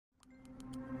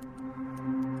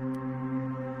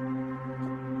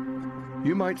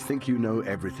You might think you know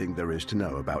everything there is to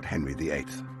know about Henry VIII.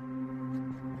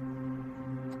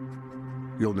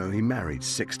 You'll know he married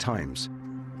 6 times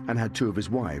and had 2 of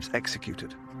his wives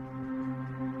executed.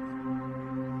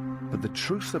 But the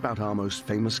truth about our most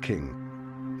famous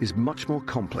king is much more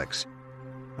complex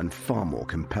and far more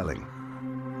compelling.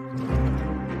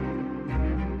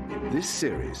 This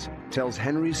series tells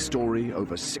Henry's story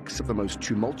over 6 of the most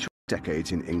tumultuous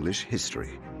decades in English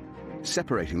history,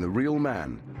 separating the real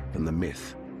man from the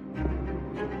myth.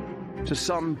 To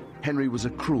some, Henry was a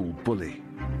cruel bully.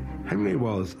 Henry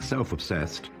was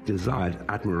self-obsessed, desired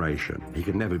admiration. He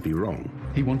could never be wrong.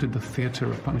 He wanted the theatre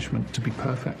of punishment to be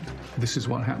perfect. This is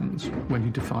what happens when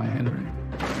you defy Henry.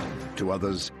 To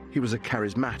others, he was a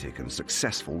charismatic and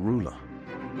successful ruler.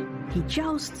 He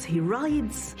jousts, he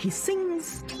rides, he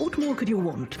sings. What more could you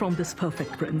want from this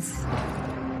perfect prince?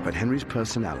 But Henry's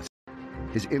personality,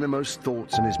 his innermost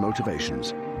thoughts and his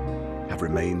motivations have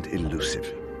remained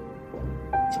elusive.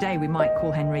 Today we might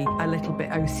call Henry a little bit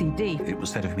OCD. It was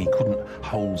said of him he couldn't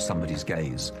hold somebody's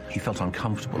gaze. He felt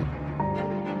uncomfortable.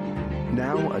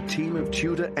 Now a team of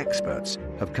Tudor experts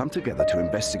have come together to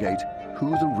investigate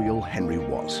who the real Henry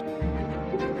was.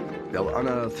 They'll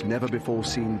unearth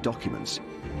never-before-seen documents,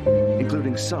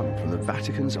 including some from the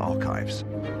Vatican's archives.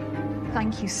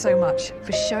 Thank you so much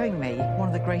for showing me one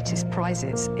of the greatest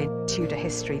prizes in Tudor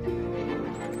history.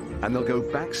 And they'll go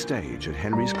backstage at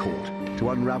Henry's court to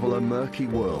unravel a murky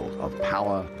world of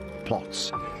power,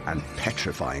 plots, and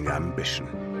petrifying ambition.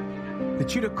 The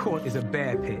Tudor court is a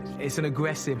bear pit. It's an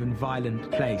aggressive and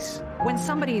violent place. When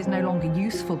somebody is no longer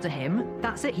useful to him,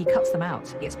 that's it, he cuts them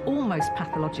out. It's almost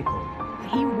pathological.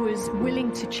 He was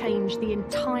willing to change the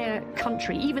entire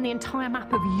country, even the entire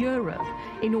map of Europe,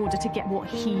 in order to get what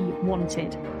he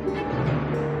wanted.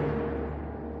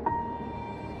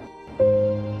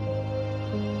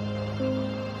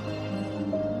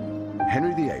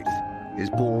 Henry VIII is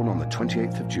born on the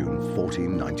 28th of June,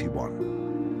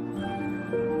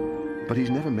 1491. But he's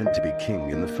never meant to be king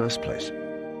in the first place.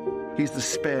 He's the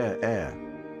spare heir,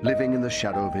 living in the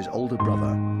shadow of his older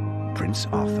brother, Prince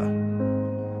Arthur.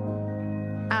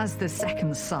 As the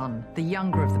second son, the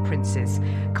younger of the princes,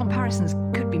 comparisons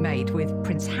could be made with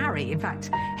Prince Harry. In fact,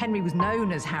 Henry was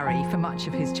known as Harry for much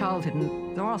of his childhood,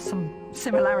 and there are some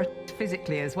similarities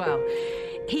physically as well.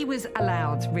 He was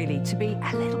allowed, really, to be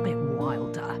a little bit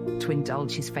wilder, to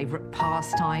indulge his favourite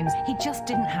pastimes. He just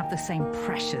didn't have the same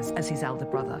pressures as his elder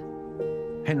brother.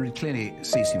 Henry clearly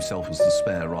sees himself as the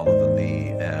spare rather than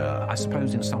the heir. I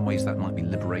suppose in some ways that might be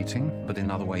liberating, but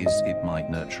in other ways it might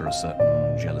nurture a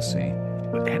certain jealousy.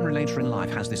 But Henry later in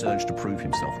life has this urge to prove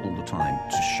himself all the time,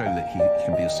 to show that he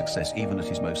can be a success even at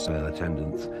his most...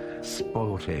 attendants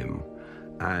spoiled him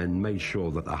and made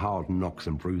sure that the hard knocks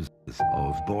and bruises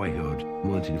of boyhood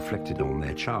weren't inflicted on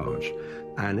their charge,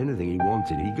 and anything he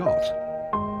wanted, he got.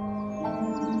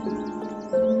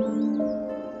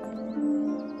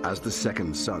 As the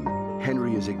second son,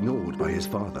 Henry is ignored by his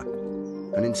father,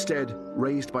 and instead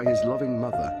raised by his loving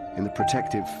mother in the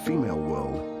protective female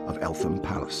world of Eltham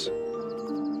Palace.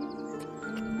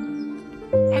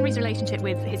 Henry's relationship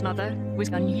with his mother was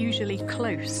unusually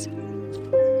close.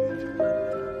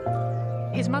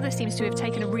 His mother seems to have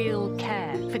taken a real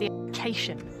care for the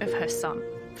education of her son.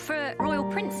 For a royal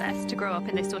princess to grow up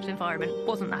in this sort of environment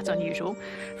wasn't that unusual.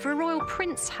 For a royal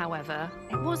prince, however,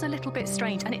 it was a little bit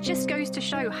strange, and it just goes to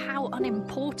show how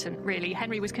unimportant, really,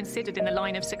 Henry was considered in the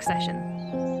line of succession.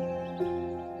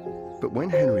 But when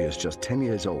Henry is just 10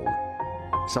 years old,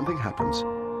 something happens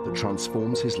that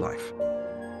transforms his life.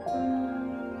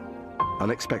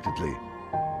 Unexpectedly,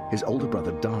 his older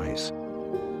brother dies,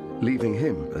 leaving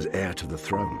him as heir to the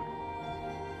throne.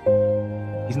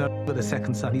 He's not the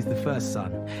second son, he's the first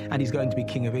son, and he's going to be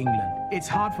King of England. It's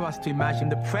hard for us to imagine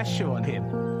the pressure on him,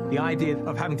 the idea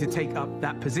of having to take up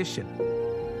that position.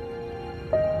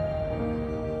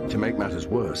 To make matters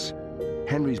worse,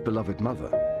 Henry's beloved mother,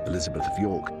 Elizabeth of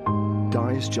York,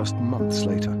 dies just months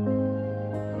later.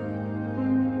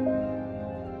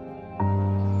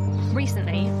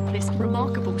 Recently, this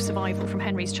remarkable survival from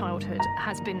Henry's childhood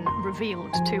has been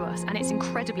revealed to us, and it's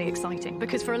incredibly exciting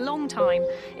because for a long time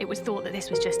it was thought that this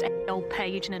was just an old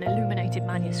page in an illuminated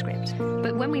manuscript.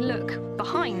 But when we look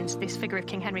behind this figure of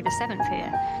King Henry VII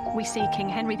here, we see King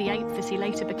Henry VIII, as he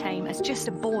later became, as just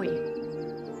a boy.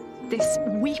 This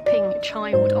weeping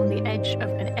child on the edge of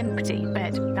an empty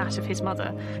bed, that of his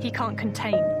mother. He can't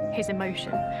contain his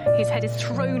emotion. His head is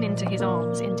thrown into his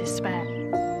arms in despair.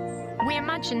 We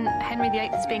imagine Henry VIII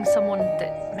as being someone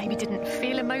that maybe didn't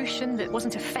feel emotion, that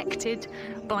wasn't affected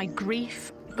by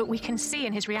grief, but we can see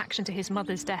in his reaction to his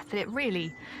mother's death that it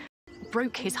really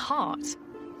broke his heart.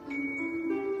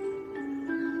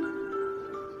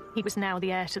 He was now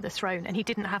the heir to the throne, and he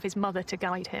didn't have his mother to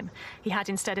guide him. He had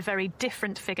instead a very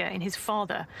different figure in his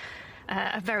father,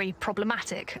 a very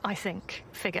problematic, I think,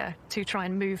 figure to try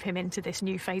and move him into this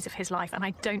new phase of his life, and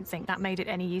I don't think that made it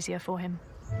any easier for him.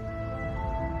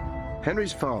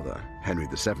 Henry's father, Henry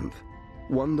VII,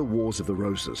 won the Wars of the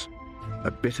Roses,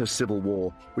 a bitter civil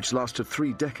war which lasted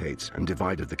 3 decades and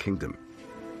divided the kingdom.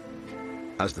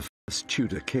 As the first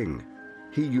Tudor king,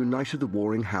 he united the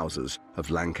warring houses of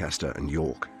Lancaster and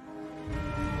York.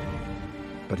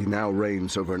 But he now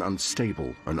reigns over an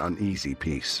unstable and uneasy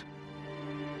peace.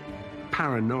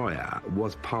 Paranoia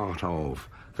was part of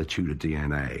the Tudor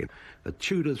DNA. The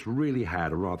Tudors really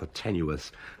had a rather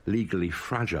tenuous, legally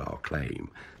fragile claim.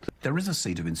 There is a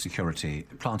seed of insecurity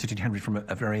planted in Henry from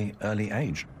a very early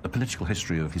age. The political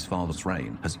history of his father's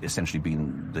reign has essentially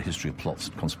been the history of plots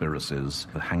and conspiracies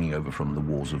hanging over from the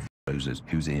Wars of the Roses.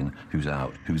 Who's in, who's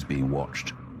out, who's being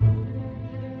watched.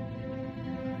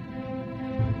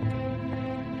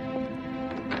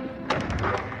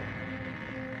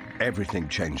 Everything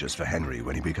changes for Henry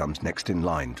when he becomes next in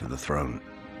line to the throne.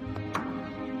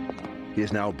 He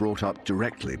is now brought up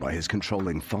directly by his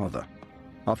controlling father,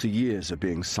 after years of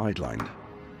being sidelined.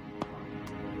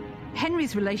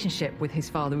 Henry's relationship with his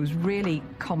father was really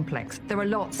complex. There are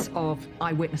lots of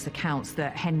eyewitness accounts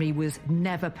that Henry was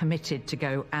never permitted to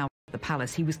go out of the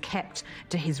palace. He was kept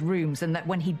to his rooms, and that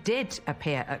when he did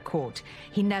appear at court,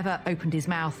 he never opened his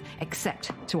mouth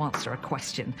except to answer a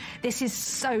question. This is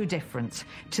so different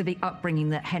to the upbringing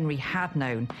that Henry had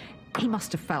known. He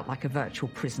must have felt like a virtual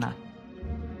prisoner.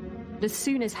 As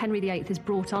soon as Henry VIII is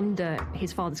brought under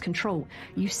his father's control,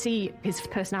 you see his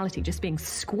personality just being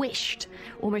squished,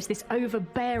 almost this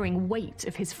overbearing weight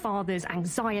of his father's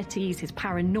anxieties, his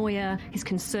paranoia, his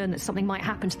concern that something might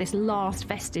happen to this last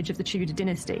vestige of the Tudor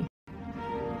dynasty.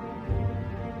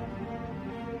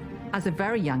 As a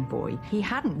very young boy, he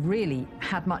hadn't really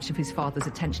had much of his father's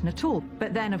attention at all.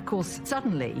 But then, of course,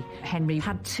 suddenly, Henry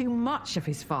had too much of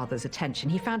his father's attention.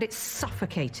 He found it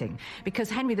suffocating because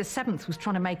Henry VII was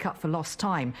trying to make up for lost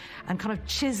time and kind of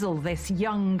chisel this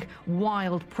young,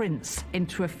 wild prince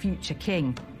into a future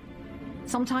king.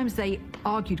 Sometimes they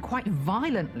argued quite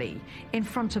violently in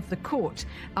front of the court.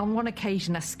 On one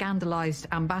occasion, a scandalized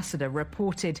ambassador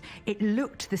reported it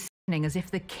looked this evening as if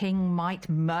the king might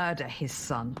murder his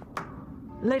son.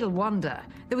 Little wonder,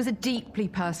 there was a deeply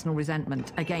personal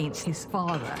resentment against his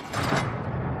father.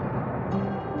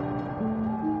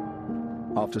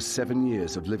 After 7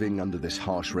 years of living under this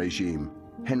harsh regime,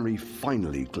 Henry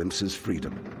finally glimpses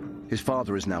freedom. His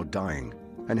father is now dying,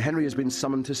 and Henry has been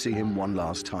summoned to see him one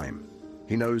last time.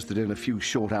 He knows that in a few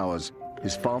short hours,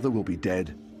 his father will be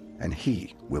dead, and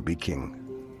he will be king.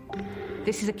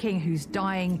 This is a king who's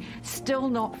dying, still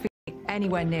not feeling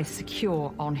anywhere near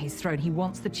secure on his throne. He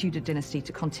wants the Tudor dynasty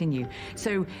to continue.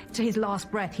 So, to his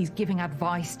last breath, he's giving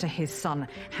advice to his son,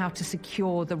 how to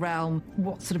secure the realm,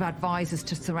 what sort of advisors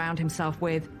to surround himself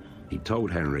with. He told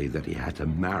Henry that he had to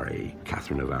marry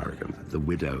Catherine of Aragon, the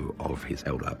widow of his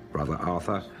elder brother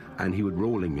Arthur, and he would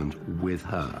rule England with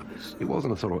her. It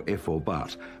wasn't a sort of if or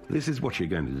but. This is what you're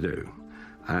going to do.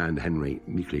 And Henry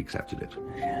meekly accepted it.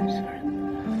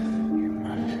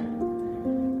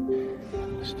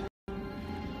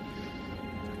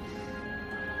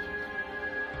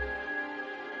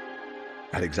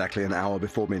 At exactly an hour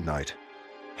before midnight,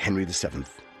 Henry VII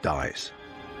dies.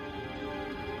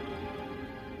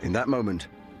 In that moment,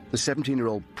 the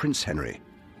 17-year-old Prince Henry's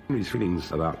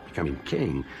feelings about becoming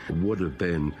king would have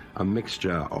been a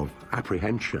mixture of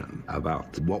apprehension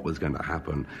about what was going to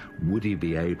happen. Would he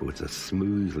be able to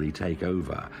smoothly take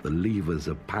over the levers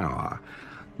of power,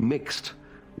 mixed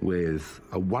with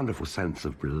a wonderful sense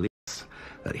of relief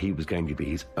that he was going to be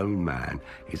his own man,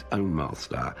 his own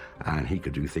master, and he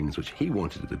could do things which he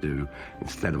wanted to do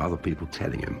instead of other people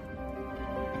telling him.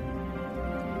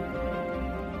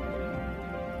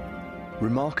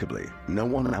 Remarkably, no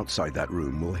one outside that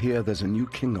room will hear there's a new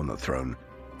king on the throne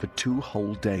for 2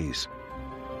 whole days.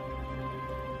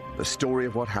 The story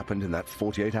of what happened in that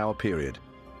 48-hour period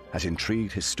has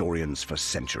intrigued historians for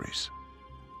centuries.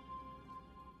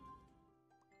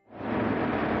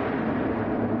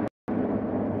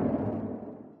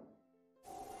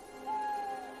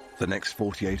 The next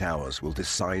 48 hours will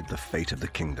decide the fate of the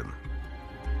kingdom.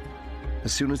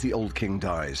 As soon as the old king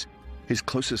dies, his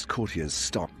closest courtiers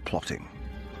start plotting.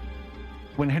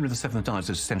 When Henry VII dies,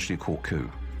 there's essentially a court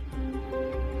coup.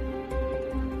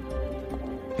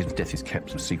 His death is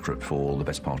kept a secret for the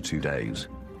best part of 2 days,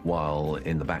 while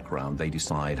in the background they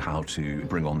decide how to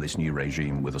bring on this new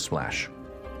regime with a splash.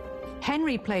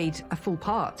 Henry played a full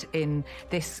part in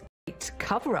this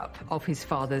cover-up of his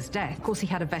father's death. Of course, he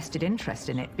had a vested interest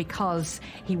in it because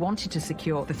he wanted to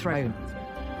secure the throne.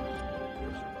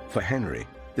 For Henry,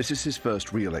 this is his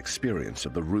first real experience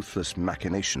of the ruthless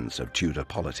machinations of Tudor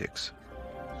politics.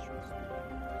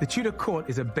 The Tudor court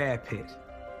is a bear pit.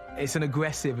 It's an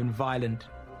aggressive and violent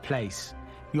place.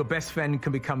 Your best friend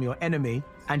can become your enemy,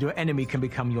 and your enemy can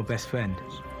become your best friend.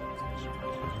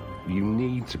 You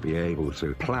need to be able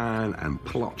to plan and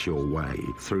plot your way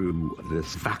through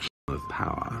this vacuum of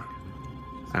power.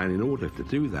 And in order to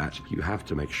do that, you have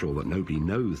to make sure that nobody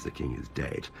knows the king is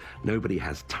dead. Nobody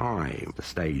has time to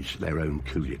stage their own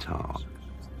coup d'etat.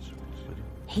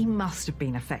 He must have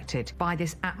been affected by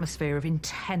this atmosphere of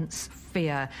intense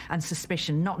fear and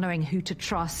suspicion, not knowing who to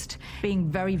trust, being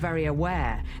very, very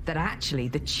aware that actually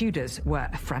the Tudors were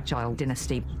a fragile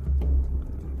dynasty.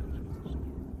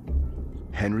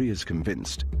 Henry is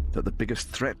convinced that the biggest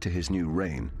threat to his new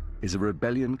reign is a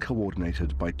rebellion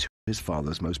coordinated by two of his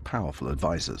father's most powerful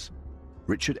advisors,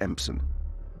 Richard Empson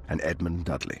and Edmund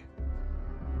Dudley.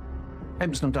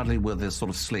 Empson and Dudley were the sort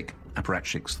of slick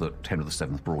apparatchiks that Henry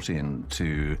VII brought in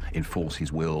to enforce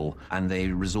his will, and they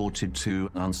resorted to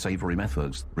unsavoury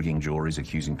methods, rigging juries,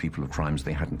 accusing people of crimes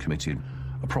they hadn't committed.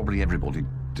 Probably everybody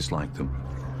disliked them.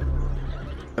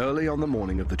 Early on the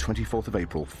morning of the 24th of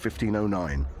April,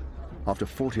 1509, after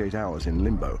 48 hours in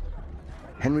limbo,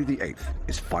 Henry VIII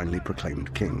is finally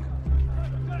proclaimed king.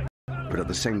 But at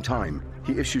the same time,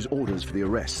 he issues orders for the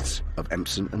arrests of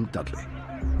Empson and Dudley.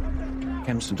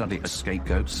 Empson and Dudley are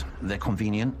scapegoats. They're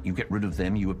convenient. You get rid of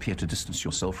them, you appear to distance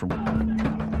yourself from...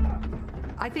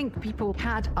 I think people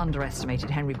had underestimated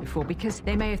Henry before because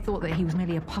they may have thought that he was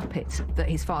merely a puppet that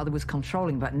his father was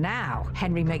controlling, but now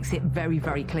Henry makes it very,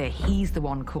 very clear he's the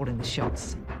one calling the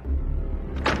shots.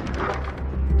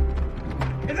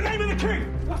 In the name of the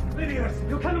king! Idiots!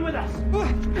 You're coming with us!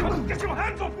 Come on, get your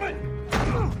hands off me!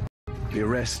 The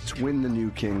arrests win the new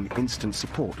king instant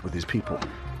support with his people.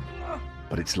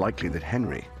 But it's likely that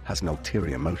Henry has an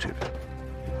ulterior motive.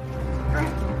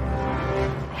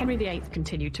 Henry VIII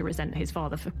continued to resent his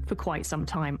father for quite some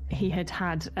time. He had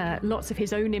had lots of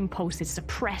his own impulses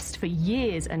suppressed for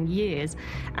years and years,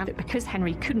 and because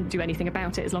Henry couldn't do anything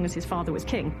about it as long as his father was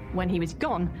king, when he was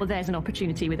gone, well, there's an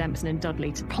opportunity with Empson and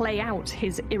Dudley to play out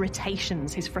his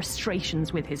irritations, his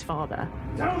frustrations with his father.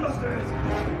 Down the stairs!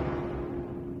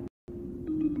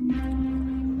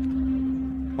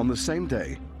 On the same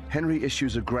day, Henry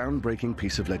issues a groundbreaking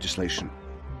piece of legislation,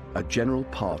 a general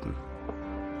pardon.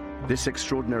 This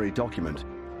extraordinary document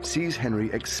sees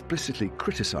Henry explicitly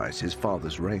criticize his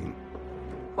father's reign.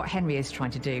 What Henry is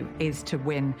trying to do is to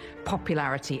win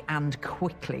popularity and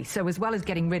quickly. So as well as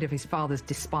getting rid of his father's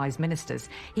despised ministers,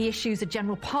 he issues a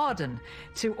general pardon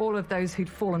to all of those who'd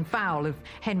fallen foul of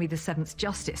Henry VII's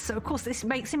justice. So of course this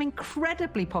makes him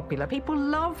incredibly popular. People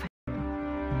love him.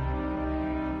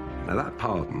 Now that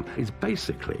pardon is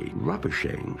basically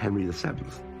rubbishing Henry VII.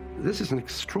 This is an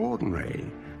extraordinary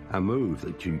move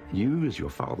that you use your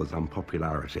father's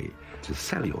unpopularity to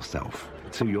sell yourself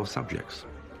to your subjects.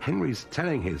 Henry's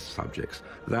telling his subjects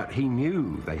that he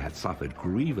knew they had suffered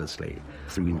grievously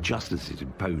through injustices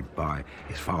imposed by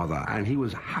his father, and he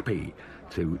was happy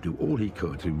to do all he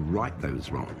could to right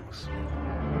those wrongs.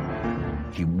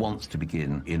 He wants to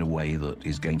begin in a way that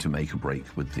is going to make a break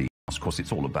with the... Of course,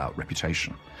 it's all about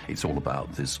reputation. It's all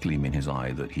about this gleam in his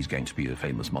eye that he's going to be a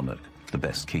famous monarch, the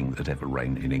best king that ever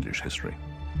reigned in English history.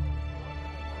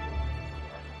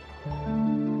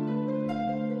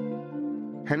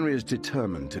 Henry is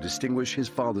determined to distinguish his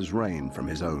father's reign from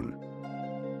his own.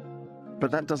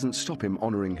 But that doesn't stop him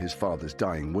honoring his father's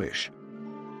dying wish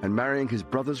and marrying his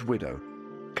brother's widow,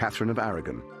 Catherine of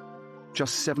Aragon,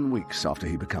 just 7 weeks after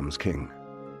he becomes king.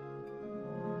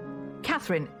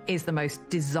 Catherine is the most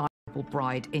desirable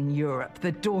bride in Europe,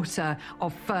 the daughter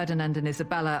of Ferdinand and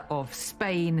Isabella of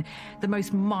Spain, the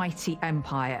most mighty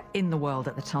empire in the world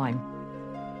at the time.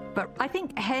 But I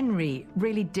think Henry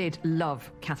really did love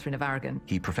Catherine of Aragon.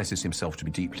 He professes himself to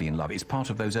be deeply in love. It's part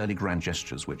of those early grand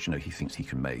gestures which, he thinks he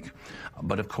can make.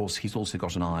 But of course, he's also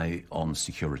got an eye on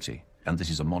security. And this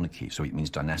is a monarchy, so it means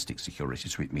dynastic security,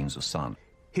 so it means a son.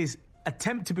 His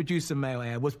attempt to produce a male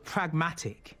heir was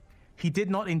pragmatic. He did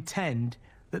not intend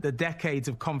that the decades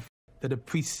of conflict that had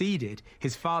preceded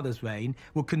his father's reign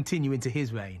would continue into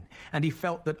his reign. And he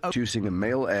felt that... Producing a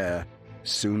male heir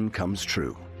soon comes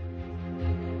true.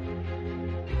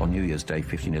 On New Year's Day,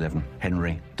 1511,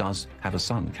 Henry does have a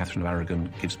son. Catherine of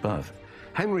Aragon gives birth.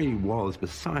 Henry was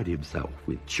beside himself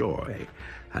with joy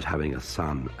at having a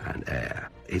son and heir.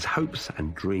 His hopes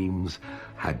and dreams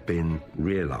had been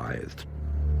realized.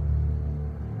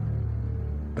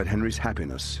 But Henry's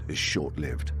happiness is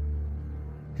short-lived.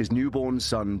 His newborn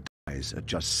son at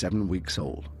just 7 weeks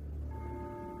old.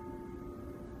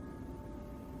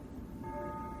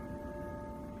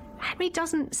 Henry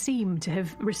doesn't seem to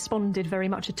have responded very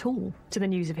much at all to the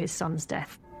news of his son's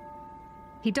death.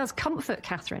 He does comfort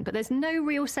Catherine, but there's no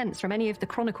real sense from any of the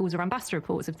chronicles or ambassador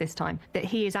reports of this time that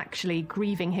he is actually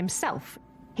grieving himself.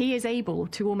 He is able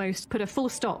to almost put a full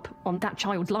stop on that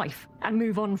child's life and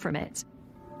move on from it.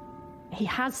 He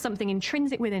has something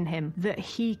intrinsic within him that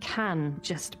he can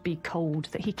just be cold,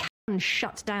 that he can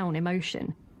shut down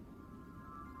emotion.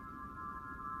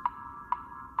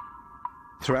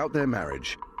 Throughout their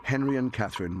marriage, Henry and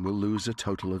Catherine will lose a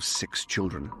total of 6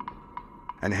 children.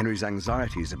 And Henry's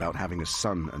anxieties about having a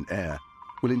son and heir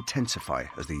will intensify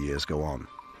as the years go on.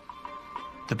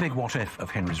 The big what-if of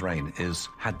Henry's reign is,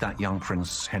 had that young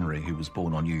Prince Henry, who was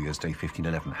born on New Year's Day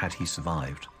 1511, had he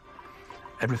survived,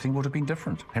 everything would have been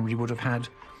different. Henry would have had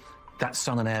that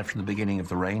son and heir from the beginning of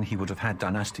the reign. He would have had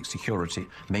dynastic security.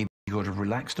 Maybe he would have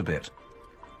relaxed a bit.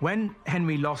 When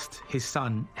Henry lost his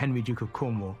son, Henry, Duke of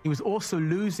Cornwall, he was also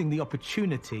losing the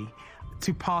opportunity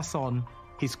to pass on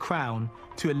his crown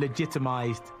to a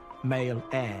legitimised male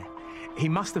heir. He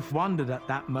must have wondered at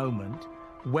that moment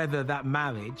whether that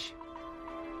marriage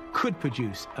could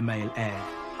produce a male heir.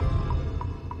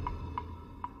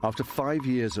 After 5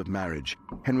 years of marriage,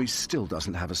 Henry still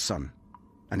doesn't have a son,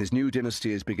 and his new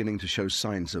dynasty is beginning to show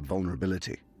signs of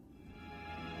vulnerability.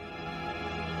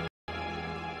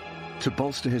 To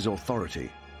bolster his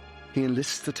authority, he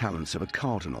enlists the talents of a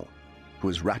cardinal who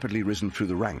has rapidly risen through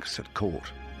the ranks at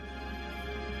court.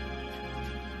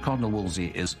 Cardinal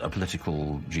Wolsey is a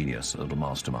political genius, a little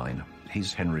mastermind.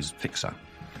 He's Henry's fixer.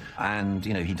 And,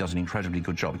 you know, he does an incredibly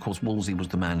good job. Of course, Wolsey was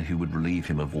the man who would relieve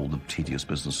him of all the tedious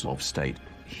business of state.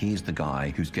 He's the guy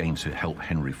who's going to help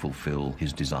Henry fulfill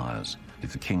his desires.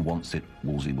 If the king wants it,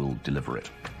 Wolsey will deliver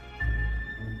it.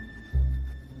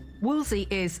 Wolsey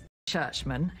is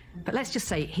churchman, but let's just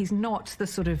say he's not the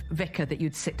sort of vicar that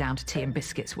you'd sit down to tea and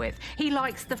biscuits with. He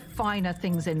likes the finer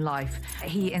things in life.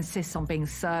 He insists on being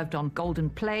served on golden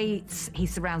plates. He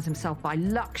surrounds himself by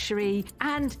luxury,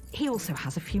 and he also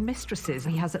has a few mistresses.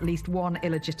 He has at least one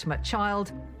illegitimate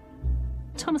child.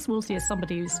 Thomas Wolsey is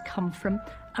somebody who's come from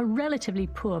a relatively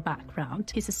poor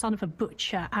background. He's the son of a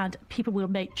butcher, and people will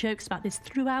make jokes about this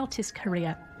throughout his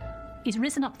career. He's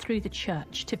risen up through the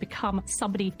church to become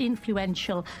somebody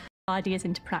influential, ideas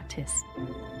into practice.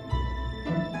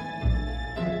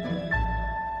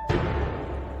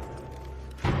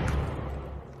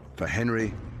 For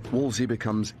Henry, Wolsey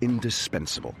becomes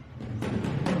indispensable.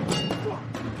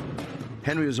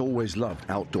 Henry has always loved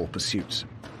outdoor pursuits,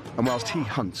 and whilst he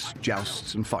hunts,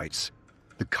 jousts and fights,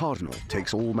 the cardinal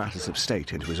takes all matters of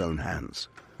state into his own hands.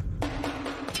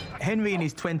 Henry in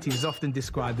his 20s is often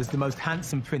described as the most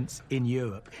handsome prince in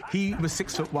Europe. He was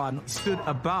 6'1", stood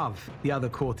above the other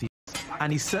courtiers,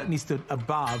 and he certainly stood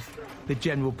above the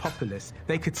general populace.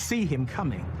 They could see him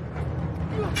coming.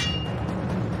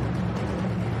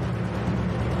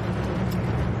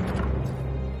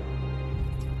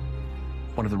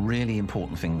 One of the really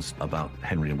important things about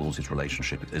Henry and Wolsey's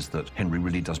relationship is that Henry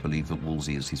really does believe that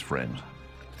Wolsey is his friend.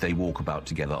 They walk about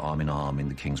together arm in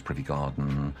the King's privy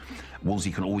garden.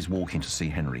 Wolsey can always walk in to see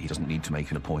Henry. He doesn't need to make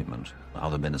an appointment.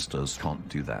 Other ministers can't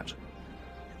do that.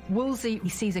 Wolsey, he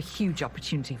sees a huge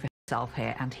opportunity for himself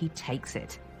here, and he takes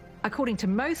it. According to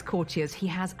most courtiers, he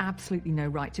has absolutely no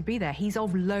right to be there. He's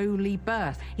of lowly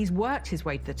birth. He's worked his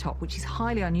way to the top, which is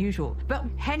highly unusual. But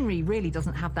Henry really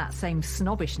doesn't have that same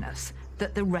snobbishness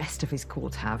that the rest of his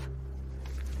court have.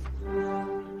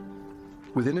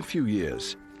 Within a few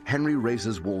years, Henry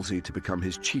raises Wolsey to become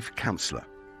his chief counsellor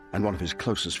and one of his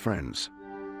closest friends.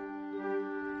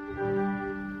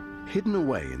 Hidden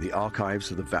away in the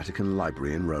archives of the Vatican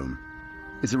Library in Rome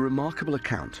is a remarkable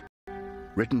account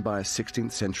written by a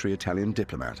 16th century Italian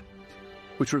diplomat,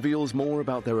 which reveals more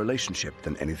about their relationship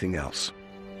than anything else.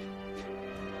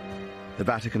 The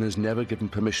Vatican has never given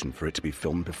permission for it to be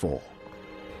filmed before.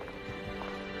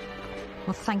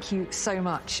 Well, thank you so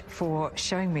much for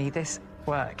showing me this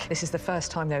work. This is the first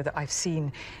time, though, that I've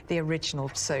seen the original,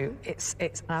 so it's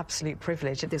an absolute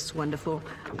privilege. This wonderful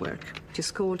work, which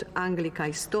is called Anglica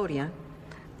Historia.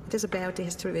 It is about the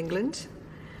history of England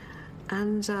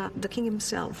and the king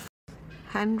himself,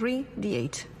 Henry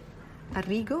VIII,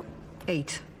 Arrigo VIII.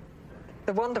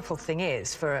 The wonderful thing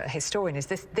is, for a historian, is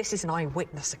this is an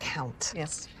eyewitness account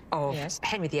of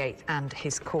Henry VIII and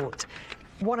his court.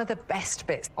 One of the best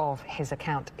bits of his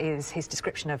account is his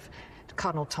description of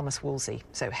Cardinal Thomas Wolsey,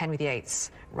 so Henry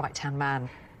VIII's right-hand man.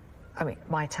 I mean,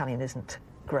 my Italian isn't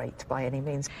great by any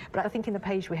means, but I think in the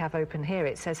page we have open here,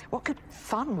 it says what good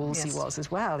fun Wolsey was as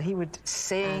well. He would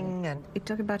sing and... We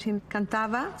talk about him,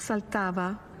 cantava,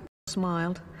 saltava.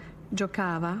 Smiled,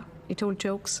 giocava, he told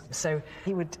jokes. So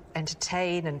he would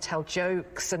entertain and tell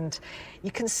jokes, and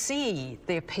you can see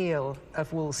the appeal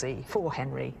of Wolsey for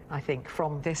Henry, I think,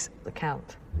 from this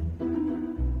account.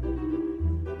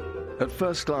 At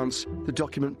first glance, the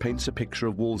document paints a picture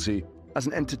of Wolsey as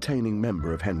an entertaining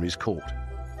member of Henry's court.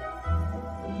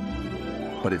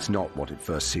 But it's not what it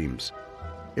first seems.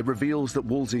 It reveals that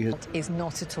Wolsey is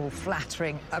not at all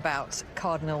flattering about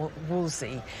Cardinal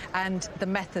Wolsey and the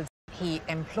methods he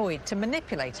employed to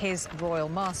manipulate his royal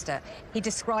master. He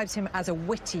describes him as a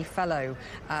witty fellow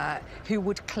who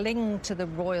would cling to the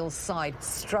royal side,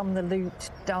 strum the lute,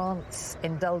 dance,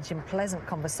 indulge in pleasant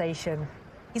conversation.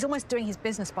 He's almost doing his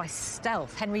business by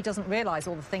stealth. Henry doesn't realise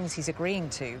all the things he's agreeing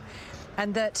to,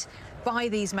 and that by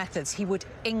these methods he would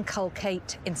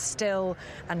inculcate, instill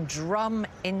and drum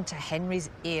into Henry's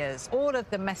ears all of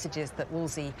the messages that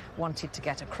Wolsey wanted to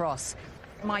get across.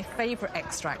 My favourite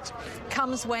extract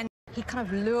comes when he kind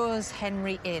of lures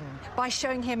Henry in by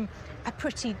showing him a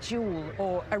pretty jewel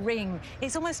or a ring.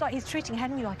 It's almost like he's treating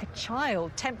Henry like a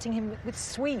child, tempting him with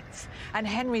sweets, and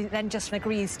Henry then just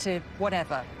agrees to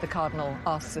whatever the Cardinal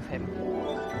asks of him.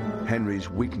 Henry's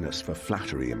weakness for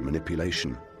flattery and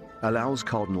manipulation allows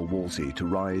Cardinal Wolsey to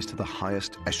rise to the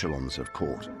highest echelons of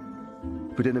court.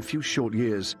 But in a few short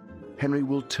years, Henry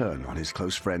will turn on his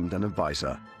close friend and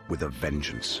advisor with a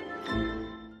vengeance.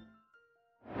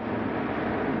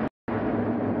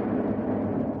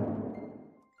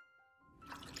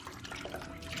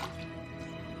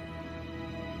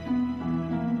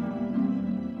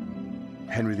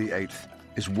 Henry VIII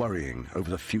is worrying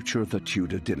over the future of the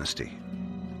Tudor dynasty.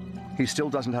 He still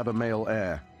doesn't have a male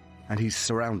heir, and he's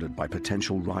surrounded by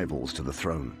potential rivals to the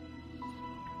throne.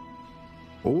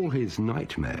 All his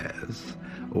nightmares,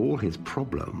 all his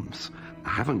problems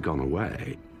haven't gone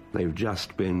away. They've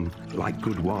just been like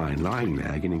good wine, lying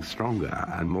there, getting stronger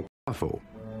and more powerful.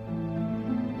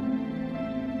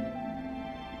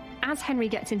 As Henry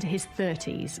gets into his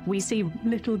 30s, we see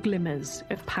little glimmers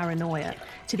of paranoia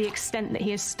to the extent that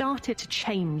he has started to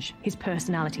change his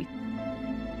personality.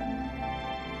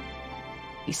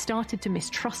 He started to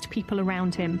mistrust people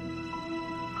around him.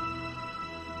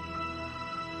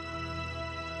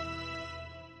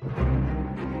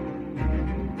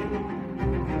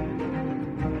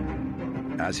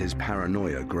 As his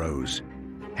paranoia grows,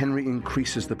 Henry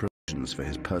increases the provisions for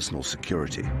his personal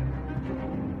security.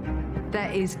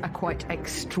 There is a quite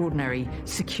extraordinary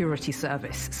security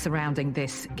service surrounding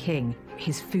this king.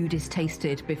 His food is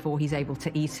tasted before he's able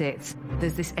to eat it.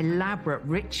 There's this elaborate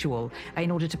ritual in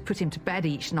order to put him to bed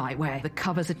each night where the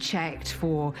covers are checked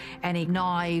for any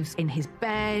knives in his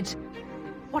bed.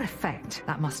 What effect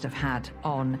that must have had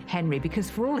on Henry, because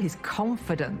for all his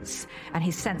confidence and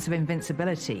his sense of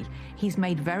invincibility, he's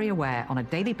made very aware on a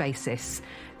daily basis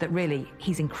that really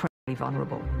he's incredibly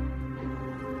vulnerable.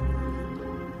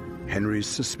 Henry's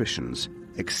suspicions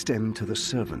extend to the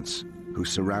servants who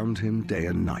surround him day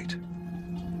and night.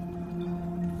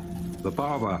 The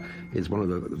barber is one of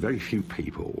the very few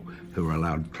people who are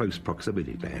allowed close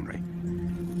proximity to Henry.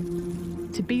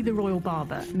 To be the royal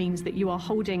barber means that you are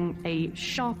holding a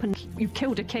sharpened... You've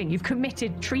killed a king, you've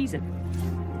committed treason.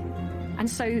 And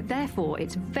so, therefore,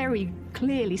 it's very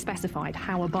clearly specified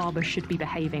how a barber should be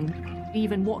behaving,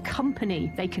 even what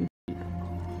company they can keep.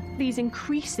 These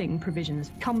increasing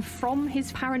provisions come from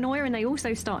his paranoia, and they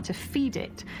also start to feed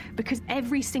it, because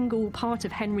every single part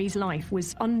of Henry's life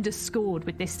was underscored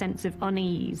with this sense of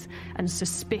unease and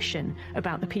suspicion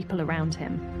about the people around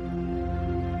him.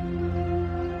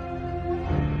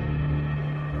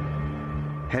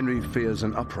 Henry fears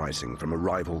an uprising from a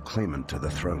rival claimant to the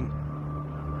throne.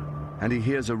 And he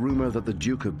hears a rumor that the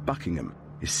Duke of Buckingham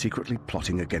is secretly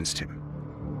plotting against him.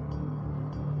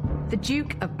 The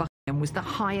Duke of Buckingham was the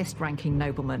highest-ranking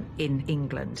nobleman in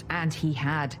England, and he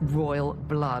had royal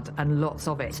blood, and lots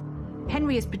of it.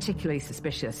 Henry is particularly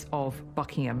suspicious of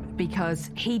Buckingham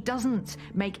because he doesn't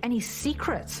make any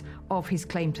secret of his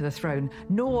claim to the throne,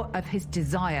 nor of his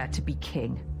desire to be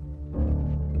king.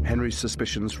 Henry's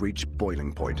suspicions reach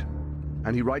boiling point,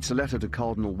 and he writes a letter to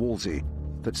Cardinal Wolsey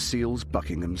that seals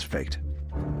Buckingham's fate.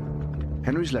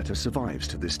 Henry's letter survives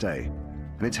to this day,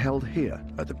 and it's held here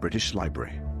at the British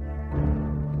Library.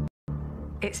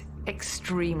 It's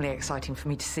extremely exciting for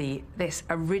me to see this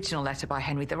original letter by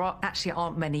Henry. There actually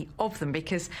aren't many of them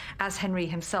because, as Henry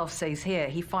himself says here,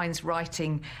 he finds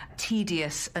writing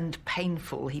tedious and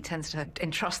painful. He tends to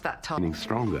entrust that task. Getting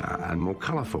stronger and more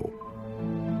colourful.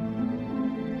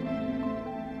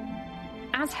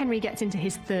 As Henry gets into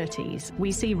his 30s,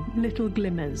 we see little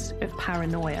glimmers of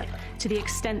paranoia to the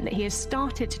extent that he has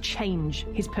started to change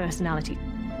his personality.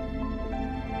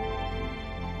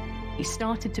 He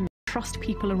started to trust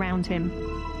people around him.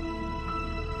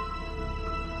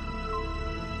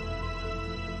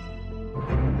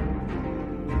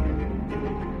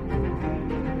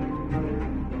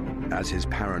 As his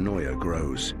paranoia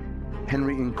grows,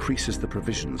 Henry increases the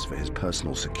provisions for his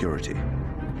personal security.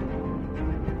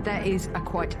 There is a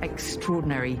quite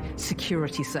extraordinary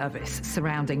security service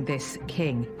surrounding this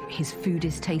king. His food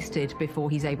is tasted before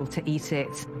he's able to eat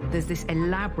it. There's this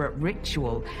elaborate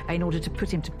ritual in order to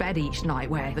put him to bed each night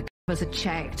where the covers are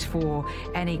checked for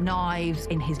any knives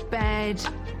in his bed.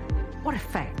 What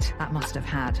effect that must have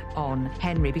had on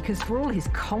Henry, because for all his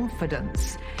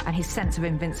confidence and his sense of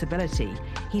invincibility,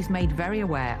 he's made very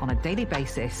aware on a daily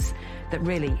basis that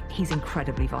really he's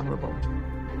incredibly vulnerable.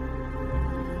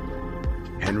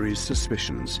 Henry's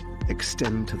suspicions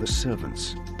extend to the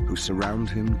servants who surround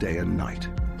him day and night.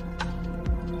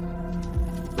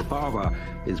 The father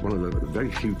is one of the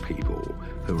very few people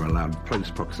who are allowed close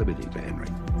proximity to Henry.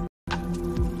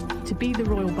 To be the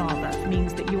royal barber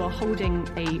means that you are holding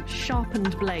a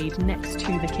sharpened blade next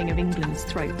to the King of England's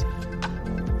throat.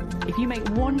 If you make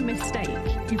one mistake,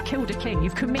 you've killed a king,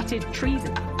 you've committed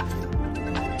treason.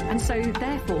 And so,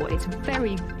 therefore, it's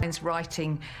very... His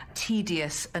writing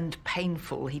tedious and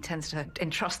painful. He tends to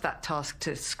entrust that task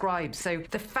to scribes. So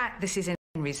the fact this is in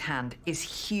Henry's hand is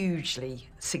hugely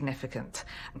significant.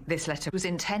 This letter was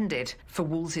intended for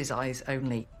Wolsey's eyes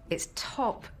only. It's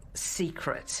top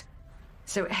secret.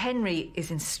 So Henry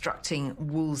is instructing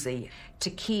Wolsey to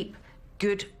keep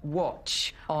good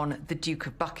watch on the Duke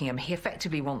of Buckingham. He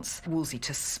effectively wants Wolsey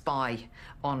to spy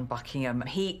on Buckingham.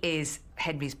 He is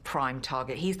Henry's prime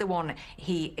target. He's the one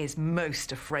he is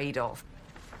most afraid of.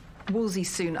 Wolsey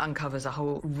soon uncovers a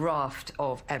whole raft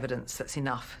of evidence that's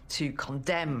enough to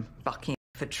condemn Buckingham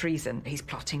for treason. He's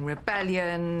plotting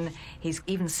rebellion. He's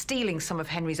even stealing some of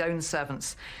Henry's own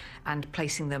servants and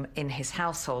placing them in his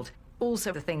household.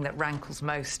 Also, the thing that rankles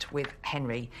most with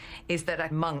Henry is that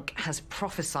a monk has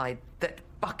prophesied that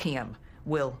Buckingham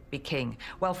will be king.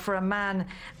 Well, for a man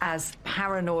as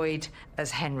paranoid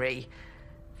as Henry,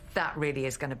 that really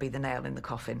is going to be the nail in the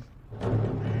coffin.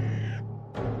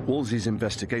 Wolsey's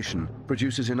investigation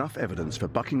produces enough evidence for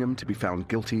Buckingham to be found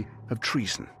guilty of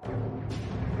treason.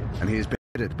 And he is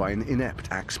beheaded by an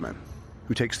inept axeman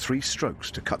who takes 3 strokes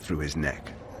to cut through his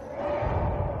neck.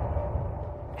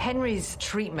 Henry's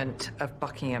treatment of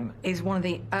Buckingham is one of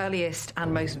the earliest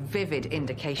and most vivid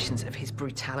indications of his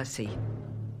brutality.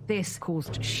 This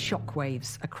caused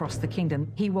shockwaves across the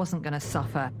kingdom. He wasn't going to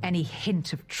suffer any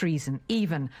hint of treason,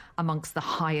 even amongst the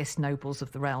highest nobles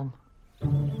of the realm.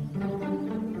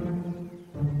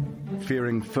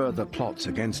 Fearing further plots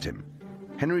against him,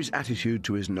 Henry's attitude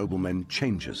to his noblemen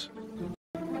changes.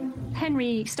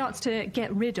 Henry starts to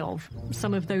get rid of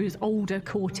some of those older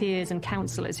courtiers and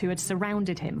councillors who had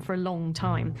surrounded him for a long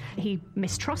time. He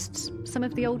mistrusts some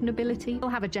of the old nobility. They'll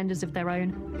have agendas of their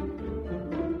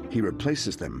own. He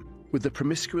replaces them with the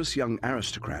promiscuous young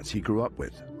aristocrats he grew up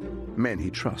with, men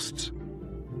he trusts.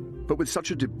 But with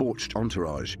such a debauched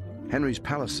entourage, Henry's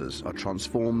palaces are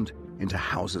transformed into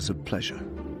houses of pleasure.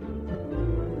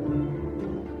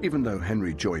 Even though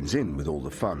Henry joins in with all the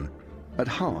fun, at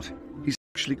heart, he's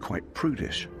actually quite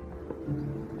prudish.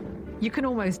 You can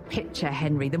almost picture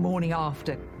Henry the morning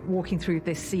after, walking through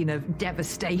this scene of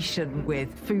devastation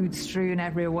with food strewn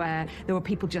everywhere. There were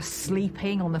people just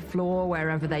sleeping on the floor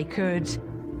wherever they could.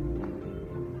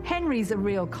 Henry's a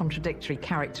real contradictory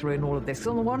character in all of this.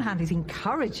 On the one hand, he's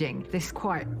encouraging this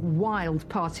quite wild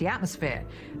party atmosphere,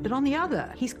 but on the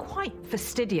other, he's quite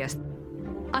fastidious.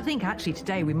 I think actually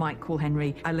today we might call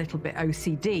Henry a little bit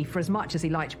OCD. For as much as he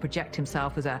liked to project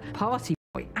himself as a party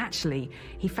boy, actually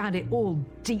he found it all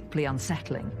deeply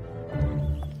unsettling.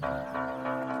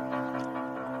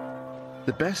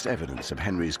 The best evidence of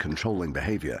Henry's controlling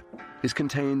behaviour is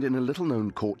contained in a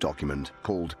little-known court document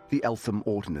called the Eltham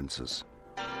Ordinances.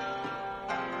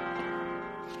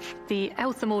 The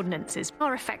Eltham Ordinances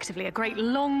are effectively a great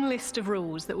long list of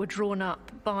rules that were drawn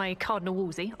up by Cardinal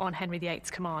Wolsey on Henry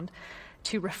VIII's command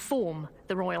to reform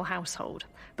the royal household.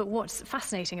 But what's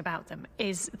fascinating about them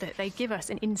is that they give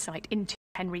us an insight into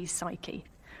Henry's psyche.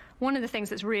 One of the things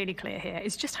that's really clear here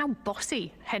is just how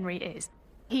bossy Henry is.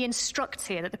 He instructs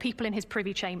here that the people in his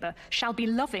privy chamber shall be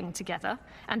loving together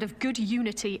and of good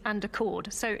unity and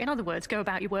accord. So, in other words, go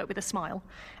about your work with a smile.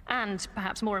 And,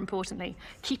 perhaps more importantly,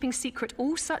 keeping secret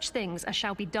all such things as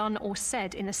shall be done or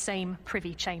said in the same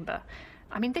privy chamber.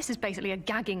 I mean, this is basically a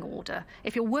gagging order.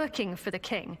 If you're working for the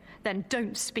king, then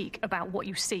don't speak about what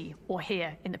you see or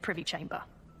hear in the privy chamber.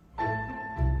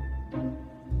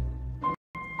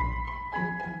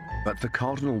 But for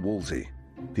Cardinal Wolsey,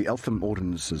 the Eltham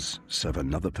Ordinances serve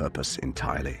another purpose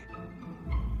entirely.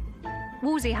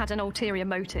 Wolsey had an ulterior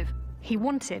motive. He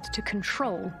wanted to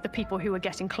control the people who were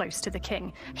getting close to the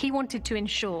king. He wanted to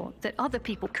ensure that other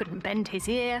people couldn't bend his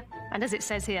ear, and as it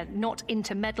says here, not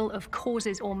intermeddle of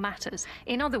causes or matters.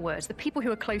 In other words, the people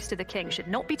who are close to the king should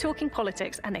not be talking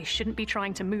politics, and they shouldn't be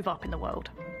trying to move up in the world.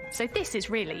 So this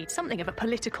is really something of a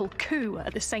political coup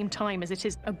at the same time as it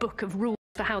is a book of rules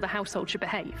for how the household should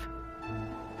behave.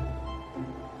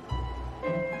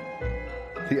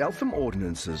 The Eltham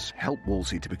Ordinances helped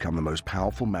Wolsey to become the most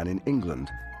powerful man in England,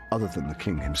 other than the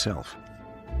king himself.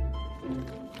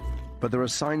 But there are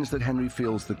signs that Henry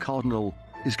feels the cardinal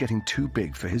is getting too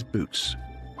big for his boots.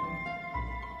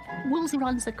 Wolsey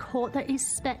runs a court that is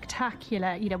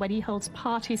spectacular. You know, when he holds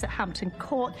parties at Hampton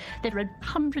Court, there are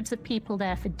hundreds of people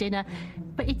there for dinner.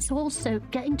 But it's also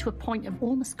getting to a point of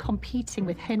almost competing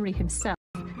with Henry himself,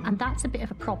 and that's a bit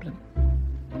of a problem.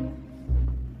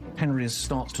 Henry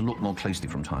starts to look more closely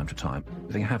from time to time.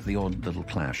 They have the odd little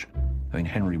clash. I mean,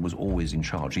 Henry was always in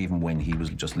charge, even when he was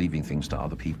just leaving things to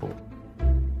other people.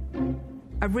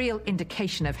 A real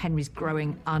indication of Henry's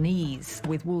growing unease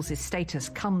with Wolsey's status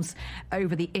comes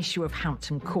over the issue of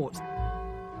Hampton Court.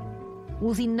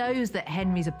 Wolsey knows that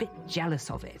Henry's a bit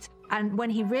jealous of it, and when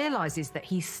he realises that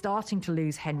he's starting to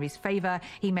lose Henry's favour,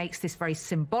 he makes this very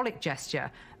symbolic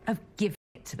gesture of giving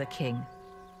it to the king.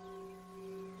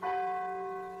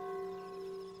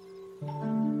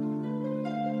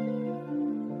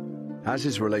 As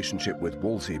his relationship with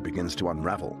Wolsey begins to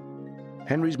unravel,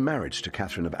 Henry's marriage to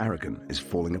Catherine of Aragon is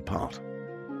falling apart.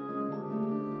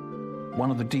 One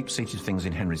of the deep-seated things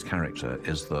in Henry's character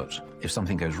is that if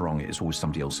something goes wrong, it's always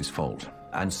somebody else's fault.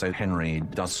 And so Henry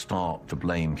does start to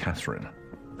blame Catherine.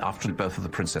 After the birth of the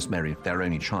Princess Mary, their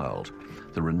only child,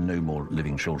 there are no more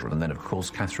living children. And then, of course,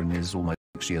 Catherine is almost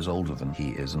 6 years older than he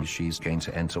is, and she's going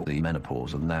to enter the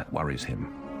menopause, and that worries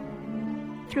him.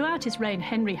 Throughout his reign,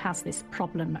 Henry has this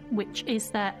problem, which is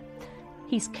that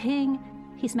he's king,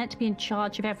 he's meant to be in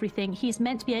charge of everything, he's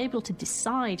meant to be able to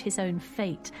decide his own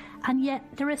fate, and yet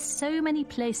there are so many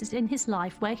places in his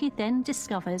life where he then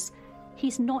discovers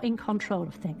he's not in control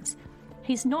of things.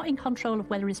 He's not in control of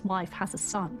whether his wife has a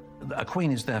son. A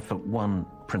queen is there for one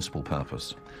principal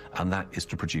purpose, and that is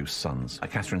to produce sons.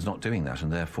 Catherine's not doing that, and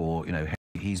therefore, you know,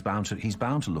 he's bound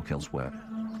to look elsewhere.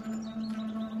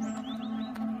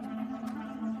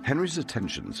 Henry's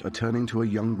attentions are turning to a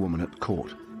young woman at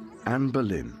court, Anne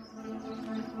Boleyn.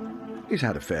 He's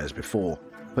had affairs before,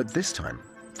 but this time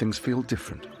things feel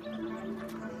different.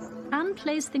 Anne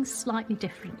plays things slightly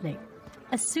differently.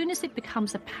 As soon as it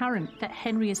becomes apparent that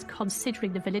Henry is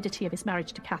considering the validity of his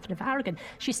marriage to Catherine of Aragon,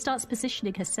 she starts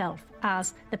positioning herself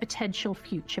as the potential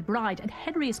future bride, and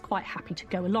Henry is quite happy to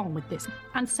go along with this.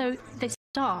 And so they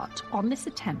start on this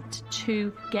attempt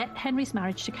to get Henry's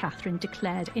marriage to Catherine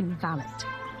declared invalid.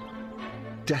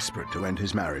 Desperate to end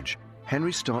his marriage,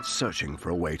 Henry starts searching for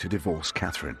a way to divorce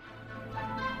Catherine.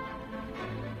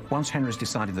 Once Henry's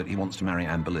decided that he wants to marry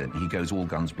Anne Boleyn, he goes all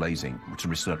guns blazing to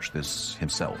research this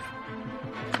himself.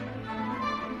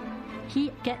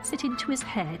 He gets it into his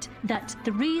head that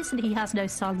the reason he has no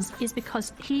sons is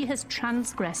because he has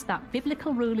transgressed that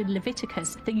biblical rule in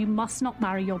Leviticus that you must not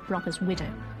marry your brother's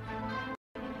widow.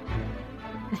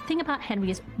 The thing about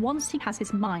Henry is, once he has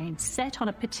his mind set on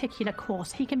a particular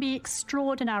course, he can be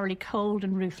extraordinarily cold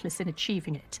and ruthless in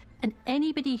achieving it. And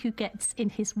anybody who gets in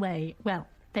his way, well,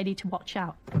 they need to watch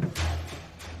out.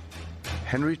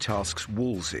 Henry tasks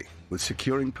Wolsey with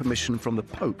securing permission from the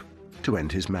Pope to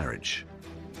end his marriage.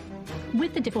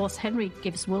 With the divorce, Henry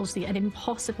gives Wolsey an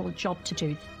impossible job to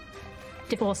do.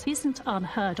 Divorce isn't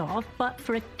unheard of, but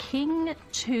for a king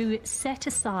to set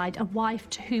aside a wife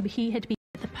to whom he had been,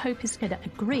 the Pope is going to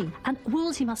agree. And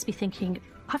Wolsey must be thinking,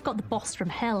 I've got the boss from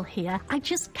hell here. I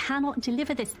just cannot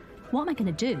deliver this. What am I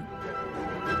going to do?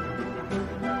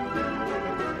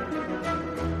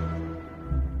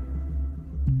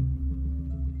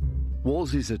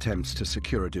 Wolsey's attempts to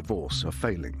secure a divorce are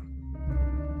failing.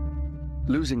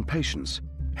 Losing patience,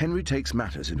 Henry takes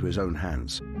matters into his own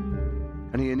hands,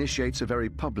 and he initiates a very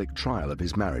public trial of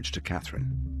his marriage to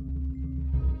Catherine.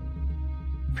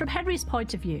 From Henry's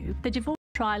point of view, the divorce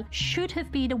trial should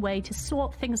have been a way to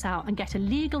sort things out and get a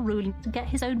legal ruling to get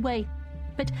his own way.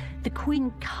 But the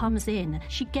Queen comes in,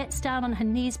 she gets down on her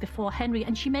knees before Henry,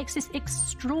 and she makes this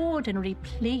extraordinary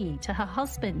plea to her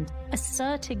husband,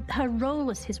 asserting her role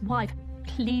as his wife,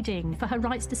 pleading for her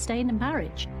rights to stay in the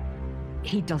marriage.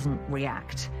 He doesn't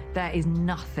react. There is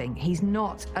nothing. He's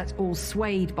not at all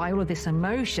swayed by all of this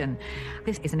emotion.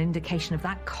 This is an indication of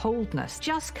that coldness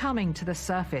just coming to the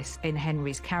surface in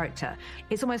Henry's character.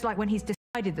 It's almost like when he's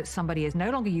decided that somebody is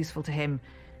no longer useful to him,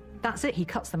 that's it, he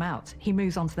cuts them out. He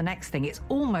moves on to the next thing. It's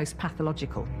almost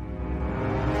pathological.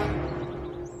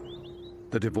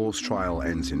 The divorce trial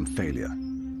ends in failure,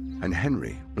 and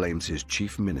Henry blames his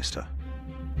chief minister.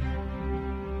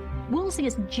 Wolsey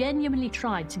has genuinely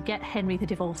tried to get Henry the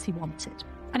divorce he wanted.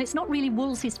 And it's not really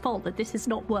Wolsey's fault that this has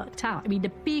not worked out. I mean,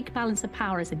 the big balance of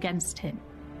power is against him.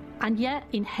 And yet,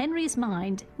 in Henry's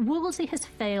mind, Wolsey has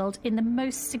failed in the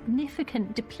most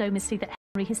significant diplomacy that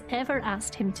Henry has ever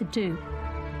asked him to do.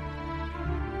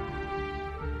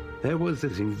 There was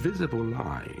this invisible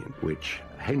line which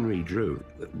Henry drew.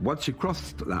 Once you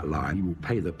cross that line, you will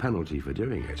pay the penalty for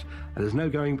doing it. And there's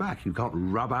no going back. You can't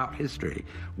rub out history.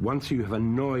 Once you have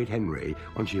annoyed Henry,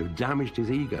 once you have damaged his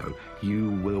ego,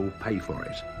 you will pay for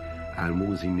it. And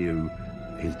Wolsey knew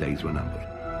his days were numbered.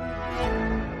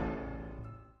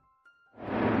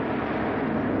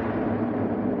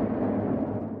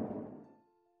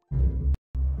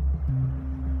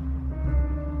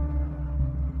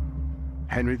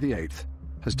 Henry VIII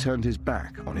has turned his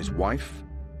back on his wife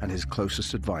and his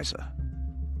closest advisor.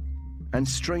 And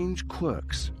strange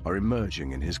quirks are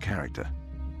emerging in his character.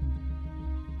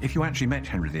 If you actually met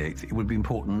Henry VIII, it would be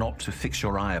important not to fix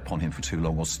your eye upon him for too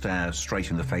long or stare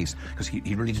straight in the face, because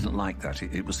he really didn't like that.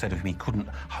 It was said of him he couldn't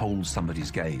hold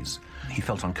somebody's gaze. He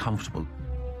felt uncomfortable.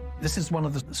 This is one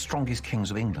of the strongest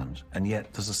kings of England, and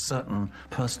yet there's a certain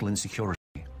personal insecurity,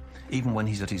 even when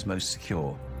he's at his most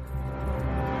secure.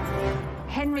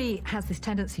 Henry has this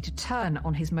tendency to turn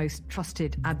on his most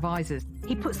trusted advisors.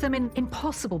 He puts them in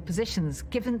impossible positions,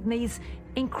 given these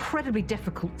incredibly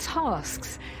difficult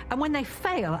tasks. And when they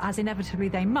fail, as inevitably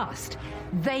they must,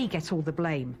 they get all the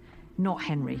blame, not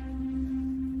Henry.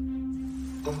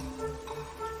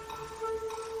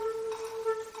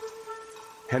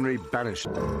 Henry banished.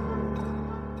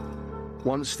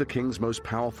 Once the king's most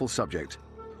powerful subject,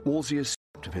 Wolsey is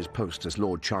stripped of his post as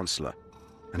Lord Chancellor,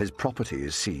 and his property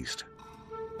is seized.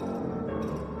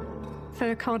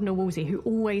 For Cardinal Wolsey, who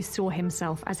always saw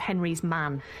himself as Henry's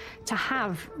man, to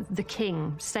have the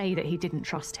king say that he didn't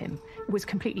trust him was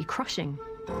completely crushing.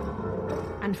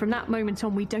 And from that moment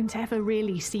on, we don't ever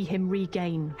really see him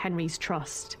regain Henry's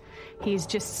trust. He is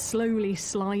just slowly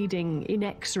sliding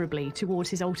inexorably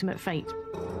towards his ultimate fate.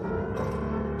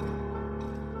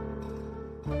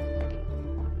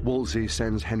 Wolsey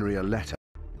sends Henry a letter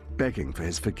begging for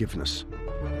his forgiveness.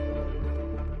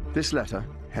 This letter,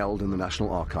 held in the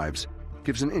National Archives,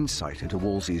 gives an insight into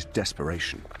Wolsey's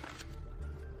desperation.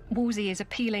 Wolsey is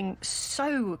appealing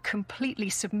so completely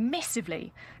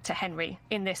submissively to Henry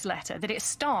in this letter that it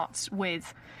starts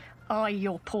with, "I,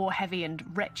 your poor, heavy and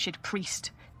wretched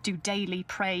priest, do daily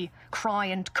pray, cry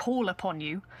and call upon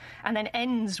you," and then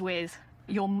ends with,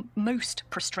 "Your most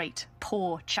prostrate,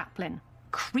 poor chaplain,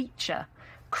 creature,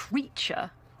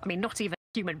 I mean, not even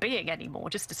a human being anymore,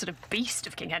 just a sort of beast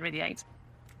of King Henry VIII.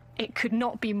 It could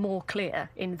not be more clear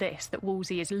in this that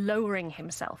Wolsey is lowering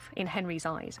himself in Henry's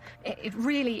eyes. It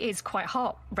really is quite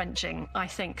heart-wrenching, I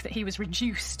think, that he was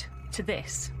reduced to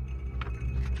this.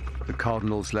 The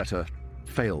Cardinal's letter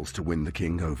fails to win the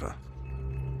king over.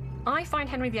 I find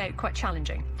Henry VIII quite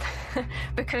challenging,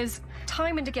 because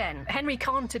time and again, Henry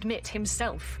can't admit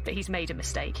himself that he's made a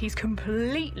mistake. He's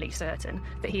completely certain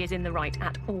that he is in the right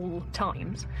at all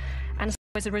times. And so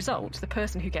as a result, the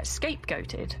person who gets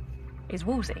scapegoated is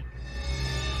Wolsey.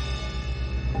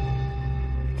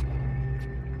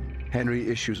 Henry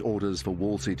issues orders for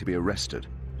Wolsey to be arrested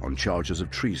on charges of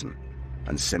treason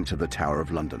and sent to the Tower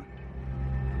of London.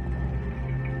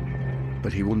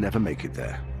 But he will never make it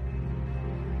there.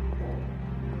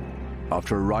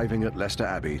 After arriving at Leicester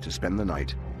Abbey to spend the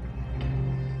night,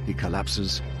 he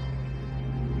collapses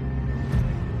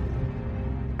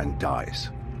and dies.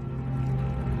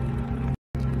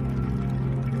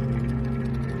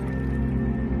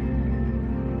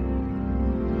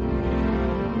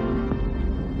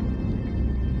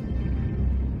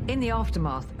 In the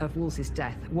aftermath of Wolsey's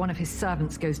death, one of his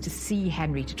servants goes to see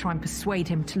Henry to try and persuade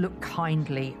him to look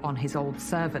kindly on his old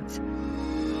servant.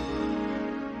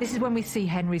 This is when we see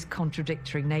Henry's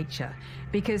contradictory nature,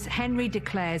 because Henry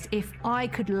declares, "If I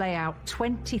could lay out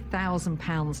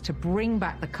 £20,000 to bring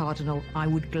back the cardinal, I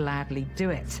would gladly do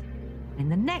it." In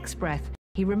the next breath,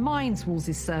 he reminds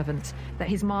Wolsey's servant that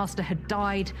his master had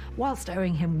died whilst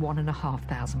owing him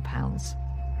 £1,500.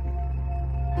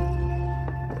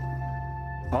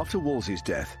 After Wolsey's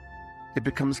death, it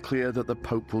becomes clear that the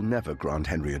Pope will never grant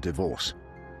Henry a divorce.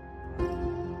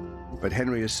 But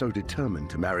Henry is so determined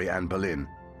to marry Anne Boleyn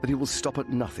that he will stop at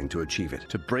nothing to achieve it,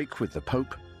 to break with the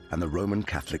Pope and the Roman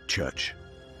Catholic Church.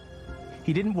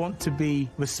 He didn't want to be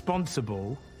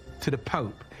responsible to the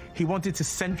Pope. He wanted to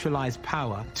centralize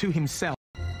power to himself.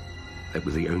 It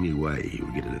was the only way he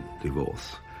would get a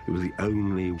divorce. It was the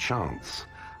only chance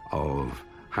of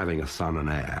having a son and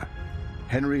heir.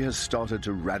 Henry has started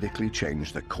to radically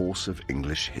change the course of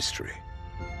English history.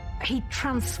 He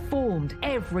transformed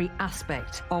every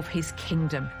aspect of his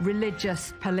kingdom,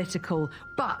 religious, political,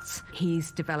 but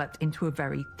he's developed into a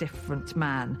very different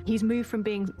man. He's moved from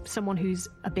being someone who's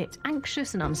a bit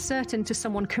anxious and uncertain to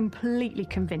someone completely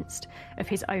convinced of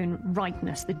his own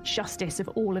rightness, the justice of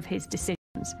all of his decisions.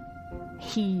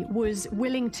 He was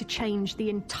willing to change the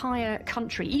entire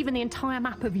country, even the entire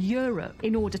map of Europe,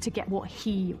 in order to get what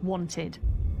he wanted.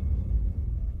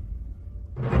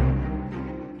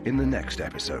 In the next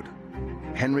episode,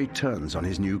 Henry turns on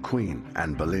his new queen,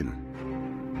 Anne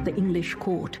Boleyn. The English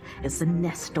court is a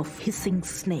nest of hissing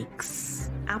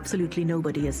snakes. Absolutely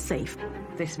nobody is safe.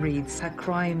 This reads, her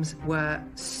crimes were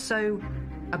so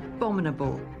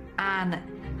abominable. Anne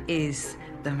is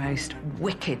the most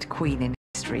wicked queen in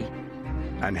history.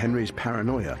 And Henry's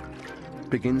paranoia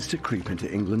begins to creep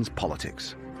into England's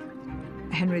politics.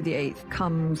 Henry VIII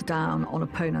comes down on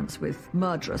opponents with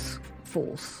murderous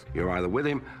force. You're either with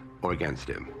him or against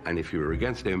him. And if you were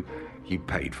against him, you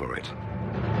paid for it.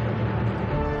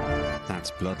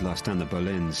 That's Bloodlust and the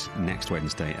Boleyns next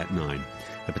Wednesday at 9.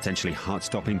 The potentially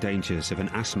heart-stopping dangers of an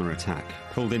asthma attack.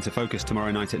 Pulled into focus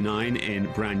tomorrow night at 9 in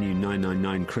brand new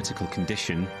 999 Critical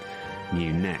Condition.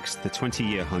 New next, the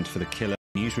 20-year hunt for the killer.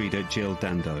 Newsreader Jill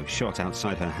Dando, shot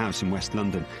outside her house in West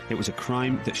London. It was a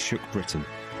crime that shook Britain.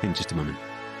 In just a moment.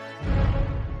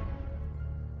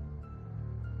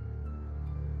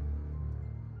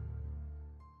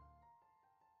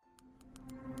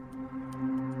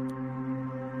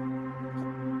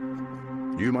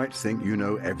 You might think you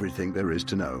know everything there is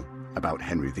to know about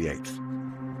Henry VIII.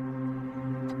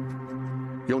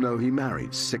 You'll know he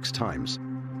married 6 times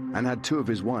and had 2 of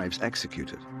his wives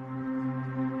executed.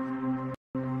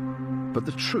 But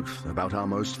the truth about our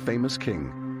most famous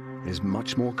king is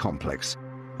much more complex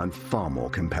and far more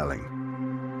compelling.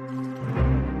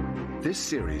 This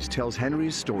series tells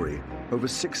Henry's story over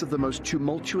 6 of the most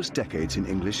tumultuous decades in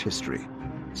English history,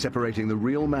 separating the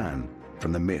real man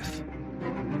from the myth.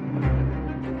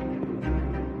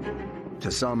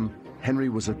 To some, Henry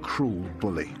was a cruel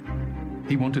bully.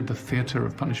 He wanted the theatre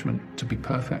of punishment to be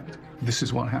perfect. This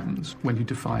is what happens when you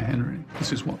defy Henry.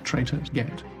 This is what traitors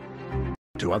get.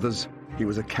 To others, he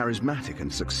was a charismatic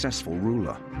and successful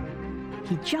ruler.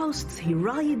 He jousts, he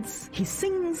rides, he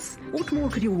sings. What more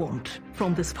could you want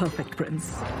from this perfect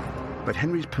prince? But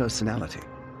Henry's personality,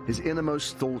 his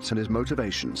innermost thoughts and his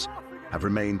motivations have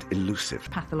remained elusive.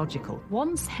 Pathological.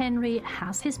 Once Henry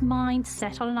has his mind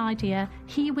set on an idea,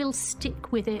 he will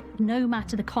stick with it no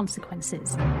matter the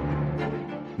consequences.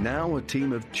 Now a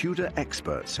team of Tudor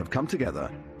experts have come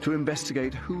together to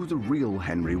investigate who the real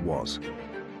Henry was.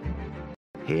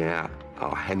 Here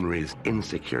are Henry's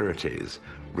insecurities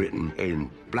written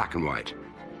in black and white.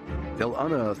 They'll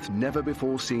unearth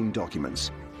never-before-seen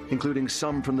documents, including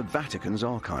some from the Vatican's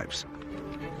archives.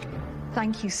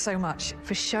 Thank you so much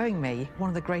for showing me one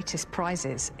of the greatest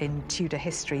prizes in Tudor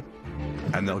history.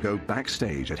 And they'll go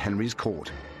backstage at Henry's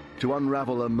court to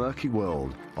unravel a murky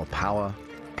world of power,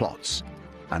 plots,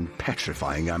 and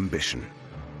petrifying ambition.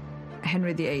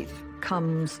 Henry VIII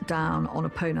comes down on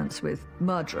opponents with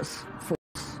murderous force.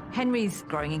 Henry's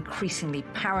growing increasingly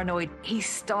paranoid. He's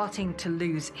starting to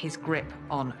lose his grip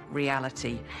on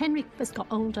reality. Henry has got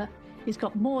older. He's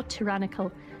got more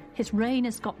tyrannical. His reign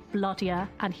has got bloodier,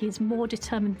 and he is more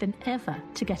determined than ever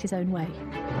to get his own way.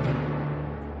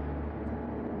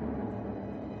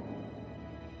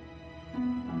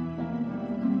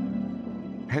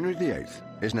 Henry VIII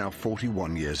is now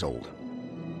 41 years old.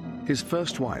 His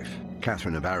first wife,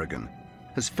 Catherine of Aragon,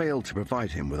 has failed to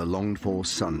provide him with a longed-for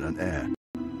son and heir.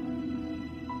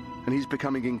 And he's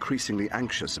becoming increasingly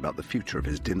anxious about the future of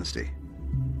his dynasty.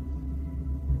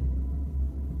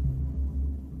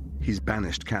 He's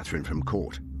banished Catherine from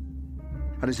court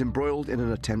and is embroiled in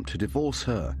an attempt to divorce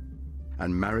her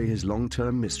and marry his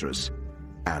long-term mistress,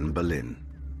 Anne Boleyn.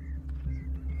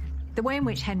 The way in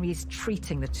which Henry is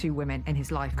treating the 2 women in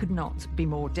his life could not be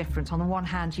more different. On the one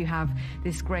hand, you have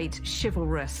this great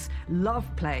chivalrous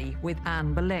love play with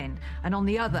Anne Boleyn, and on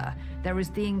the other, there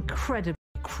is the incredibly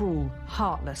cruel,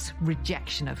 heartless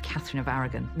rejection of Catherine of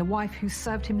Aragon, the wife who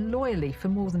served him loyally for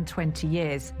more than 20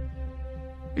 years.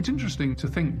 It's interesting to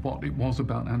think what it was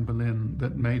about Anne Boleyn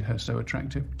that made her so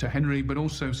attractive to Henry, but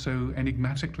also so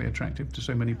enigmatically attractive to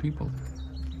so many people.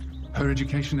 Her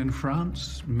education in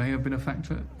France may have been a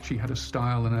factor. She had a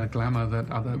style and a glamour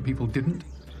that other people didn't.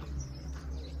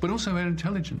 But also her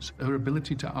intelligence, her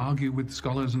ability to argue with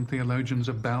scholars and theologians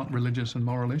about religious and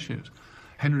moral issues.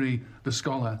 Henry, the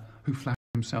scholar who flattered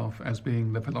himself as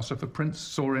being the philosopher prince,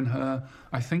 saw in her,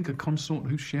 I think, a consort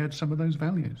who shared some of those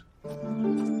values.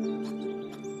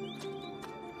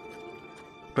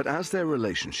 But as their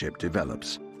relationship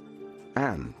develops,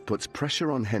 Anne puts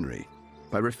pressure on Henry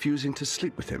by refusing to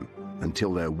sleep with him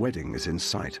until their wedding is in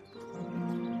sight.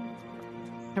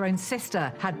 Her own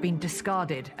sister had been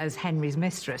discarded as Henry's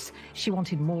mistress. She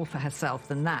wanted more for herself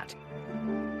than that.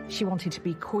 She wanted to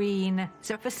be queen.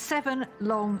 So for 7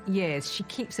 long years, she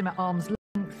keeps him at arm's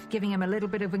length, giving him a little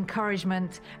bit of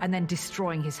encouragement and then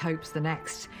destroying his hopes the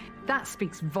next. That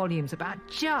speaks volumes about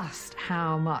just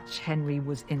how much Henry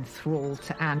was enthralled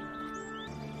to Anne.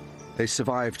 They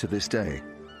survive to this day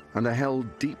and are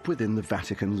held deep within the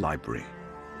Vatican Library.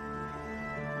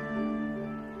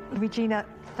 Regina,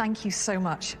 thank you so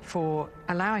much for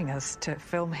allowing us to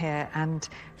film here and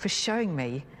for showing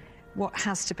me what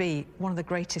has to be one of the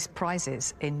greatest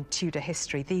prizes in Tudor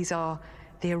history. These are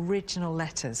the original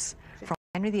letters from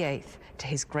Henry VIII to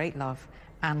his great love,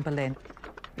 Anne Boleyn.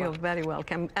 You're very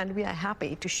welcome, and we are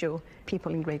happy to show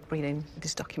people in Great Britain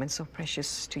these documents so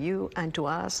precious to you and to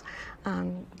us,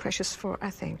 and precious for, I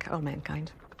think, all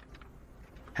mankind.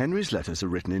 Henry's letters are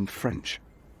written in French,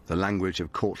 the language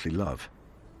of courtly love,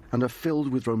 and are filled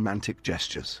with romantic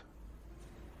gestures.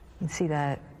 You can see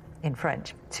there in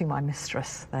French, to my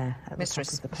mistress, there at the top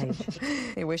of the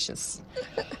page. He wishes.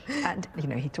 And, you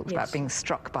know, he talks about being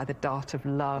struck by the dart of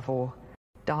love, or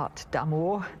dart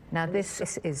d'amour. Now, this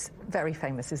is very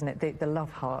famous, isn't it? The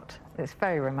love heart. It's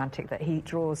very romantic that he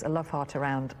draws a love heart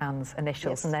around Anne's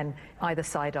initials, and then either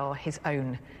side are his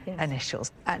own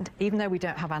initials. And even though we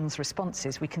don't have Anne's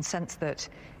responses, we can sense that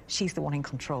she's the one in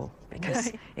control,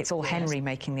 because it's all Henry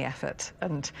making the effort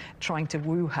and trying to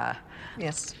woo her.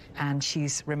 Yes. And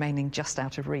she's remaining just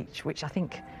out of reach, which I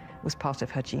think was part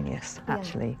of her genius,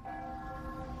 actually.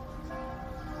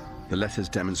 The letters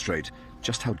demonstrate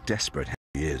just how desperate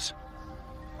Henry is.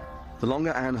 The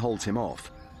longer Anne holds him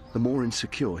off, the more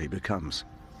insecure he becomes.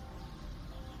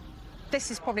 This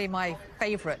is probably my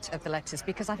favourite of the letters,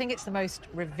 because I think it's the most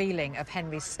revealing of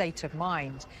Henry's state of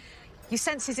mind. You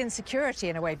sense his insecurity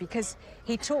in a way, because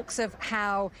he talks of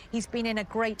how he's been in a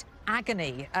great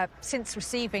agony since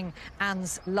receiving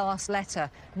Anne's last letter,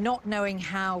 not knowing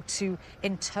how to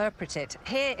interpret it.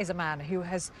 Here is a man who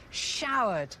has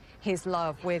showered his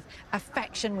love with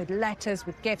affection, with letters,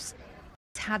 with gifts.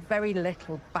 He's had very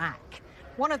little back.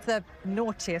 One of the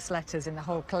naughtiest letters in the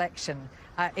whole collection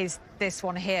is this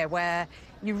one here, where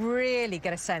you really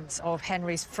get a sense of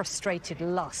Henry's frustrated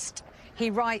lust. He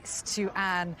writes to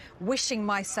Anne, wishing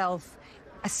myself,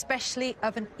 especially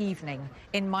of an evening,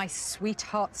 in my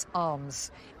sweetheart's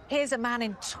arms. Here's a man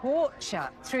in torture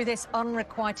through this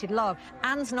unrequited love.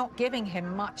 Anne's not giving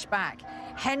him much back.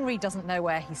 Henry doesn't know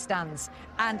where he stands,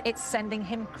 and it's sending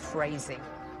him crazy.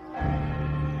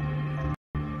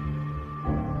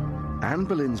 Anne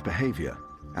Boleyn's behaviour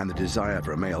and the desire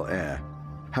for a male heir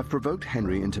have provoked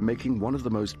Henry into making one of the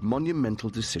most monumental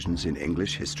decisions in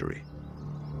English history: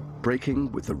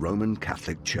 breaking with the Roman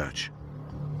Catholic Church.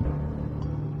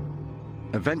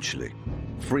 Eventually,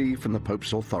 free from the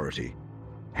Pope's authority,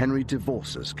 Henry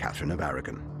divorces Catherine of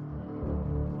Aragon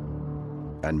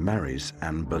and marries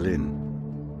Anne Boleyn.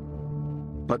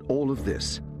 But all of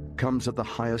this comes at the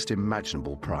highest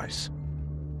imaginable price.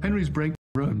 Henry's break with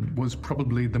Rome was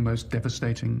probably the most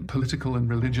devastating political and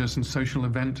religious and social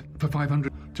event. For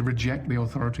 500 to reject the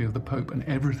authority of the Pope and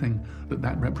everything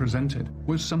that represented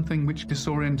was something which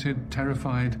disoriented,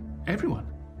 terrified everyone.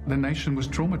 The nation was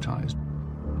traumatized.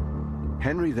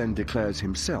 Henry then declares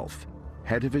himself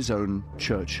head of his own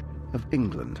Church of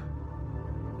England.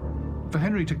 For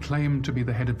Henry to claim to be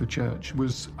the head of the church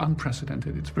was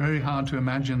unprecedented. It's very hard to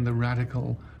imagine the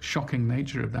radical, shocking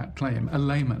nature of that claim. A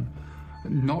layman,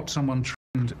 not someone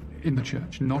trained in the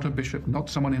church, not a bishop, not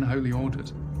someone in holy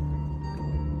orders.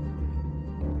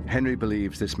 Henry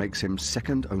believes this makes him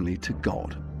second only to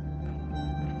God.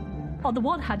 On the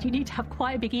one hand, you need to have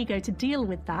quite a big ego to deal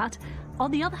with that. On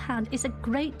the other hand, it's a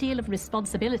great deal of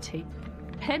responsibility.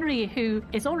 Henry, who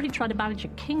is already trying to manage a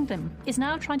kingdom, is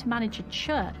now trying to manage a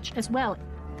church as well.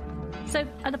 So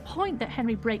at the point that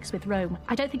Henry breaks with Rome,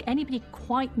 I don't think anybody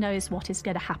quite knows what is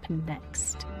going to happen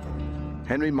next.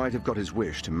 Henry might have got his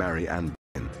wish to marry Anne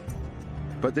Boleyn,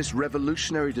 but this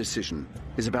revolutionary decision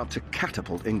is about to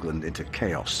catapult England into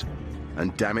chaos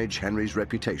and damage Henry's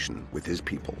reputation with his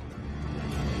people.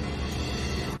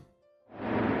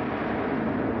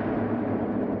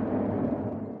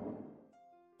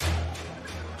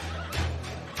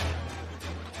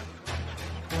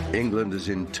 England is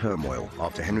in turmoil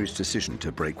after Henry's decision to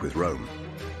break with Rome.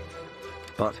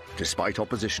 But despite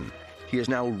opposition, he is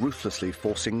now ruthlessly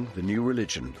forcing the new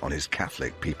religion on his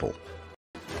Catholic people.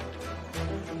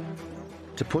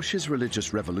 To push his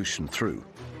religious revolution through,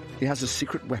 he has a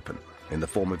secret weapon in the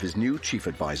form of his new chief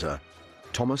advisor,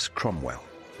 Thomas Cromwell.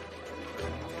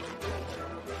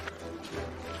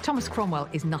 Thomas Cromwell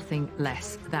is nothing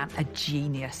less than a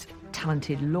genius.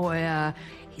 Talented lawyer,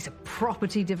 he's a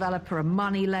property developer, a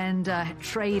moneylender,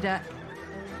 trader.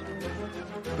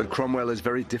 But Cromwell is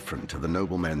very different to the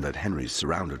noblemen that Henry's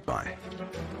surrounded by.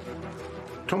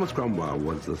 Thomas Cromwell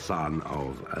was the son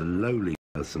of a lowly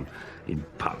person in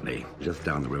Putney, just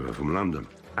down the river from London.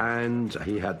 And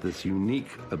he had this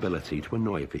unique ability to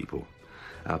annoy people,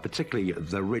 particularly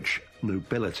the rich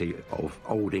nobility of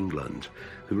Old England,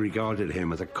 who regarded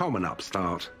him as a common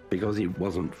upstart because he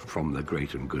wasn't from the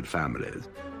great and good families.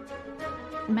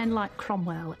 Men like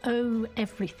Cromwell owe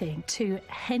everything to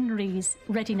Henry's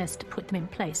readiness to put them in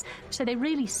place. So they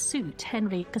really suit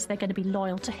Henry because they're going to be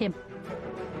loyal to him.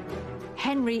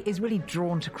 Henry is really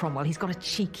drawn to Cromwell. He's got a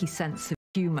cheeky sense of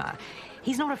humour.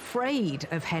 He's not afraid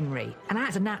of Henry. And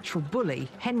as a natural bully,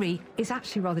 Henry is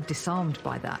actually rather disarmed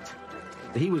by that.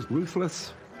 He was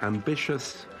ruthless,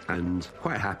 ambitious, and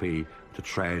quite happy to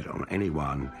tread on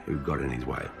anyone who got in his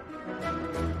way.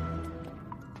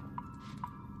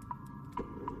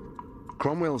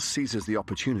 Cromwell seizes the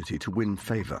opportunity to win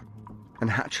favour and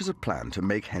hatches a plan to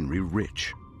make Henry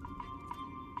rich.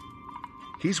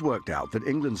 He's worked out that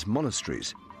England's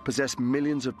monasteries possess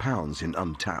millions of pounds in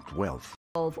untapped wealth.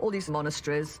 Of all these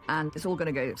monasteries, and it's all going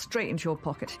to go straight into your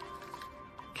pocket.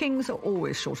 Kings are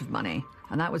always short of money,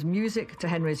 and that was music to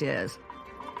Henry's ears.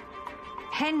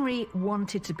 Henry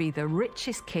wanted to be the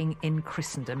richest king in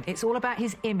Christendom. It's all about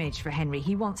his image for Henry.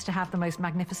 He wants to have the most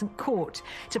magnificent court,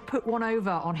 to put one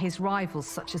over on his rivals,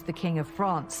 such as the King of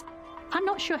France. I'm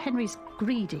not sure Henry's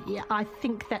greedy. I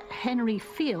think that Henry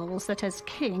feels that as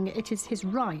king, it is his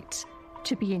right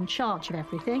to be in charge of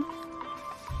everything.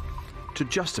 To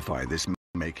justify this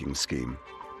making scheme,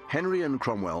 Henry and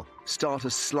Cromwell start a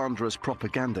slanderous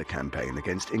propaganda campaign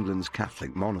against England's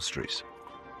Catholic monasteries.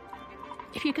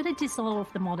 If you're going to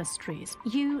dissolve the monasteries,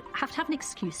 you have to have an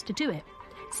excuse to do it.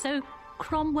 So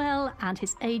Cromwell and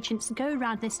his agents go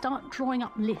around, they start drawing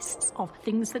up lists of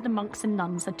things that the monks and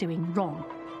nuns are doing wrong.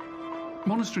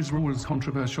 Monasteries were always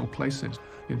controversial places.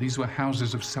 These were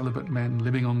houses of celibate men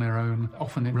living on their own,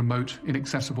 often in remote,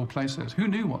 inaccessible places. Who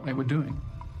knew what they were doing?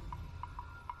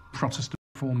 Protestant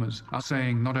reformers are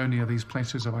saying not only are these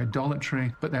places of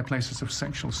idolatry, but they're places of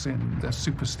sexual sin. They're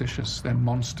superstitious, they're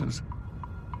monsters.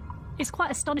 It's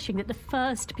quite astonishing that the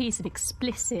first piece of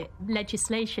explicit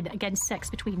legislation against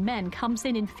sex between men comes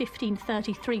in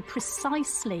 1533,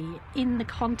 precisely in the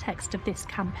context of this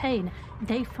campaign.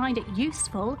 They find it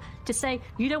useful to say,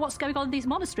 you know what's going on in these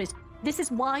monasteries? This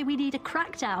is why we need a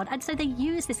crackdown. And so they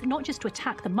use this not just to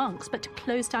attack the monks, but to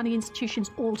close down the institutions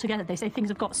altogether. They say things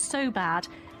have got so bad,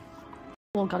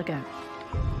 all got to go.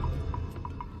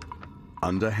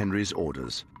 Under Henry's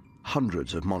orders,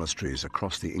 hundreds of monasteries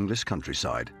across the English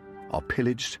countryside are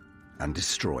pillaged and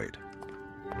destroyed.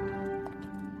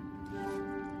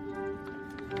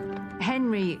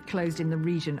 Henry closed in the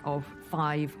region of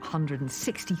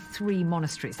 563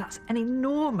 monasteries. That's an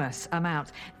enormous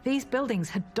amount. These buildings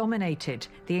had dominated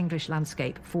the English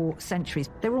landscape for centuries.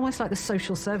 They were almost like the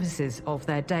social services of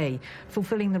their day,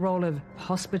 fulfilling the role of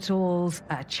hospitals,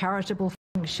 a charitable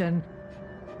function.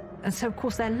 And so, of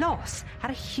course, their loss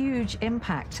had a huge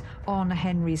impact on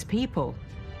Henry's people.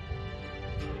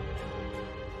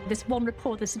 This one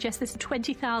report that suggests there's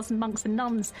 20,000 monks and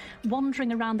nuns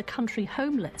wandering around the country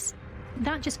homeless.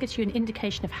 That just gives you an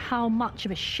indication of how much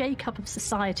of a shake-up of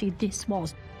society this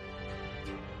was.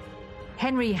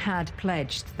 Henry had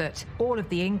pledged that all of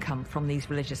the income from these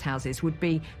religious houses would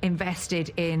be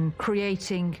invested in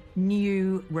creating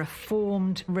new,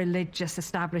 reformed religious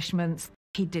establishments.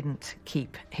 He didn't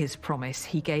keep his promise.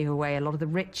 He gave away a lot of the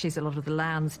riches, a lot of the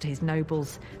lands to his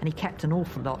nobles, and he kept an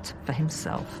awful lot for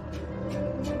himself.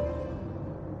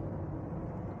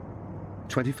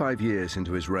 25 years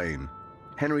into his reign,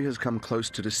 Henry has come close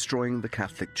to destroying the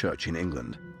Catholic Church in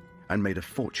England and made a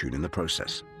fortune in the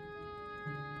process.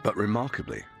 But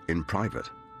remarkably, in private,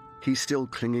 he's still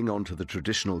clinging on to the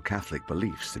traditional Catholic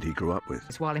beliefs that he grew up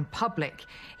with. While in public,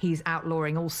 he's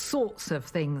outlawing all sorts of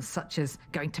things, such as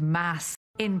going to Mass.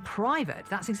 In private,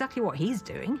 that's exactly what he's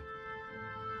doing.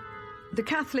 The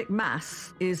Catholic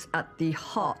Mass is at the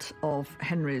heart of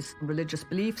Henry's religious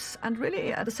beliefs and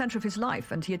really at the centre of his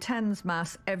life, and he attends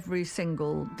Mass every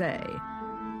single day.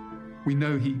 We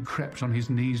know he crept on his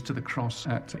knees to the cross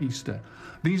at Easter.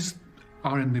 These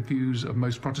are, in the views of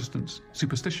most Protestants,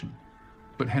 superstition.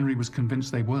 But Henry was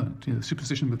convinced they weren't.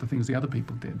 Superstition with the things the other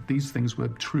people did. These things were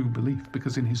true belief,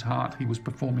 because in his heart he was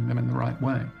performing them in the right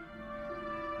way.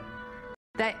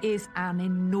 There is an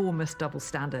enormous double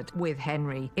standard with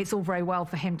Henry. It's all very well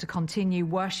for him to continue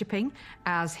worshipping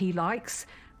as he likes,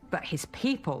 but his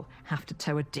people have to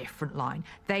toe a different line.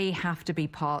 They have to be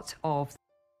part of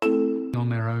on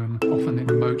their own, often in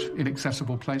remote,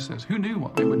 inaccessible places. Who knew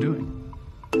what they were doing?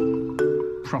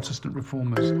 Protestant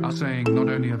reformers are saying not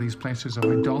only are these places of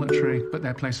idolatry, but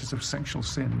they're places of sexual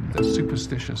sin. They're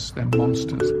superstitious, they're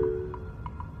monsters.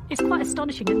 It's quite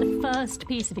astonishing that the first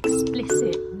piece of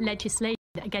explicit legislation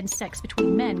against sex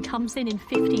between men comes in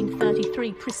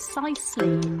 1533,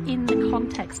 precisely in the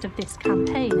context of this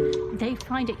campaign. They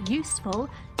find it useful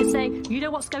to say, you know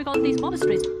what's going on in these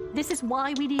monasteries? This is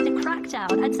why we need a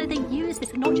crackdown. And so they use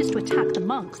this not just to attack the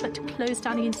monks, but to close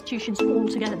down the institutions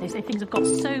altogether. They say things have got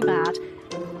so bad,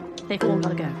 they've all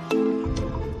got to go.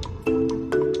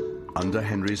 Under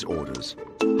Henry's orders,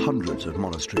 hundreds of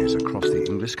monasteries across the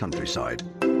English countryside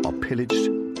are pillaged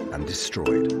and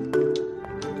destroyed.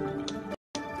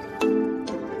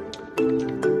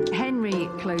 Henry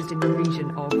closed in the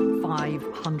region of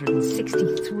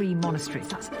 563 monasteries.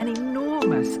 That's an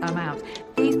enormous amount.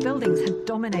 These buildings had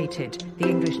dominated the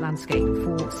English landscape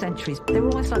for centuries. They were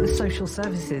almost like the social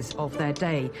services of their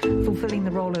day, fulfilling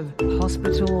the role of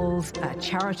hospitals, a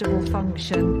charitable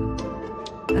function.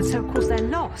 And so, of course, their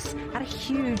loss had a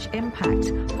huge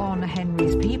impact on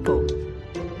Henry's people.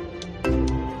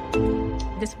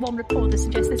 This one report that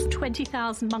suggests there's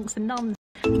 20,000 monks and nuns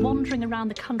wandering around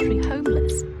the country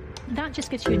homeless. That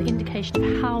just gives you an indication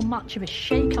of how much of a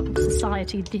shake-up of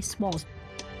society this was.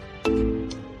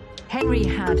 Henry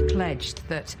had pledged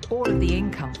that all of the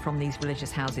income from these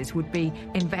religious houses would be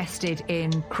invested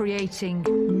in creating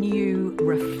new,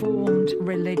 reformed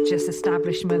religious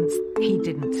establishments. He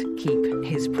didn't keep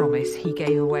his promise. He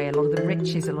gave away a lot of the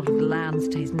riches, a lot of the lands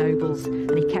to his nobles,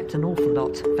 and he kept an awful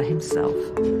lot for himself.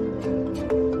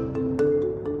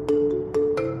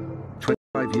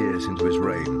 25 years into his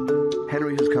reign,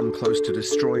 Henry has come close to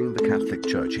destroying the Catholic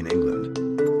Church in England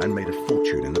and made a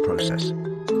fortune in the process.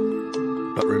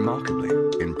 But remarkably,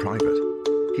 in private,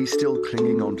 he's still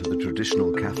clinging on to the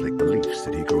traditional Catholic beliefs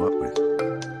that he grew up with.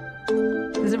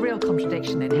 There's a real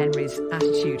contradiction in Henry's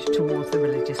attitude towards the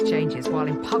religious changes, while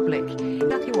in public,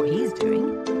 exactly what he's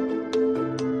doing.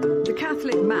 The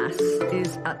Catholic Mass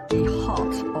is at the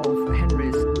heart of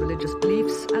Henry's religious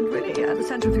beliefs and really at the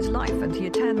centre of his life, and he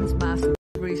attends Mass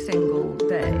every single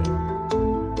day.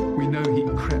 We know he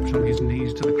crept on his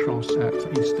knees to the cross at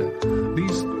Easter.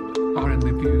 These are, in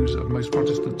the views of most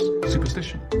Protestants,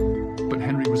 superstition. But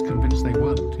Henry was convinced they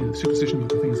weren't. Superstition were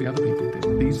the things the other people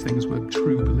did. These things were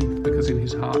true belief, because in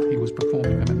his heart he was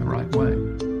performing them in the right way.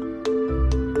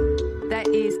 There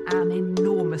is an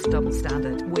enormous double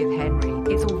standard with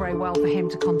Henry. It's all very well for him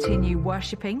to continue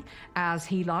worshipping as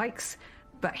he likes,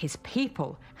 but his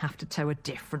people have to toe a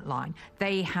different line.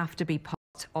 They have to be part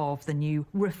of the new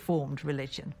reformed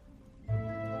religion.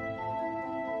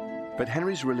 But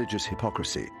Henry's religious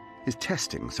hypocrisy is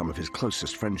testing some of his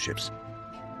closest friendships,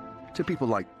 to people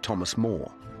like Thomas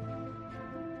More.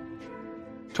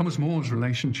 Thomas More's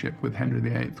relationship with Henry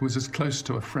VIII was as close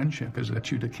to a friendship as a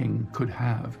Tudor king could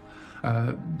have.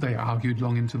 They argued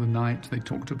long into the night. They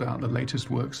talked about the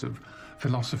latest works of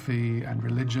philosophy and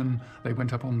religion. They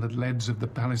went up on the leads of the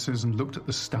palaces and looked at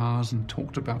the stars and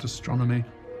talked about astronomy.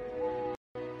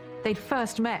 They'd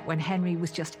first met when Henry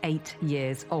was just 8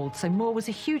 years old, so More was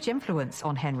a huge influence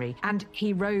on Henry, and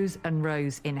he rose and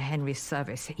rose in Henry's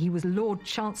service. He was Lord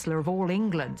Chancellor of all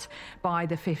England by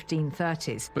the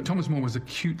 1530s. But Thomas More was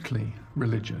acutely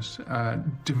religious,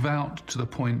 devout to the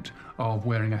point of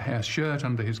wearing a hair shirt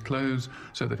under his clothes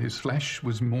so that his flesh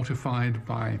was mortified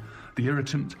by the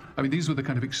irritant. I mean, these were the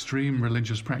kind of extreme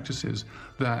religious practices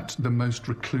that the most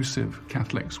reclusive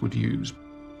Catholics would use.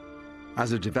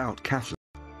 As a devout Catholic,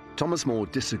 Thomas More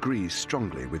disagrees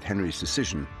strongly with Henry's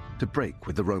decision to break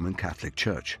with the Roman Catholic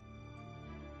Church.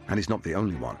 And he's not the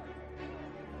only one.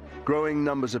 Growing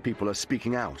numbers of people are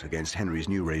speaking out against Henry's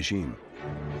new regime.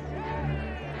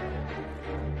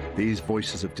 These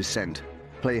voices of dissent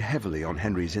play heavily on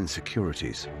Henry's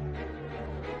insecurities.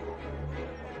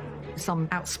 Some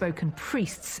outspoken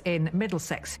priests in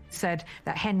Middlesex said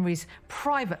that Henry's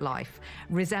private life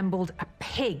resembled a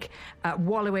pig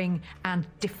wallowing and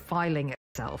defiling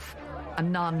itself. A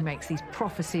nun makes these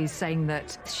prophecies saying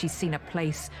that she's seen a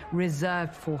place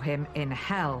reserved for him in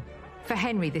hell. For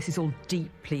Henry, this is all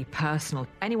deeply personal.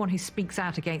 Anyone who speaks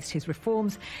out against his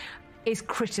reforms is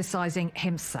criticising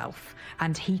himself,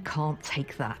 and he can't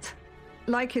take that.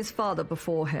 Like his father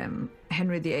before him,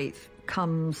 Henry VIII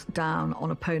comes down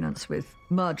on opponents with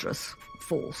murderous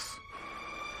force.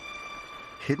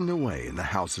 Hidden away in the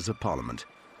Houses of Parliament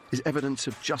is evidence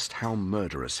of just how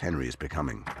murderous Henry is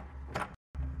becoming.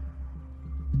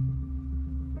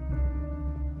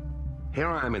 Here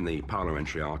I am in the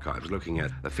Parliamentary Archives looking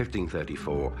at the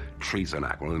 1534 Treason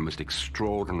Act, one of the most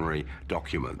extraordinary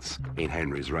documents in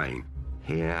Henry's reign.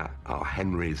 Here are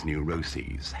Henry's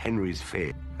neuroses, Henry's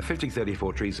fear. The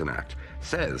 1534 Treason Act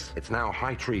says it's now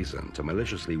high treason to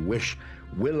maliciously wish,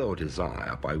 will or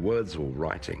desire, by words or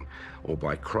writing, or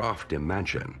by craft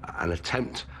imagine, an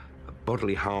attempt of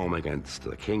bodily harm against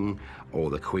the king or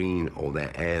the queen or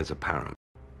their heirs apparent.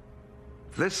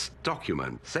 This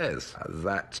document says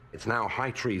that it's now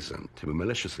high treason to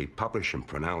maliciously publish and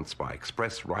pronounce by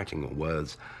express writing or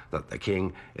words that the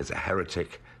king is a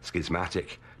heretic,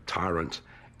 schismatic, tyrant,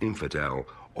 infidel,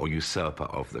 or usurper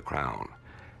of the crown.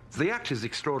 The act is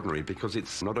extraordinary because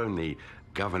it's not only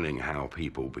governing how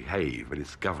people behave, but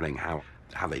it's governing how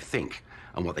they think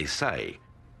and what they say.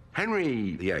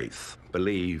 Henry VIII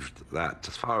believed that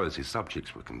as far as his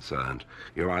subjects were concerned,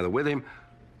 you're either with him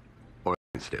or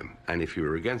against him, and if you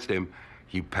were against him,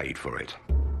 you paid for it.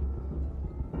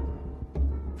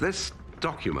 This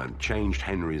document changed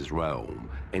Henry's realm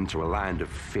into a land of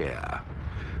fear.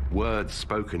 Words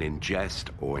spoken in jest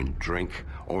or in drink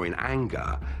or in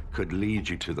anger could lead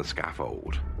you to the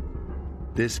scaffold.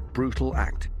 This brutal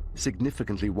act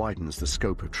significantly widens the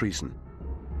scope of treason,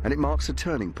 and it marks a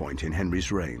turning point in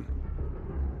Henry's reign.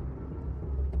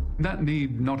 That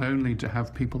need not only to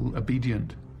have people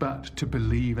obedient, but to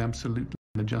believe absolutely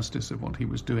the justice of what he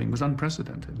was doing was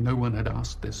unprecedented. No one had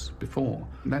asked this before.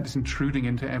 That is intruding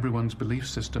into everyone's belief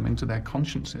system, into their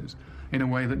consciences, in a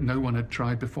way that no one had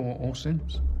tried before or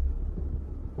since.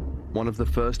 One of the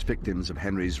first victims of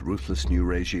Henry's ruthless new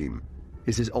regime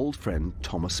is his old friend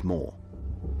Thomas More.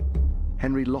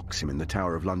 Henry locks him in the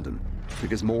Tower of London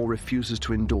because More refuses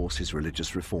to endorse his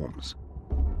religious reforms.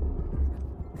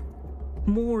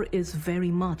 More is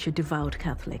very much a devout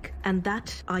Catholic, and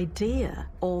that idea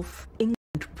of England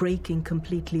breaking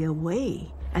completely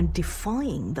away and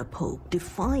defying the Pope,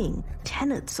 defying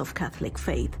tenets of Catholic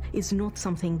faith, is not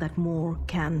something that More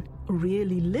can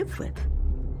really live with.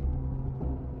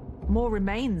 More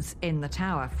remains in the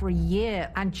Tower for a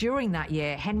year, and during that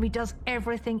year, Henry does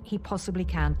everything he possibly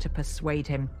can to persuade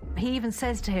him. He even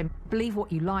says to him, believe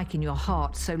what you like in your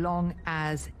heart, so long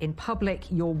as in public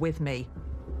you're with me.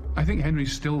 I think Henry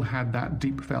still had that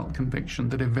deep-felt conviction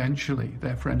that eventually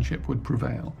their friendship would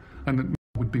prevail, and that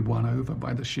would be won over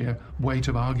by the sheer weight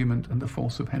of argument and the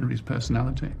force of Henry's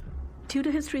personality.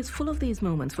 Tudor history is full of these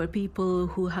moments where people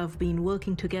who have been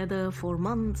working together for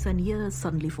months and years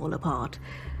suddenly fall apart.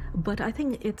 But I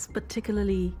think it's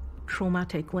particularly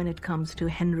traumatic when it comes to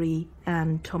Henry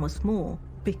and Thomas More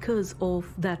because of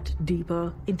that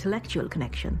deeper intellectual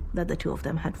connection that the two of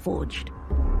them had forged.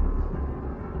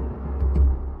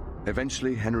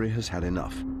 Eventually, Henry has had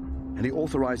enough, and he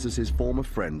authorizes his former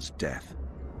friend's death.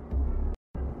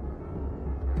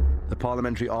 The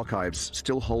Parliamentary Archives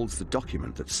still holds the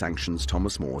document that sanctions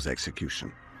Thomas More's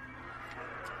execution.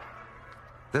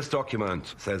 This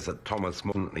document says that Thomas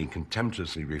More,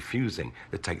 contemptuously refusing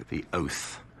to take the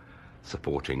oath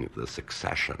supporting the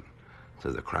succession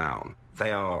to the crown.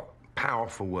 They are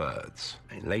powerful words.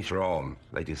 And later on,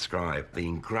 they describe the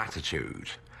ingratitude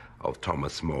of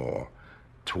Thomas More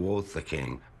towards the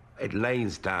king. It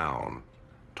lays down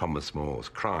Thomas More's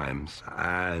crimes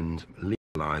and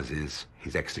legalizes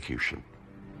his execution.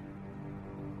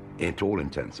 To all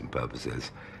intents and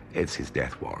purposes, it's his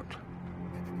death warrant.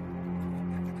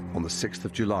 On the 6th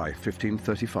of July,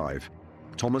 1535,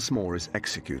 Thomas More is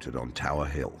executed on Tower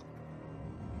Hill.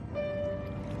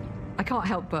 I can't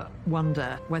help but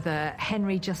wonder whether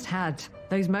Henry just had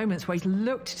those moments where he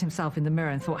looked at himself in the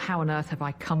mirror and thought, how on earth have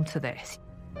I come to this?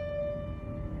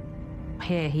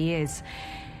 Here he is,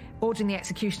 ordering the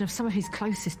execution of some of his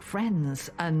closest friends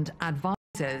and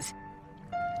advisors.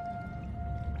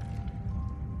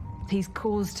 He's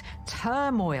caused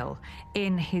turmoil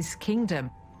in his kingdom.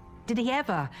 Did he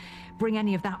ever bring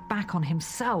any of that back on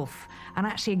himself and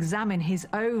actually examine his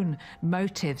own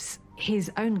motives,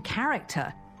 his own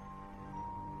character?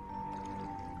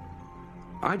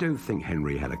 I don't think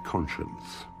Henry had a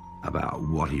conscience about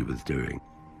what he was doing.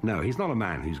 No, he's not a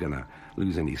man who's going to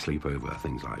lose any sleep over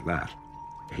things like that.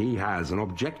 He has an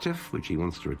objective which he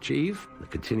wants to achieve, the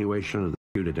continuation of the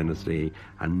Tudor dynasty,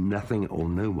 and nothing or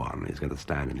no one is going to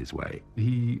stand in his way.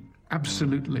 He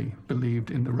absolutely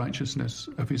believed in the righteousness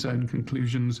of his own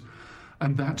conclusions,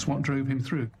 and that's what drove him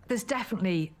through. There's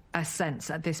definitely a sense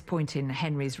at this point in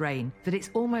Henry's reign that it's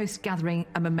almost gathering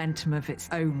a momentum of its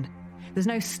own. There's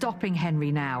no stopping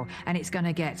Henry now, and it's going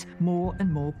to get more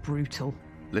and more brutal.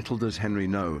 Little does Henry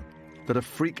know that a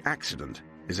freak accident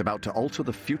is about to alter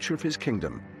the future of his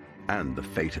kingdom and the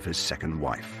fate of his second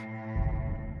wife.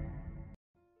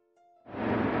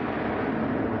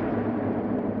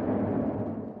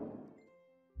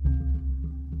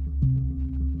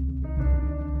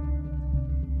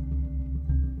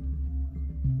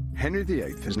 Henry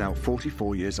VIII is now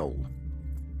 44 years old,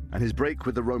 and his break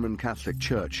with the Roman Catholic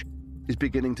Church is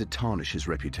beginning to tarnish his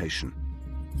reputation.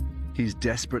 He's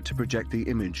desperate to project the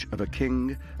image of a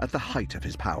king at the height of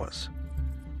his powers.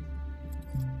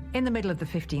 In the middle of the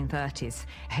 1530s,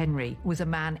 Henry was a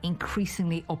man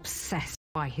increasingly obsessed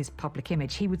by his public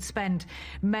image. He would spend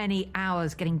many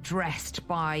hours getting dressed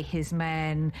by his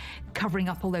men, covering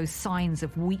up all those signs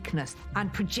of weakness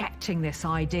and projecting this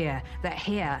idea that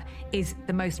here is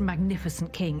the most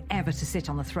magnificent king ever to sit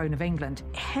on the throne of England.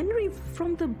 Henry,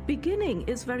 from the beginning,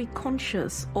 is very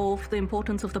conscious of the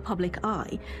importance of the public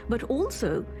eye, but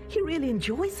also he really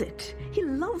enjoys it. He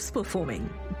loves performing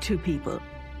to people.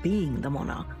 Being the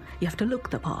monarch, you have to look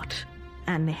the part,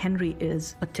 and Henry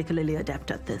is particularly adept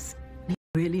at this.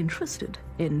 Really interested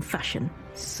in fashion.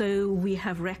 So we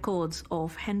have records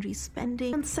of Henry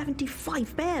spending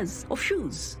 75 pairs of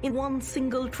shoes in one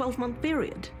single 12-month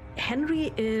period.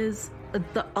 Henry is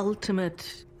the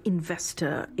ultimate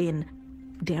investor in,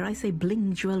 dare I say,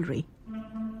 bling jewelry.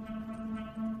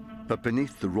 But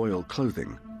beneath the royal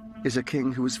clothing is a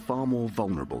king who is far more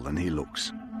vulnerable than he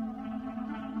looks.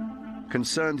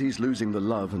 Concerned he's losing the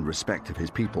love and respect of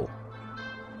his people,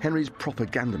 Henry's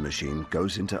propaganda machine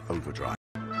goes into overdrive.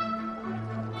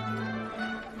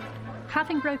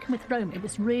 Having broken with Rome, it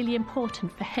was really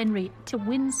important for Henry to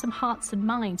win some hearts and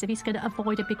minds if he's going to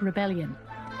avoid a big rebellion.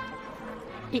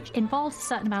 It involves a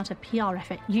certain amount of PR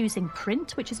effort using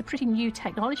print, which is a pretty new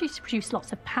technology, to produce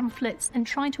lots of pamphlets and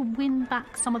trying to win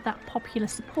back some of that popular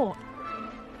support.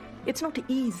 It's not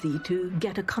easy to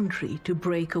get a country to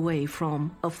break away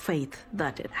from a faith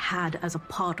that it had as a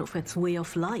part of its way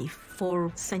of life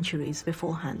for centuries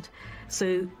beforehand.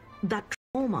 So that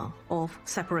trauma of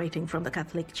separating from the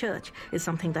Catholic Church is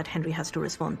something that Henry has to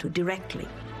respond to directly.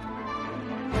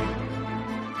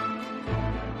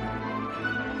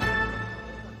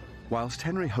 Whilst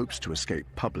Henry hopes to escape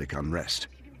public unrest,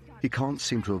 he can't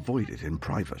seem to avoid it in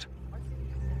private.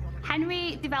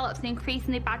 Henry develops an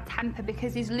increasingly bad temper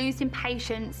because he's losing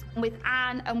patience with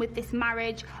Anne and with this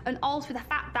marriage, and also the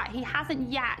fact that he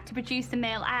hasn't yet produced a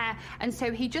male heir, and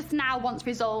so he just now wants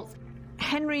results.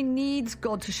 Henry needs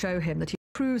God to show him that he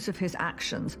approves of his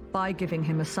actions by giving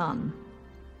him a son.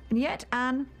 And yet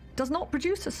Anne does not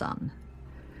produce a son.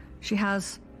 She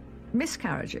has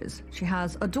miscarriages. She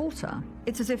has a daughter.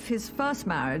 It's as if his first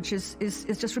marriage is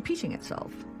just repeating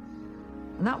itself.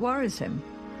 And that worries him.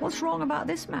 What's wrong about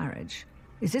this marriage?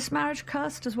 Is this marriage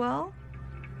cursed as well?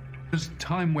 As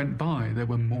time went by, there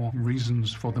were more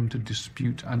reasons for them to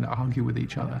dispute and argue with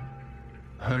each other.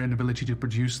 Her inability to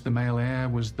produce the male heir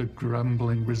was the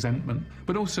grumbling resentment,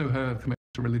 but also her commitment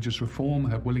to religious reform,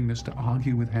 her willingness to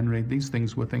argue with Henry. These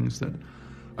things were things that,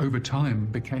 over time,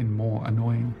 became more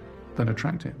annoying than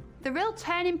attractive. The real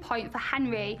turning point for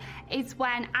Henry is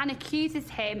when Anne accuses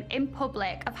him in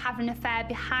public of having an affair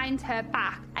behind her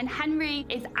back, and Henry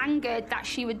is angered that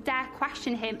she would dare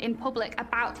question him in public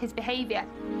about his behaviour.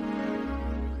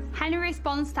 Henry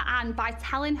responds to Anne by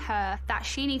telling her that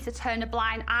she needs to turn a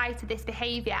blind eye to this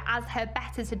behaviour as her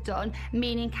betters had done,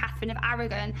 meaning Catherine of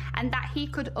Aragon, and that he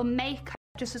could unmake her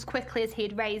just as quickly as he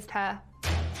had raised her.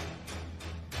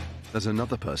 There's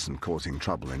another person causing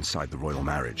trouble inside the royal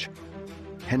marriage.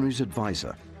 Henry's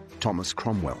advisor, Thomas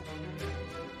Cromwell.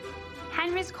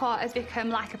 Henry's court has become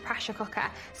like a pressure cooker.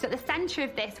 So at the centre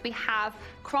of this, we have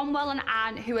Cromwell and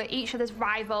Anne, who are each other's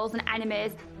rivals and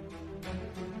enemies.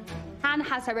 Anne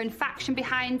has her own faction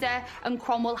behind her, and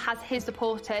Cromwell has his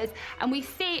supporters. And we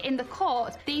see in the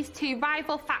court these two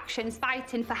rival factions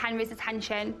fighting for Henry's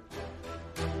attention.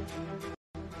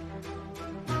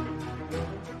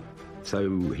 So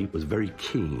he was very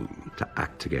keen to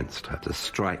act against her, to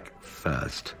strike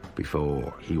first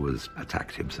before he was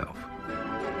attacked himself.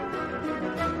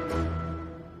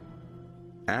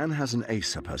 Anne has an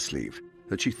ace up her sleeve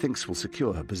that she thinks will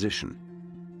secure her position.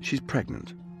 She's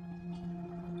pregnant.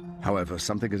 However,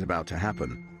 something is about to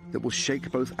happen that will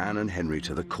shake both Anne and Henry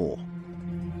to the core.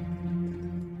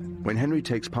 When Henry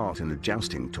takes part in a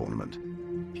jousting tournament,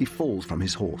 he falls from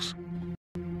his horse.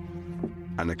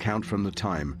 An account from the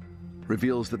time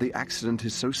reveals that the accident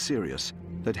is so serious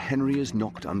that Henry is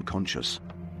knocked unconscious.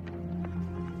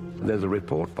 There's a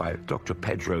report by Dr.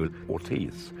 Pedro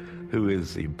Ortiz, who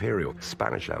is the imperial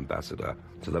Spanish ambassador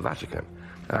to the Vatican.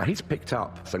 He's picked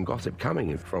up some gossip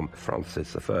coming in from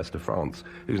Francis I of France,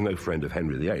 who's no friend of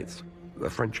Henry VIII. The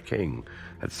French king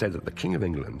had said that the King of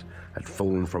England had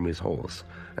fallen from his horse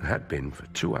and had been for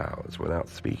 2 hours without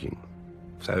speaking.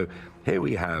 So here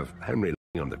we have Henry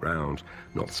lying on the ground,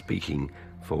 not speaking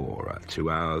for 2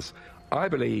 hours. I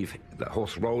believe the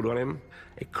horse rolled on him,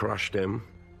 it crushed him.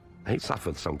 He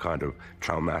suffered some kind of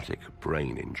traumatic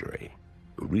brain injury.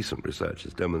 recent research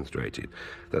has demonstrated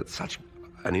that such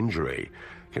an injury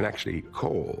can actually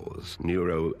cause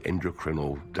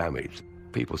neuroendocrinal damage.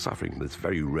 People suffering from this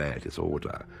very rare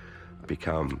disorder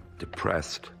become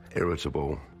depressed,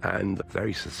 irritable, and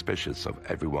very suspicious of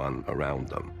everyone around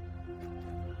them.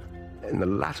 In the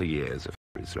latter years of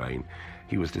Henry's reign,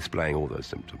 he was displaying all those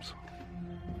symptoms.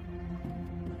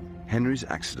 Henry's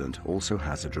accident also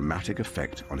has a dramatic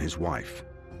effect on his wife,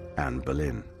 Anne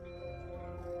Boleyn.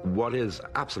 What is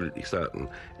absolutely certain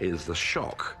is the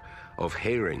shock of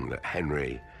hearing that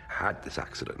Henry had this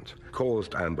accident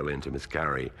caused Anne Boleyn to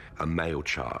miscarry a male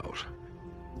child.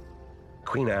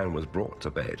 Queen Anne was brought to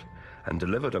bed and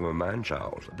delivered of a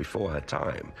man-child before her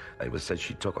time. It was said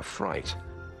she took a fright.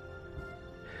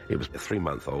 It was a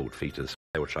 3-month-old fetus,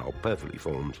 male child, perfectly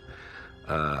formed,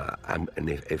 and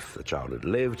if the child had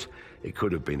lived, it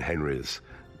could have been Henry's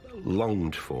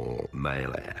longed-for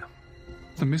male heir.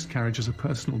 The miscarriage is a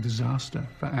personal disaster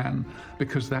for Anne,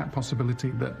 because that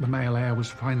possibility that the male heir was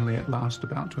finally at last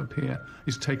about to appear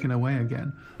is taken away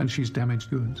again, and she's damaged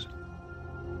goods.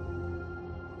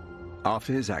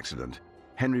 After his accident,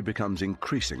 Henry becomes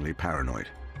increasingly paranoid.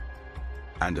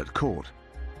 And at court,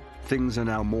 things are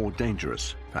now more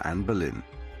dangerous for Anne Boleyn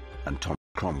and Thomas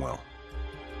Cromwell.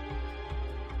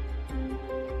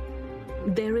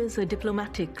 There is a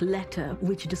diplomatic letter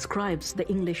which describes the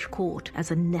English court as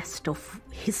a nest of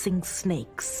hissing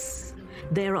snakes.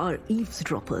 There are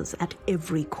eavesdroppers at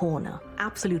every corner.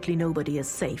 Absolutely nobody is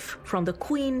safe, from the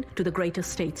Queen to the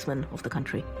greatest statesman of the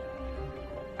country.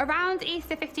 Around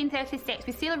Easter 1536,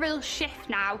 we see a real shift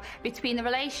now between the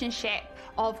relationship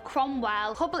of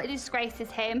Cromwell, publicly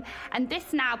disgraces him, and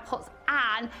this now puts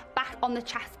Anne back on the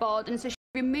chessboard, and so she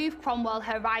removed Cromwell,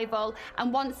 her rival,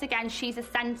 and once again she's the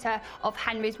centre of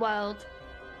Henry's world.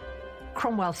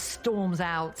 Cromwell storms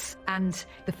out, and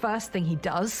the first thing he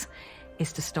does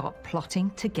is to start plotting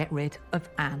to get rid of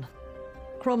Anne.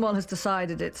 Cromwell has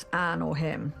decided it's Anne or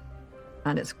him,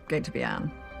 and it's going to be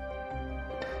Anne.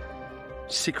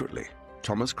 Secretly,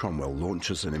 Thomas Cromwell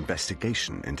launches an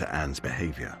investigation into Anne's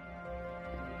behaviour.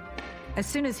 As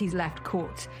soon as he's left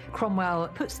court, Cromwell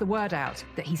puts the word out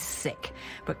that he's sick.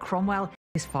 But Cromwell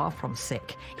is far from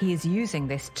sick. He is using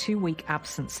this 2-week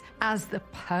absence as the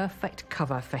perfect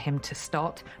cover for him to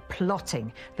start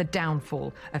plotting the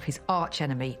downfall of his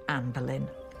archenemy, Anne Boleyn.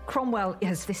 Cromwell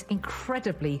has this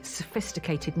incredibly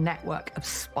sophisticated network of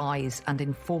spies and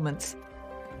informants.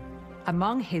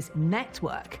 Among his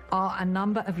network are a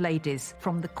number of ladies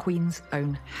from the Queen's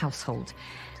own household.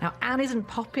 Now, Anne isn't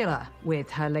popular with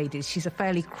her ladies. She's a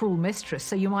fairly cruel mistress,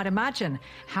 so you might imagine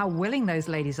how willing those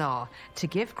ladies are to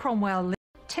give Cromwell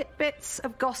tidbits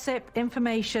of gossip,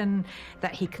 information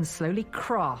that he can slowly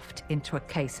craft into a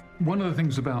case. One of the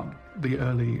things about the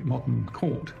early modern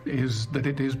court is that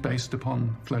it is based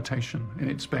upon flirtation,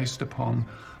 and it's based upon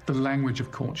the language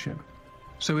of courtship.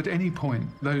 So at any point,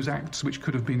 those acts which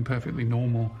could have been perfectly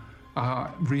normal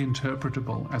are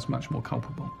reinterpretable as much more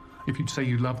culpable. If you say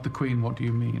you love the Queen, what do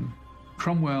you mean?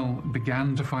 Cromwell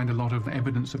began to find a lot of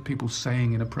evidence of people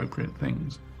saying inappropriate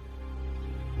things.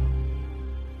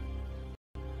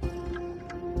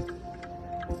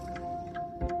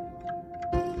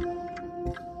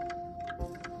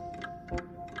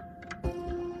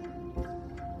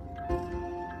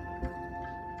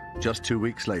 Just 2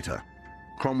 weeks later,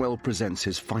 Cromwell presents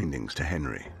his findings to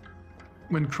Henry.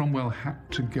 When Cromwell had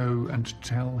to go and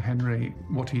tell Henry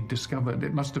what he'd discovered,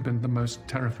 it must have been the most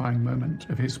terrifying moment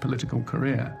of his political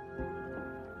career.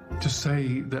 To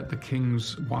say that the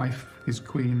king's wife, his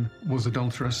queen, was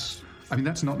adulterous, I mean,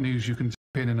 that's not news you can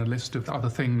pin in a list of other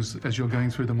things as you're going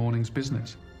through the morning's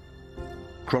business.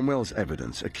 Cromwell's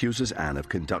evidence accuses Anne of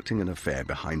conducting an affair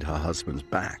behind her husband's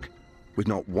back, with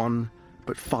not 1,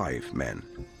 but 5 men.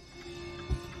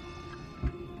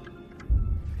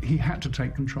 He had to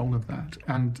take control of that,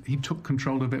 and he took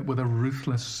control of it with a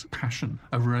ruthless passion,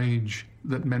 a rage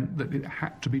that meant that it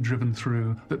had to be driven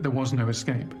through, that there was no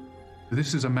escape.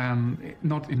 This is a man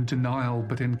not in denial,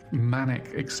 but in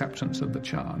manic acceptance of the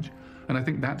charge, and I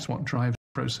think that's what drives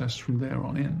the process from there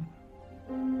on in.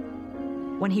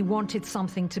 When he wanted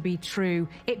something to be true,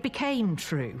 it became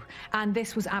true. And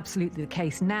this was absolutely the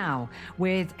case now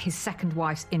with his second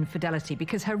wife's infidelity,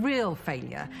 because her real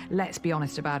failure, let's be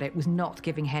honest about it, was not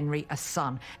giving Henry a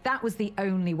son. That was the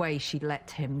only way she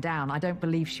let him down. I don't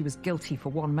believe she was guilty for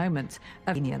one moment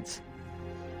of lenience.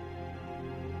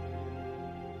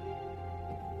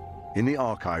 In the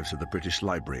archives of the British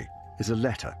Library is a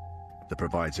letter that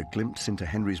provides a glimpse into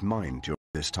Henry's mind during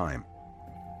this time,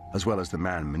 as well as the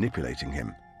man manipulating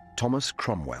him, Thomas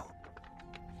Cromwell.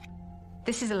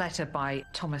 This is a letter by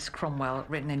Thomas Cromwell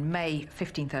written in May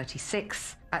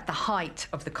 1536 at the height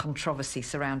of the controversy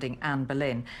surrounding Anne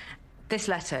Boleyn. This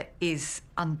letter is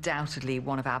undoubtedly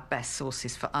one of our best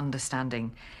sources for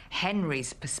understanding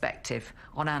Henry's perspective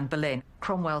on Anne Boleyn.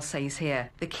 Cromwell says here,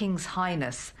 "The King's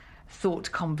Highness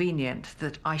thought convenient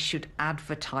that I should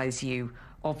advertise you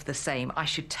of the same. I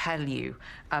should tell you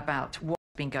about what's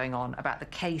been going on, about the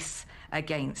case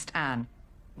against Anne."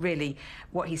 Really,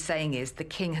 what he's saying is the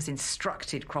king has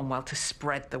instructed Cromwell to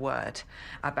spread the word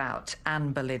about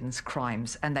Anne Boleyn's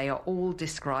crimes, and they are all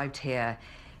described here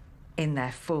in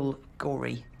their full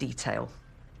gory detail.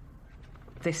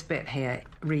 This bit here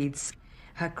reads,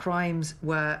 "Her crimes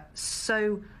were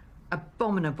so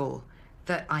abominable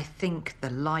that I think the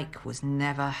like was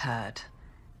never heard."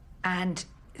 And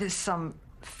there's some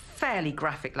fairly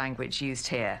graphic language used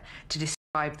here to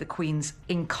describe the Queen's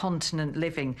incontinent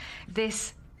living.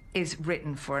 This is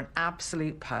written for an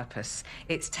absolute purpose.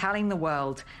 It's telling the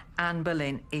world Anne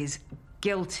Boleyn is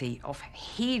guilty of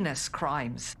heinous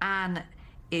crimes. Anne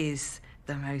is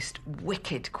the most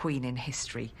wicked queen in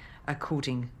history,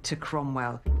 according to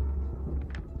Cromwell.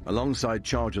 Alongside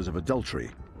charges of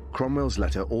adultery, Cromwell's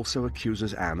letter also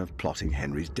accuses Anne of plotting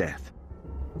Henry's death.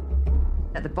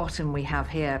 At the bottom we have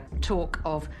here talk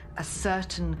of a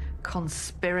certain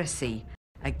conspiracy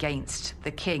against the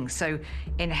king. So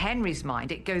in Henry's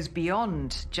mind, it goes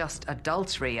beyond just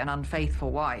adultery, an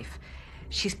unfaithful wife.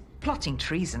 She's plotting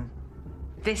treason.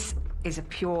 This is a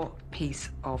pure piece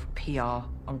of PR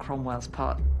on Cromwell's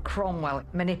part. Cromwell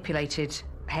manipulated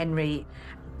Henry,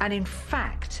 and in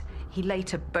fact, he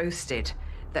later boasted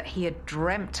that he had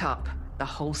dreamt up the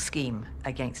whole scheme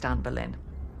against Anne Boleyn.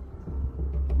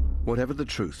 Whatever the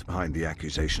truth behind the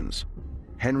accusations,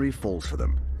 Henry falls for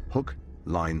them, hook,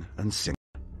 line, and sinker.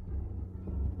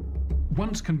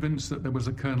 Once convinced that there was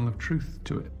a kernel of truth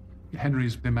to it,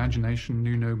 Henry's imagination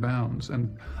knew no bounds,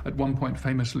 and at one point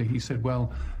famously he said,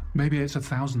 well, maybe it's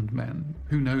 1,000 men.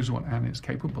 Who knows what Anne is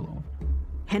capable of?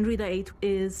 Henry VIII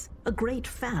is a great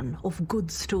fan of good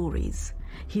stories.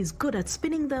 He's good at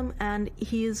spinning them, and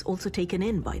he is also taken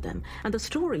in by them. And the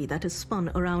story that is spun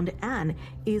around Anne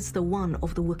is the one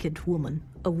of the wicked woman,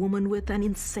 a woman with an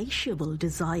insatiable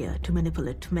desire to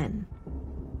manipulate men.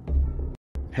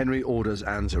 Henry orders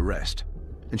Anne's arrest,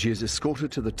 and she is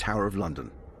escorted to the Tower of London.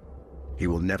 He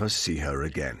will never see her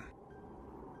again.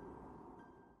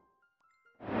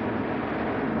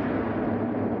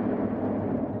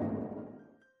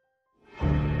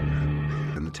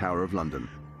 In the Tower of London,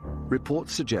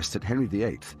 reports suggest that Henry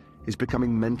VIII is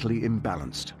becoming mentally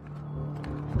imbalanced.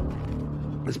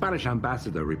 The Spanish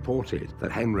ambassador reported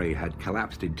that Henry had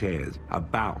collapsed in tears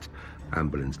about Anne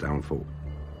Boleyn's downfall.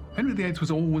 Henry VIII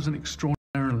was always an extraordinarily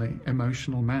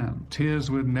emotional man. Tears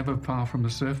were never far from the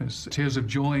surface. Tears of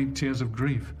joy, tears of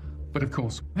grief. But of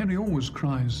course, Henry always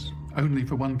cries only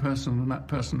for one person, and that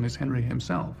person is Henry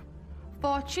himself.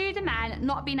 For Tudor men,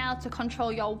 not being able to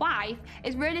control your wife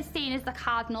is really seen as the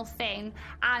cardinal sin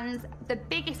and the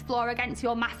biggest flaw against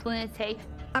your masculinity.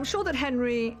 I'm sure that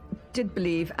Henry did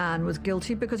believe Anne was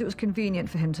guilty because it was convenient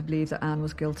for him to believe that Anne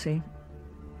was guilty.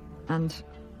 And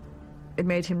it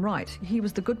made him right. He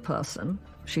was the good person,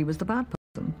 she was the bad person.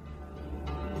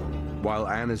 While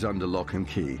Anne is under lock and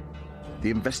key,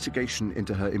 the investigation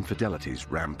into her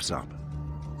infidelities ramps up.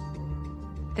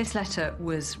 This letter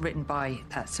was written by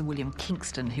Sir William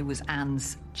Kingston, who was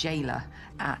Anne's jailer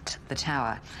at the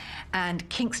Tower. And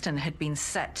Kingston had been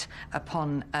set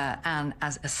upon Anne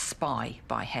as a spy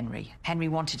by Henry. Henry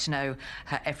wanted to know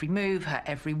her every move, her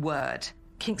every word.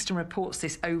 Kingston reports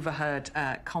this overheard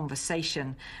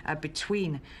conversation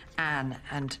between Anne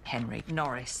and Henry.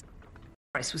 Norris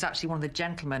was actually one of the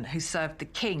gentlemen who served the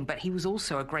king, but he was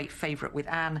also a great favourite with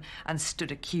Anne and stood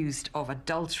accused of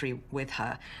adultery with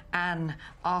her. Anne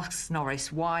asks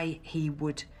Norris why he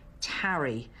would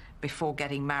tarry before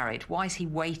getting married. Why is he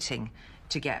waiting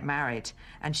to get married?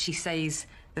 And she says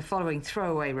the following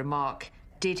throwaway remark,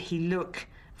 "Did he look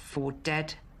for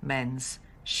dead men's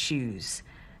shoes?"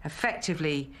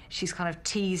 Effectively, she's kind of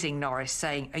teasing Norris,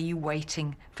 saying, are you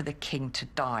waiting for the king to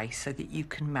die so that you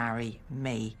can marry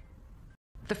me?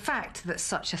 The fact that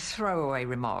such a throwaway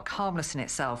remark, harmless in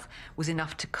itself, was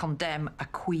enough to condemn a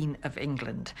Queen of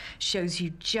England shows you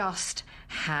just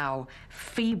how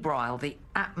febrile the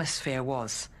atmosphere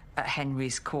was at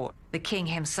Henry's court. The king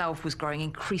himself was growing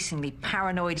increasingly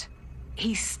paranoid.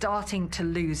 He's starting to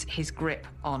lose his grip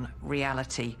on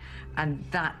reality, and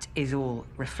that is all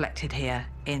reflected here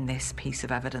in this piece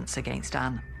of evidence against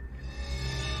Anne.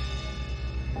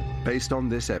 Based on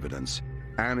this evidence,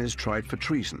 Anne is tried for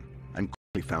treason and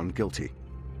quickly found guilty,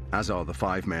 as are the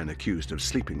 5 men accused of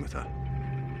sleeping with her.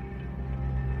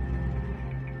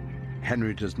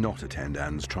 Henry does not attend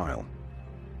Anne's trial,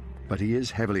 but he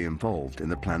is heavily involved in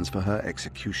the plans for her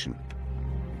execution.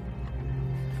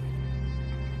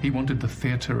 He wanted the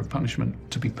theatre of punishment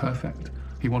to be perfect.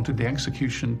 He wanted the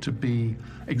execution to be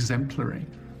exemplary.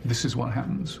 This is what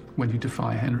happens when you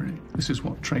defy Henry. This is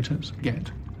what traitors get.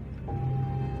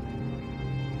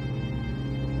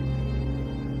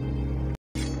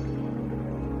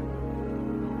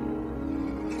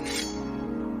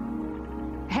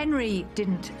 Henry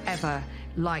didn't ever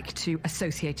like to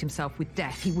associate himself with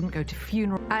death. He wouldn't go to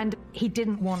funerals, and he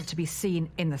didn't want to be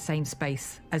seen in the same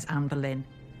space as Anne Boleyn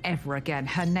ever again.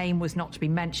 Her name was not to be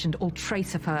mentioned. All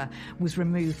trace of her was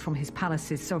removed from his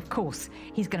palaces, so of course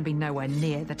he's going to be nowhere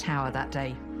near the Tower that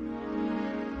day.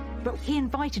 But he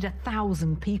invited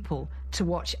 1,000 people to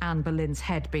watch Anne Boleyn's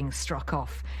head being struck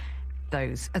off.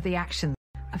 Those are the actions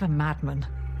of a madman.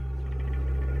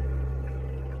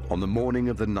 On the morning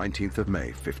of the 19th of May,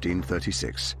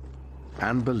 1536,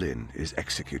 Anne Boleyn is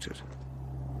executed.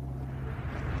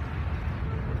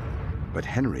 But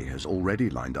Henry has already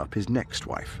lined up his next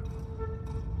wife.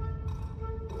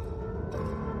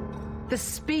 The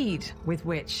speed with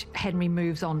which Henry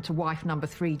moves on to wife number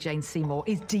 3, Jane Seymour,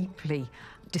 is deeply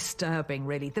disturbing,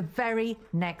 really. The very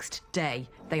next day,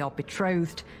 they are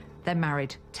betrothed. They're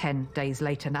married 10 days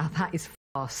later. Now, that is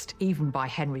fast, even by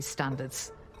Henry's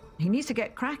standards. He needs to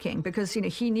get cracking because,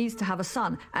 he needs to have a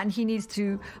son, and he needs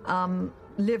to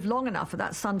live long enough for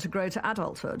that son to grow to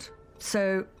adulthood.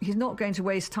 So he's not going to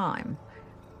waste time,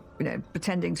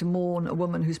 pretending to mourn a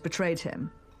woman who's betrayed him.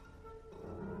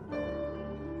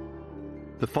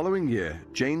 The following year,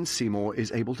 Jane Seymour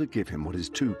is able to give him what his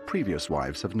 2 previous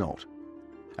wives have not: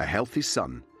 a healthy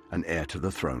son and heir to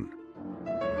the throne.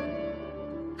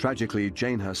 Tragically,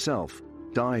 Jane herself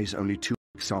dies only 2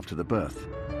 weeks after the birth,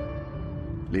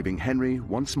 leaving Henry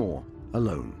once more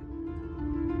alone.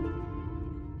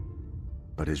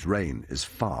 But his reign is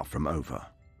far from over.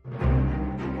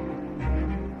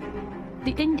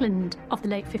 The England of the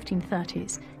late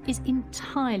 1530s is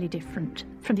entirely different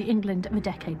from the England of a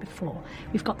decade before.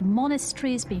 We've got the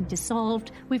monasteries being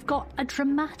dissolved. We've got a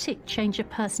dramatic change of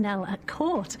personnel at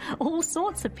court. All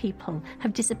sorts of people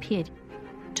have disappeared.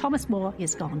 Thomas More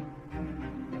is gone.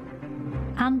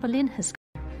 Anne Boleyn has gone.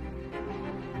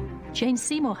 Jane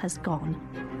Seymour has gone.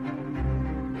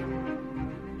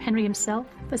 Henry himself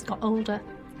has got older.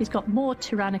 He's got more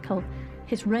tyrannical.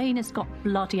 His reign has got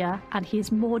bloodier, and he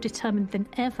is more determined than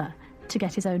ever to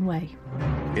get his own way.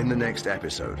 In the next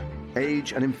episode,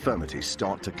 age and infirmity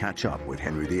start to catch up with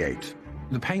Henry VIII.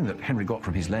 The pain that Henry got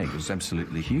from his leg was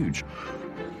absolutely huge.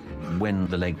 When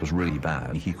the leg was really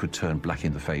bad, he could turn black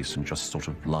in the face and just sort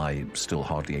of lie still,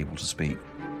 hardly able to speak.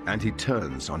 And he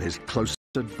turns on his closest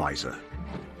advisor.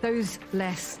 Those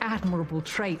less admirable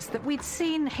traits that we'd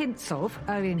seen hints of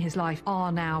early in his life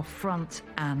are now front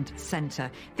and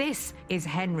centre. This is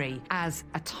Henry as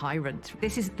a tyrant.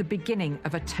 This is the beginning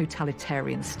of a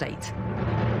totalitarian state.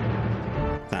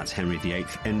 That's Henry VIII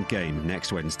Endgame,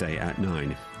 next Wednesday at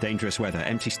 9. Dangerous weather,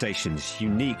 empty stations,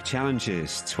 unique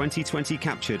challenges. 2020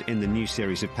 captured in the new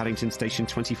series of Paddington Station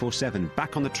 24/7.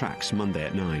 Back on the tracks Monday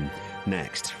at 9.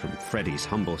 Next, from Freddie's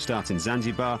humble start in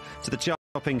Zanzibar to the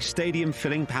chart-topping,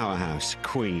 stadium-filling powerhouse,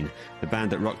 Queen, the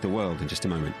band that rocked the world, in just a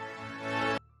moment.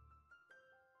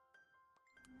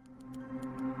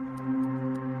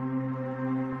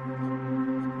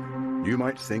 You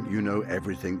might think you know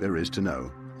everything there is to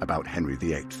know about Henry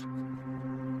VIII.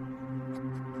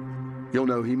 You'll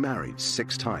know he married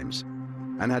 6 times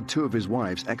and had 2 of his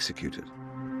wives executed.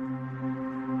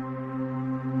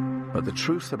 But the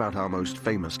truth about our most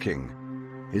famous king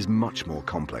is much more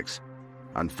complex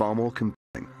and far more compelling.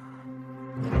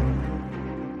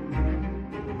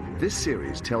 This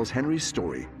series tells Henry's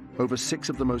story over 6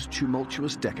 of the most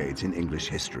tumultuous decades in English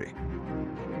history,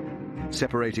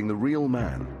 separating the real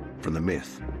man from the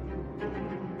myth.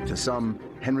 To some,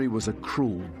 Henry was a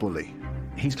cruel bully.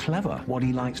 He's clever. What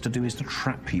he likes to do is to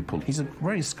trap people. He's a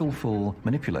very skillful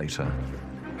manipulator.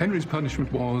 Henry's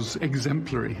punishment was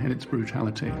exemplary in its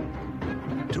brutality.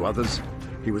 To others,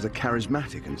 he was a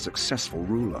charismatic and successful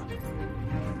ruler.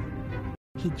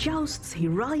 He jousts, he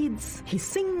rides, he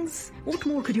sings. What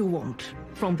more could you want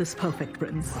from this perfect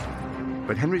prince?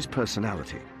 But Henry's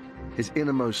personality, his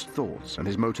innermost thoughts and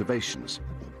his motivations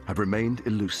have remained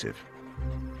elusive.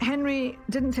 Henry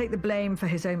didn't take the blame for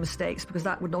his own mistakes because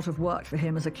that would not have worked for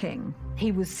him as a king.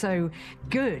 He was so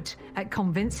good at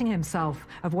convincing himself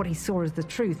of what he saw as the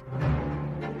truth.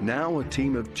 Now a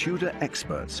team of Tudor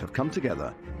experts have come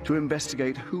together to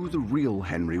investigate who the real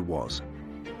Henry was.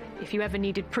 If you ever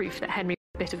needed proof that Henry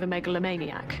was a bit of a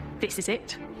megalomaniac, this is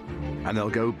it. And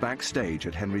they'll go backstage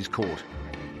at Henry's court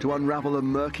to unravel a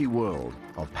murky world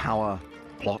of power,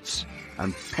 plots,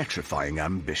 and petrifying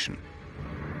ambition.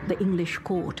 The English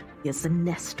court is a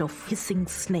nest of hissing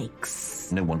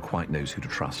snakes. No one quite knows who to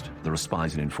trust. There are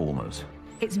spies and informers.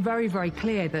 It's very, very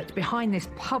clear that behind this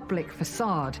public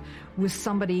facade was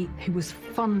somebody who was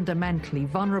fundamentally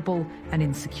vulnerable and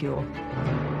insecure.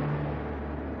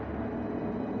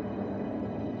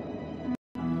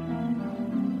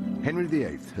 Henry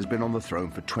VIII has been on the throne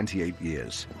for 28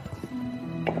 years.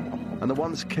 And the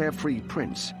once carefree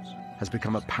prince has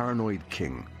become a paranoid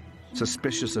king,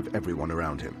 suspicious of everyone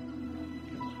around him.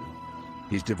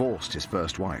 He's divorced his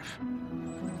first wife.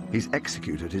 He's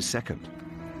executed his second.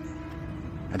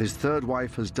 And his third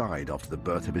wife has died after the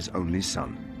birth of his only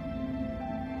son.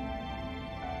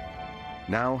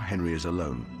 Now Henry is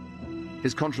alone.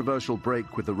 His controversial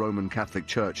break with the Roman Catholic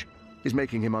Church is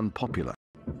making him unpopular,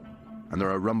 and there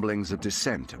are rumblings of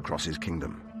dissent across his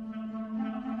kingdom.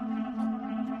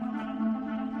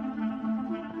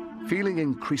 Feeling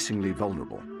increasingly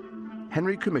vulnerable,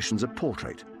 Henry commissions a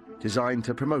portrait designed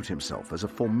to promote himself as a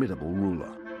formidable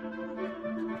ruler.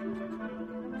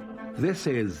 This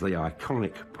is the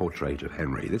iconic portrait of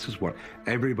Henry. This is what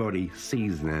everybody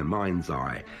sees in their mind's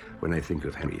eye when they think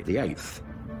of Henry VIII.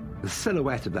 The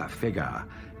silhouette of that figure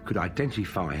could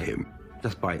identify him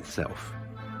just by itself.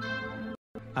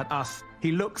 At us,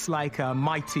 he looks like a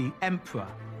mighty emperor.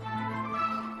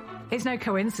 It's no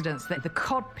coincidence that the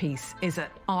codpiece is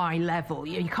at eye level.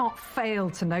 You can't fail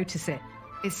to notice it.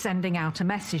 It's sending out a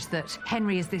message that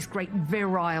Henry is this great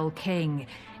virile king.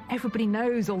 Everybody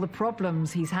knows all the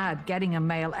problems he's had getting a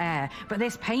male heir, but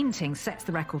this painting sets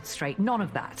the record straight. None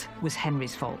of that was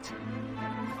Henry's fault.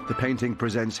 The painting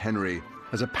presents Henry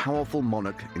as a powerful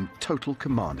monarch in total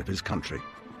command of his country.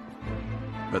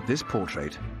 But this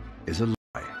portrait is a lie.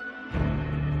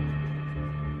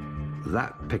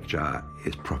 That picture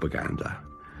is propaganda.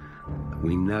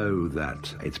 We know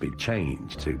that it's been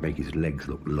changed to make his legs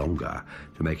look longer,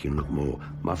 to make him look more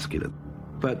muscular.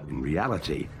 But in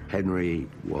reality, Henry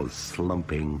was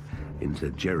slumping into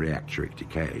geriatric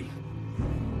decay.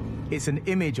 It's an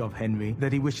image of Henry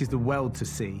that he wishes the world to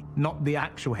see, not the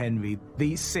actual Henry,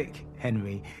 the sick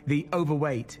Henry, the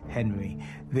overweight Henry,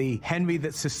 the Henry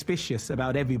that's suspicious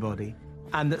about everybody,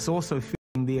 and that's also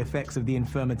feeling the effects of the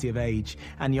infirmity of age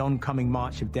and the oncoming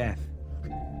march of death.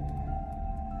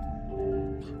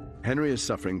 Henry is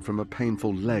suffering from a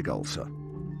painful leg ulcer,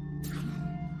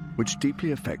 which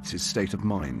deeply affects his state of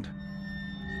mind.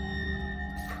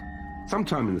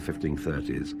 Sometime in the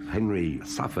 1530s, Henry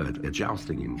suffered a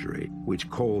jousting injury, which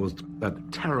caused a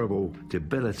terrible,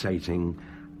 debilitating,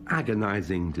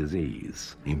 agonizing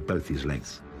disease in both his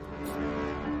legs.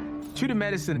 Tudor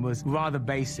medicine was rather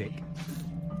basic,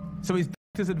 so his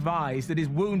doctors advised that his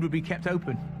wound would be kept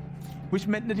open, which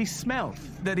meant that he smelled,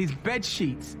 that his bed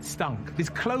sheets stunk, his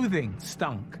clothing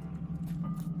stunk.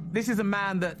 This is a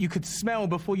man that you could smell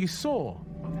before you saw.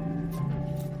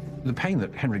 The pain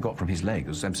that Henry got from his leg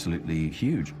was absolutely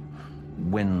huge.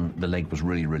 When the leg was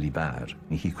really, really bad,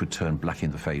 he could turn black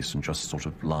in the face and just sort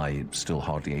of lie still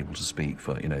hardly able to speak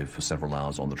for several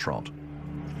hours on the trot.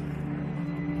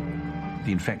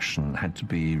 The infection had to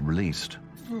be released,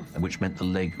 which meant the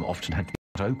leg often had to be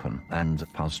cut open and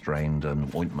pus drained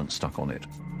and ointment stuck on it.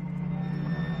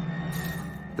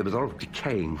 There was a lot of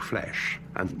decaying flesh,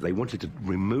 and they wanted to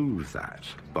remove that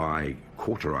by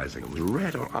cauterizing. It was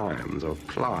red hot irons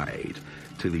applied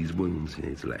to these wounds in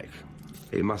his leg.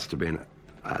 It must have been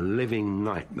a living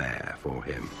nightmare for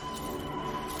him.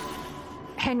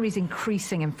 Henry's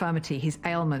increasing infirmity, his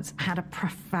ailments, had a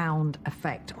profound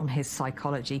effect on his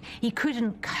psychology. He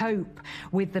couldn't cope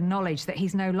with the knowledge that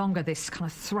he's no longer this kind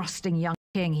of thrusting young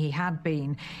king he had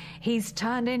been. He's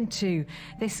turned into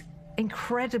this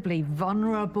incredibly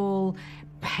vulnerable,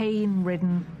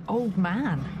 pain-ridden old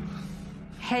man.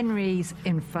 Henry's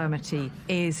infirmity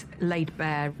is laid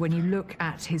bare when you look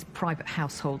at his private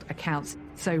household accounts.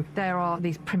 So there are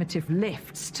these primitive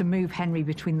lifts to move Henry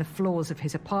between the floors of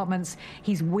his apartments.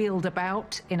 He's wheeled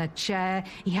about in a chair.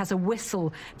 He has a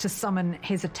whistle to summon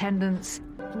his attendants.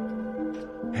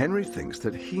 Henry thinks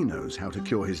that he knows how to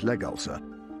cure his leg ulcer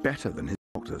better than his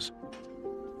doctors.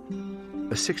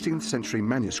 A 16th century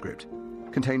manuscript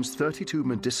contains 32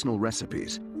 medicinal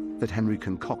recipes that Henry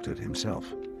concocted himself.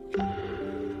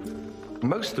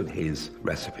 Most of his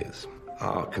recipes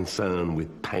are concerned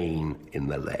with pain in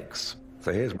the legs.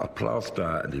 So here's a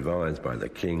plaster devised by the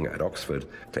king at Oxford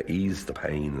to ease the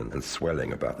pain and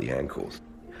swelling about the ankles.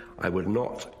 I would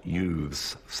not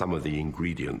use some of the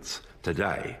ingredients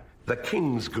today. The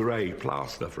King's Grey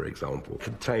plaster, for example,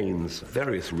 contains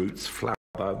various roots, flower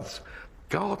buds,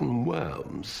 garden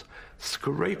worms,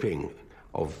 scraping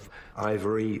of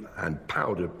ivory and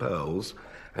powdered pearls.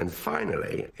 And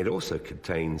finally, it also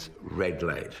contains red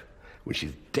lead, which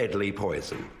is deadly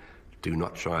poison. Do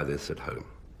not try this at home.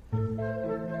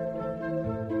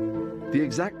 The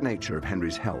exact nature of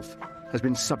Henry's health has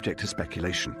been subject to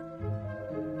speculation.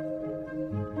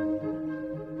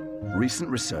 Recent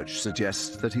research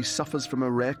suggests that he suffers from a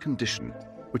rare condition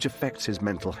which affects his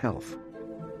mental health.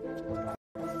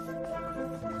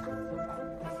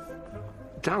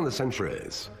 Down the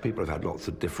centuries, people have had lots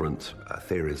of different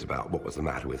theories about what was the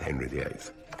matter with Henry VIII.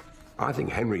 I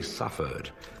think Henry suffered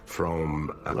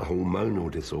from a hormonal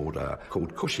disorder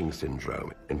called Cushing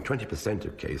syndrome. In 20%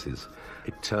 of cases,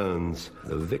 it turns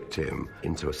the victim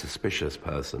into a suspicious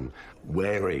person,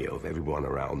 wary of everyone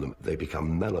around them. They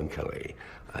become melancholy,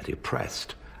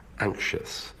 depressed,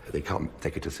 anxious. They can't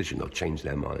take a decision. They'll change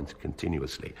their minds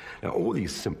continuously. Now, all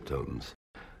these symptoms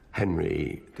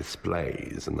Henry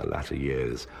displays in the latter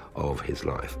years of his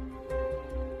life.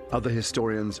 Other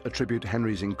historians attribute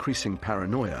Henry's increasing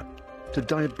paranoia to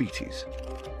diabetes.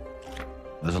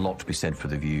 There's a lot to be said for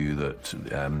the view that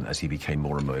as he became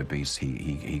more and more obese,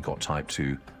 he got type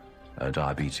 2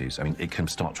 diabetes. I mean, it can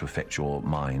start to affect your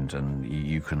mind, and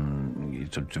you can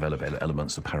develop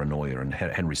elements of paranoia, and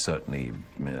Henry certainly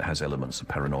has elements of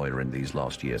paranoia in these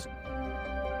last years.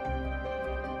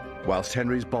 Whilst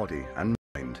Henry's body and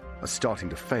mind are starting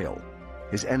to fail,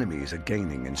 his enemies are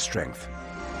gaining in strength.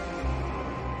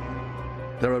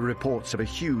 There are reports of a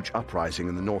huge uprising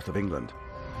in the north of England,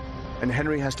 and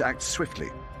Henry has to act swiftly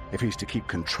if he's to keep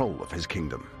control of his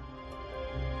kingdom.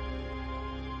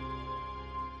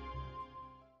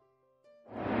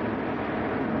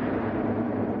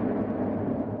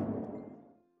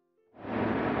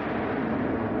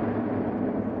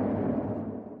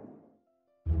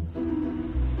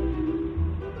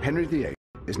 Henry VIII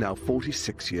is now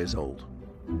 46 years old.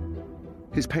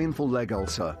 His painful leg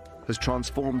ulcer has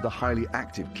transformed the highly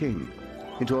active king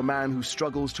into a man who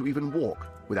struggles to even walk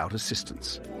without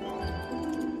assistance.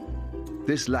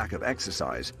 This lack of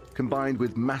exercise, combined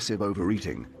with massive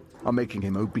overeating, are making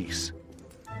him obese.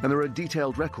 And there are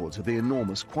detailed records of the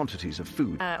enormous quantities of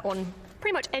food. On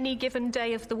pretty much any given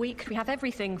day of the week, we have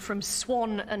everything from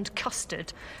swan and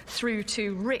custard through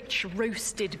to rich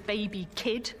roasted baby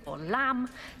kid or lamb.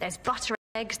 There's butter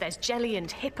and eggs, there's jelly and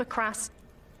hippocras,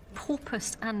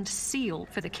 porpoise and seal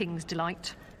for the king's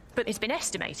delight. But it's been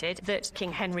estimated that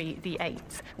King Henry VIII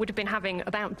would have been having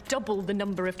about double the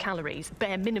number of calories,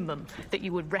 bare minimum, that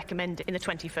you would recommend in the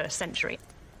 21st century.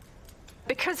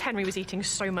 Because Henry was eating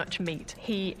so much meat,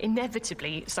 he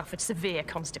inevitably suffered severe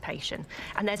constipation.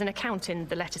 And there's an account in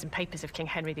the letters and papers of King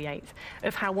Henry VIII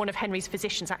of how one of Henry's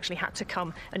physicians actually had to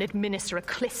come and administer a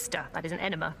clyster, that is an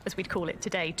enema, as we'd call it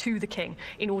today, to the king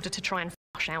in order to try and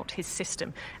flush out his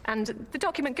system. And the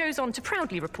document goes on to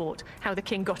proudly report how the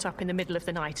king got up in the middle of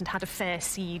the night and had a fair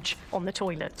siege on the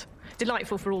toilet.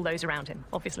 Delightful for all those around him,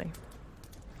 obviously.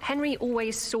 Henry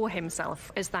always saw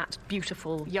himself as that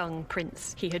beautiful young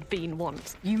prince he had been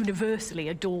once, universally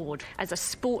adored as a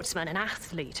sportsman, an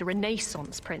athlete, a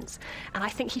Renaissance prince. And I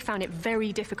think he found it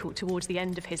very difficult towards the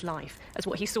end of his life, as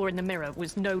what he saw in the mirror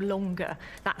was no longer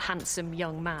that handsome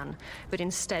young man, but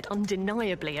instead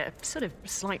undeniably a sort of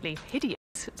slightly hideous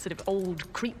sort of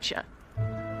old creature.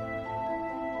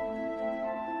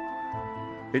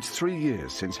 It's 3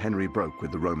 years since Henry broke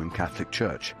with the Roman Catholic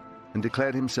Church and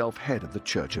declared himself head of the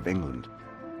Church of England.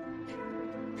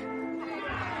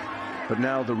 But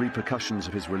now the repercussions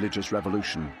of his religious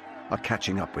revolution are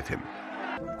catching up with him.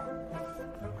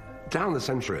 Down the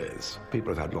centuries,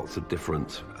 people have had lots of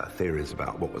different theories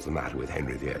about what was the matter with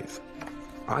Henry VIII.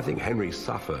 I think Henry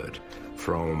suffered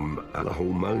from a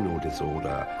hormonal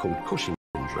disorder called Cushing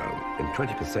syndrome. In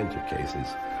 20% of cases,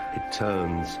 it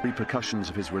turns... Repercussions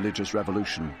of his religious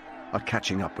revolution are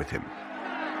catching up with him.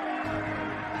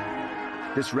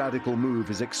 This radical move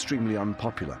is extremely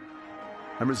unpopular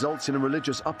and results in a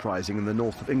religious uprising in the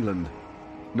north of England,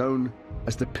 known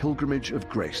as the Pilgrimage of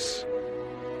Grace.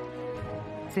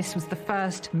 This was the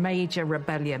first major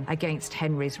rebellion against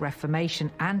Henry's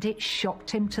Reformation, and it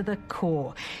shocked him to the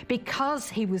core. Because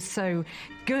he was so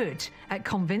good at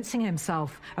convincing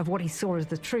himself of what he saw as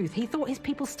the truth, he thought his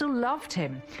people still loved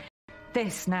him.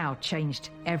 This now changed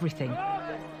everything.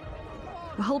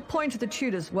 The whole point of the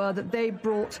Tudors were that they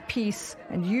brought peace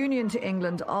and union to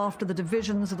England after the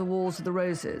divisions of the Wars of the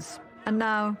Roses. And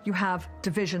now you have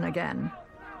division again.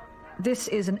 This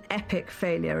is an epic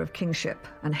failure of kingship,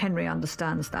 and Henry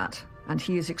understands that, and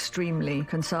he is extremely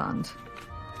concerned.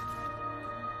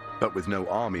 But with no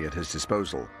army at his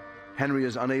disposal, Henry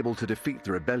is unable to defeat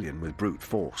the rebellion with brute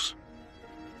force.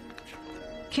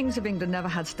 Kings of England never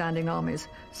had standing armies,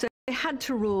 so they had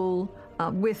to rule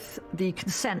with the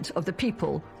consent of the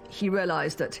people, he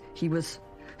realised that he was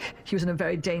in a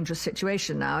very dangerous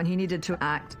situation now, and he needed to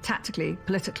act tactically,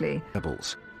 politically.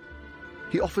 Rebels.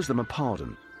 He offers them a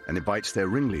pardon and invites their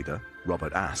ringleader,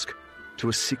 Robert Aske, to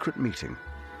a secret meeting.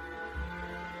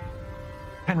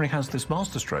 Henry has this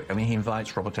masterstroke. I mean, he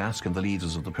invites Robert Aske and the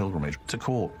leaders of the pilgrimage to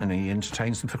court, and he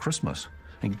entertains them for Christmas.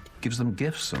 He gives them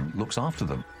gifts and looks after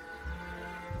them.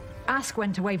 Aske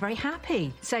went away very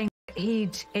happy, saying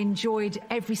he'd enjoyed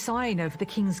every sign of the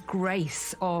king's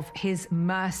grace, of his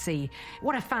mercy.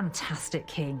 What a fantastic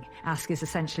king, Aske is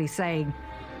essentially saying.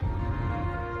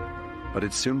 But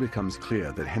it soon becomes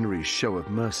clear that Henry's show of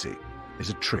mercy is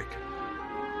a trick.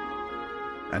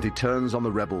 And he turns on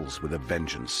the rebels with a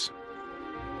vengeance.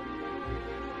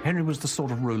 Henry was the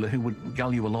sort of ruler who would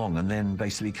gull you along and then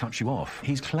basically cut you off.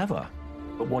 He's clever,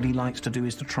 but what he likes to do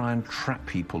is to try and trap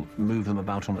people, move them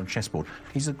about on a chessboard.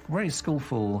 He's a very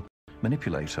skillful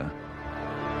manipulator.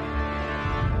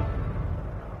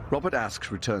 Robert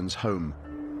Aske returns home,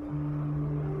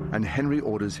 and Henry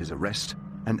orders his arrest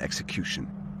and execution.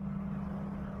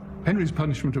 Henry's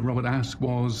punishment of Robert Aske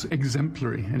was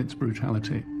exemplary in its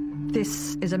brutality.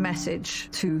 This is a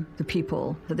message to the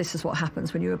people that this is what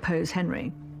happens when you oppose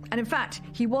Henry. And in fact,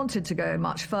 he wanted to go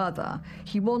much further.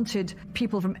 He wanted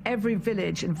people from every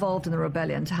village involved in the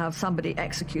rebellion to have somebody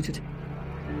executed.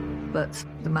 But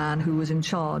the man who was in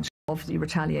charge of the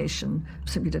retaliation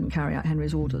simply didn't carry out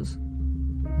Henry's orders.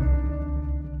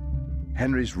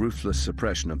 Henry's ruthless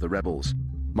suppression of the rebels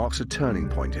marks a turning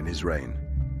point in his reign.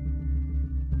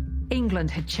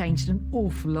 England had changed an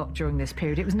awful lot during this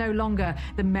period. It was no longer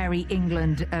the merry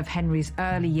England of Henry's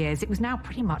early years. It was now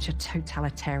pretty much a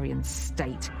totalitarian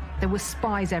state. There were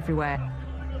spies everywhere.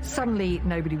 Suddenly,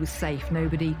 nobody was safe.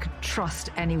 Nobody could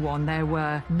trust anyone. There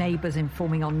were neighbours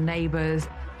informing on neighbours.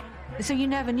 So you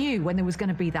never knew when there was going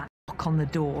to be that knock on the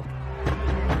door.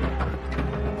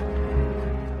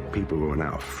 People were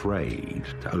now afraid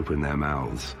to open their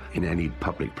mouths in any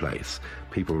public place.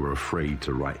 People were afraid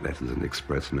to write letters and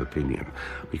express an opinion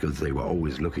because they were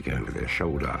always looking over their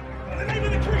shoulder. In the name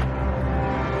of the king!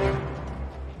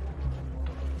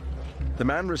 The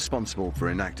man responsible for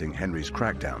enacting Henry's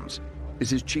crackdowns is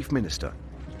his chief minister,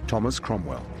 Thomas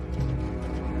Cromwell.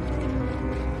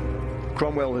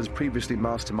 Cromwell has previously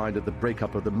masterminded the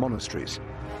breakup of the monasteries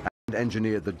and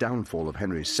engineered the downfall of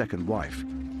Henry's second wife,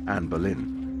 Anne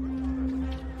Boleyn.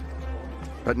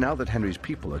 But now that Henry's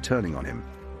people are turning on him,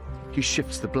 he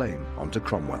shifts the blame onto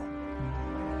Cromwell.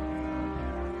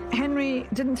 Henry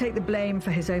didn't take the blame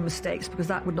for his own mistakes because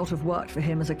that would not have worked for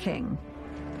him as a king.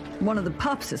 One of the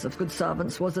purposes of good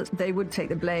servants was that they would take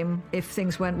the blame if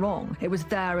things went wrong. It was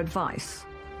their advice.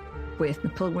 With the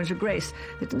Pilgrimage of Grace,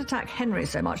 they didn't attack Henry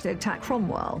so much, they attacked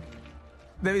Cromwell.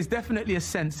 There is definitely a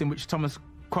sense in which Thomas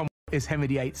Cromwell is Henry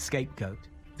VIII's scapegoat.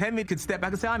 Henry could step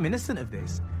back and say, I'm innocent of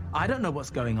this. I don't know what's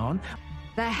going on.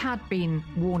 There had been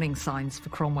warning signs for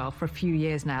Cromwell for a few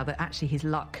years now that actually his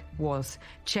luck was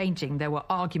changing. There were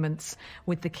arguments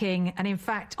with the king, and in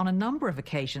fact, on a number of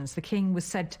occasions, the king was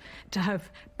said to have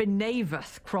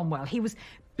benevathed Cromwell. He was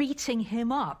beating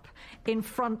him up in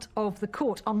front of the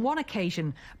court. On one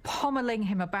occasion, pommeling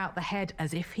him about the head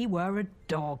as if he were a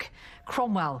dog.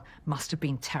 Cromwell must have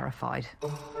been terrified.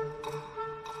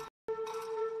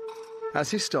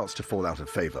 As he starts to fall out of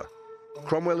favour,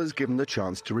 Cromwell is given the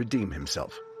chance to redeem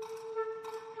himself.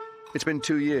 It's been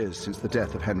 2 years since the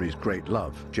death of Henry's great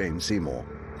love, Jane Seymour.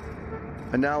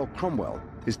 And now Cromwell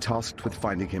is tasked with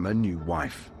finding him a new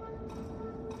wife.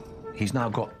 He's now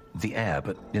got the heir,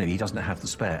 but he doesn't have the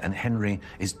spare, and Henry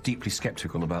is deeply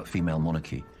sceptical about female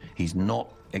monarchy. He's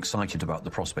not excited about the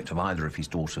prospect of either of his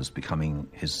daughters becoming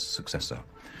his successor.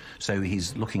 So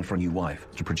he's looking for a new wife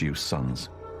to produce sons.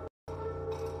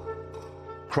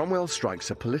 Cromwell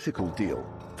strikes a political deal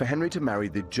for Henry to marry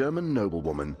the German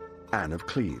noblewoman Anne of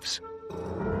Cleves.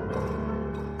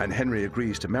 And Henry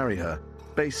agrees to marry her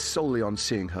based solely on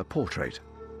seeing her portrait.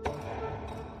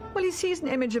 Well, he sees an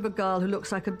image of a girl who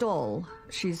looks like a doll.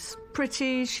 She's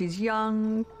pretty, she's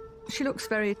young, she looks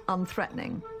very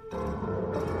unthreatening.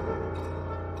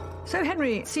 So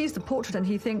Henry sees the portrait and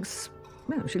he thinks,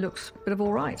 well, she looks a bit of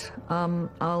all right.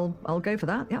 I'll go for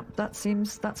that. Yeah, that's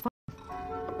fine.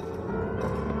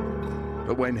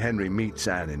 But when Henry meets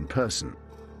Anne in person,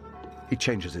 he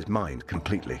changes his mind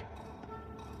completely.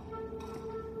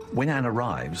 When Anne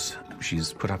arrives,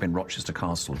 she's put up in Rochester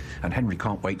Castle, and Henry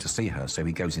can't wait to see her, so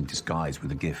he goes in disguise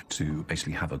with a gift to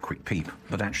basically have a quick peep.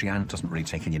 But actually, Anne doesn't really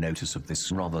take any notice of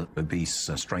this rather obese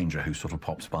stranger who sort of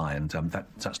pops by, and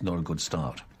that's not a good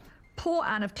start. Poor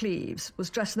Anne of Cleves was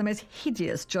dressed in the most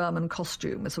hideous German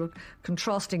costume with sort of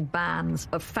contrasting bands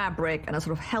of fabric and a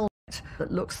sort of helmet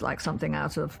that looks like something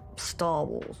out of Star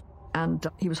Wars, and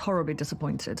he was horribly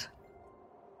disappointed.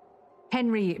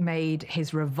 Henry made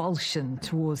his revulsion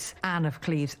towards Anne of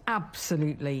Cleves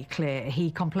absolutely clear.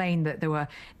 He complained that there were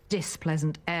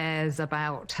displeasant airs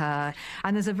about her,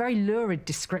 and there's a very lurid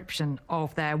description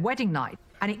of their wedding night,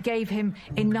 and it gave him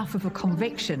enough of a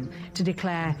conviction to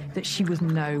declare that she was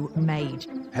no maid.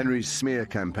 Henry's smear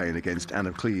campaign against Anne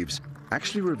of Cleves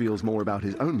actually reveals more about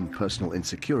his own personal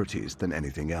insecurities than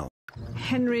anything else.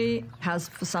 Henry has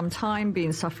for some time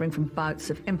been suffering from bouts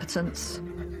of impotence,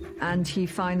 and he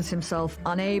finds himself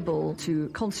unable to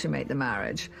consummate the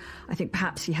marriage. I think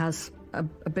perhaps he has a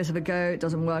bit of a go, it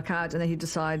doesn't work out, and then he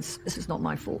decides, this is not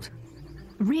my fault.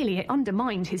 Really, it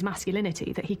undermined his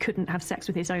masculinity that he couldn't have sex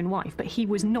with his own wife, but he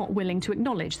was not willing to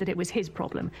acknowledge that it was his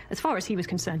problem. As far as he was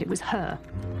concerned, it was her.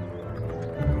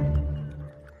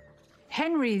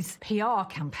 Henry's PR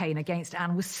campaign against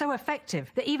Anne was so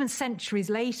effective that even centuries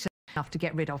later, enough to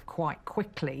get rid of quite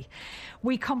quickly,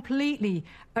 we completely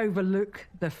overlook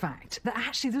the fact that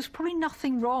actually there was probably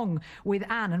nothing wrong with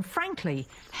Anne, and frankly,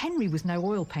 Henry was no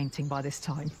oil painting by this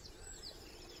time.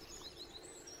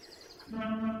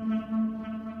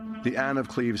 The Anne of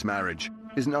Cleves marriage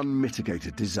is an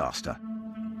unmitigated disaster,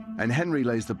 and Henry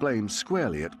lays the blame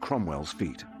squarely at Cromwell's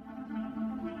feet.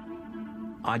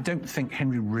 I don't think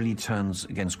Henry really turns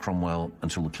against Cromwell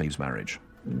until the Cleves marriage.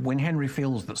 When Henry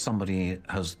feels that somebody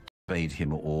has obeyed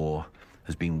him or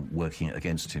has been working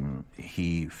against him,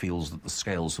 he feels that the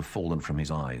scales have fallen from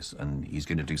his eyes and he's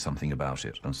going to do something about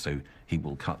it, and so he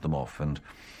will cut them off. And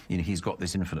he's got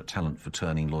this infinite talent for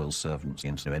turning loyal servants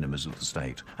into enemies of the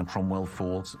state, and Cromwell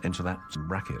falls into that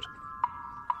bracket.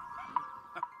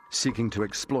 Seeking to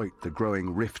exploit the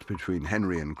growing rift between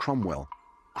Henry and Cromwell,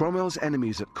 Cromwell's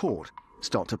enemies at court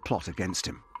start to plot against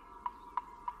him.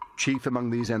 Chief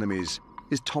among these enemies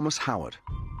is Thomas Howard,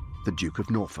 the Duke of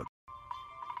Norfolk.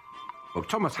 Well,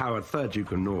 Thomas Howard, 3rd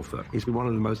Duke of Norfolk, is one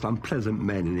of the most unpleasant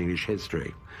men in English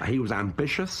history. He was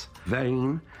ambitious,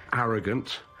 vain,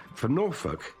 arrogant. For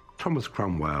Norfolk, Thomas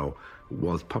Cromwell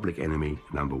was public enemy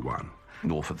number one.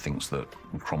 Norfolk thinks that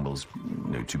Cromwell's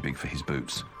too big for his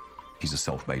boots. He's a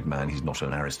self-made man, he's not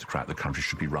an aristocrat. The country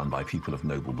should be run by people of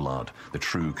noble blood, the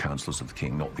true counsellors of the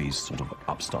king, not these sort of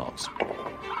upstarts.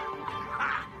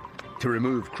 To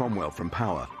remove Cromwell from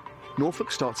power,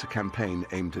 Norfolk starts a campaign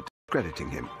aimed at discrediting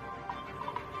him.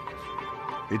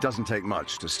 It doesn't take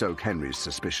much to stoke Henry's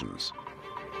suspicions.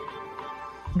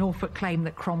 Norfolk claimed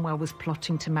that Cromwell was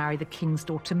plotting to marry the king's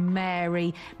daughter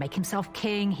Mary, make himself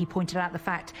king. He pointed out the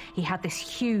fact he had this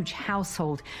huge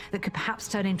household that could perhaps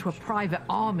turn into a private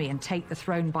army and take the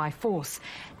throne by force.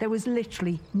 There was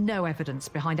literally no evidence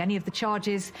behind any of the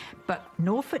charges, but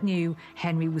Norfolk knew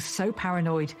Henry was so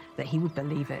paranoid that he would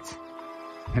believe it.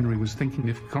 Henry was thinking,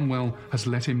 if Cromwell has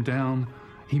let him down,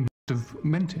 he must have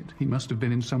meant it. He must have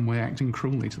been in some way acting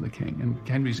cruelly to the king, and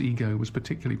Henry's ego was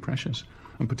particularly precious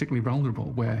and particularly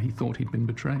vulnerable where he thought he'd been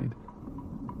betrayed.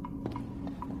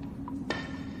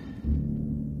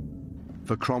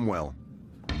 For Cromwell,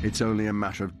 it's only a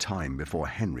matter of time before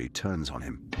Henry turns on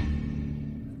him.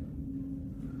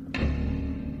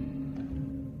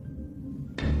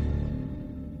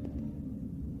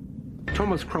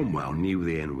 Thomas Cromwell knew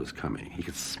the end was coming. He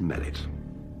could smell it.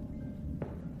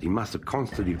 He must have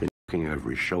constantly been looking over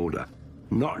his shoulder,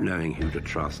 not knowing who to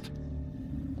trust.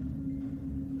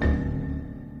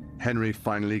 Henry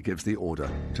finally gives the order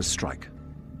to strike.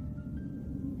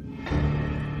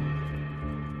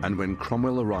 And when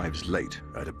Cromwell arrives late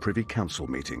at a Privy Council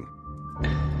meeting,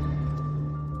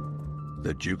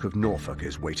 the Duke of Norfolk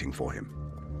is waiting for him.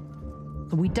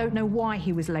 We don't know why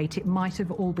he was late. It might have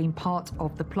all been part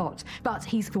of the plot, but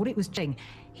he thought it was Jing.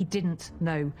 He didn't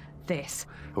know this.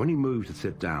 When he moved to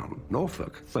sit down,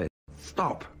 Norfolk said,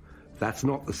 "Stop. That's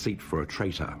not the seat for a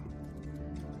traitor."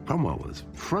 Cromwell was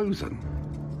frozen.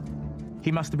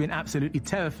 He must have been absolutely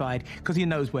terrified because he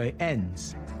knows where it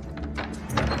ends.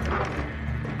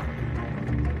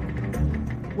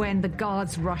 When the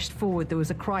guards rushed forward, there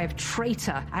was a cry of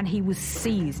traitor, and he was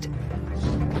seized.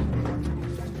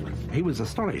 He was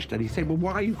astonished, and he said, "Well,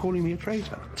 why are you calling me a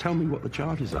traitor? Tell me what the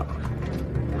charges are."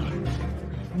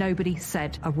 Nobody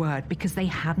said a word because they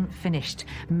hadn't finished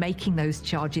making those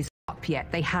charges up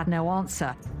yet. They had no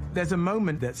answer. There's a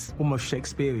moment that's almost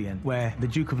Shakespearean where the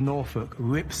Duke of Norfolk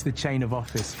rips the chain of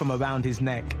office from around his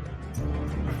neck.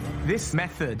 This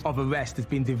method of arrest has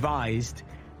been devised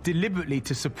deliberately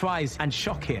to surprise and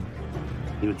shock him.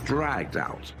 He was dragged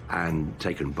out and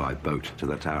taken by boat to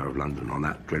the Tower of London on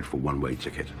that dreadful one-way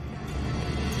ticket.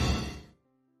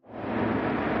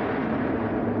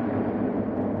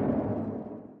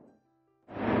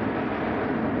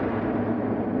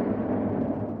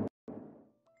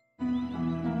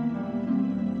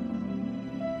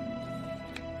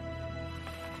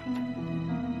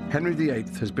 Henry VIII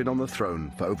has been on the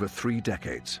throne for over 3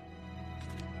 decades.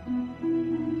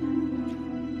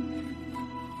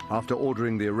 After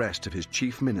ordering the arrest of his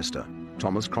chief minister,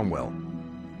 Thomas Cromwell,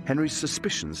 Henry's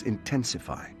suspicions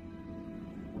intensify.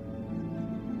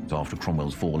 After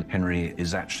Cromwell's fall, Henry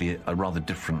is actually a rather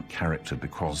different character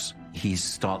because he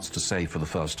starts to say for the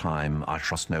first time, I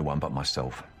trust no one but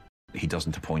myself. He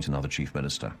doesn't appoint another chief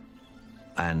minister.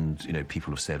 And, you know,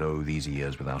 people have said, oh, these are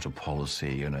years without a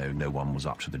policy, you know, no one was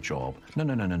up to the job.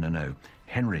 No.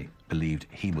 Henry believed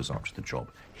he was up to the job.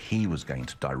 He was going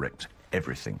to direct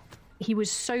everything. He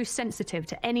was so sensitive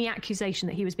to any accusation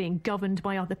that he was being governed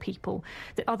by other people,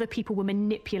 that other people were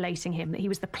manipulating him, that he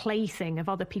was the plaything of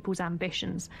other people's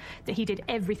ambitions, that he did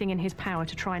everything in his power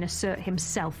to try and assert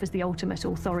himself as the ultimate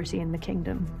authority in the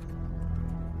kingdom.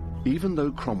 Even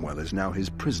though Cromwell is now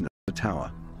his prisoner in the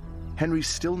Tower, Henry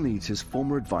still needs his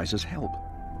former advisor's help.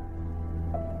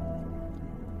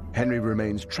 Henry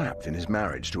remains trapped in his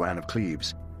marriage to Anne of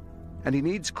Cleves, and he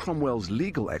needs Cromwell's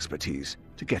legal expertise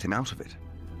to get him out of it.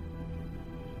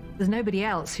 There's nobody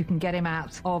else who can get him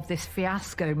out of this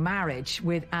fiasco marriage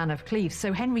with Anne of Cleves.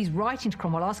 So Henry's writing to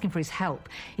Cromwell asking for his help.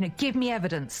 You know, give me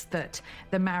evidence that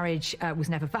the marriage was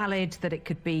never valid, that it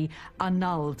could be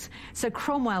annulled. So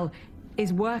Cromwell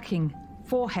is working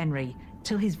for Henry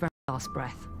till his very last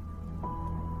breath.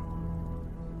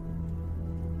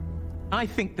 I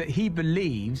think that he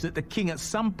believes that the king at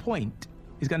some point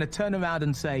is going to turn around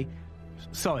and say,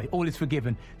 sorry, all is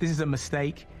forgiven. This is a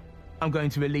mistake. I'm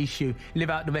going to release you, live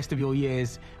out the rest of your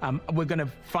years. We're going to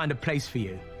find a place for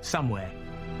you, somewhere.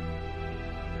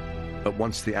 But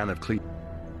once the Anne of Cleves...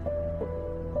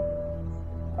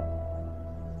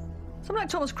 Someone like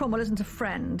Thomas Cromwell isn't a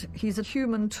friend. He's a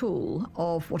human tool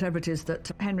of whatever it is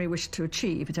that Henry wished to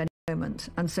achieve at any moment.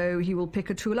 And so he will pick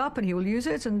a tool up and he will use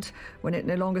it, and when it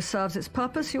no longer serves its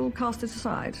purpose, he will cast it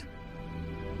aside.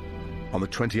 On the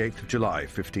 28th of July,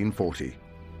 1540,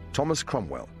 Thomas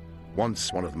Cromwell,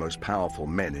 once one of the most powerful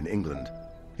men in England,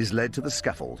 is led to the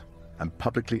scaffold and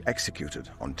publicly executed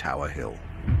on Tower Hill.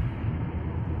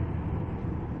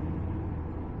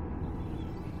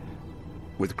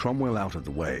 With Cromwell out of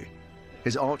the way,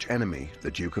 his arch-enemy,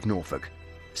 the Duke of Norfolk,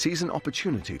 sees an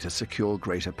opportunity to secure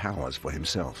greater powers for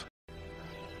himself.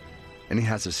 And he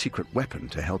has a secret weapon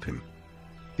to help him: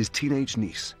 his teenage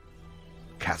niece,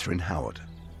 Catherine Howard.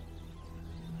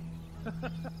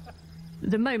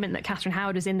 The moment that Catherine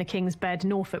Howard was in the king's bed,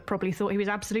 Norfolk probably thought he was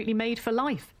absolutely made for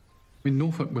life. I mean,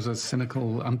 Norfolk was a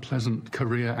cynical, unpleasant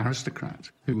career aristocrat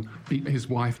who beat his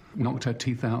wife, knocked her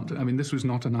teeth out. I mean, this was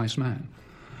not a nice man.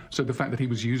 So the fact that he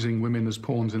was using women as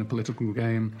pawns in a political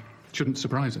game shouldn't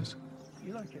surprise us.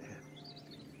 You like it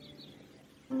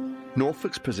here?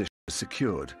 Norfolk's position is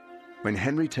secured when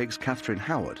Henry takes Catherine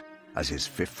Howard as his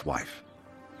 5th wife.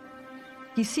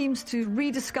 He seems to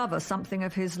rediscover something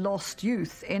of his lost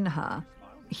youth in her.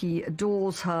 He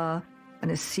adores her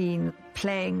and is seen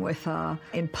playing with her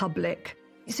in public.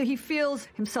 So he feels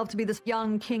himself to be this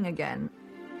young king again.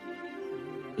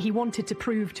 He wanted to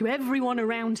prove to everyone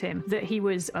around him that he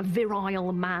was a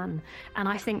virile man. And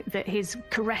I think that his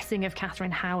caressing of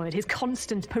Catherine Howard, his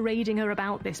constant parading her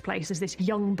about this place as this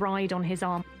young bride on his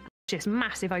arm, just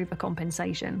massive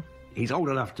overcompensation. He's old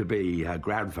enough to be her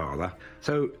grandfather,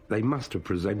 so they must have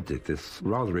presented this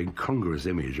rather incongruous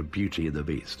image of Beauty and the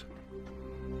Beast.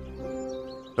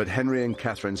 But Henry and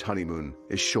Catherine's honeymoon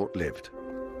is short-lived.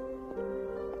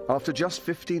 After just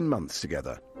 15 months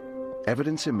together,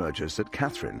 evidence emerges that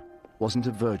Catherine wasn't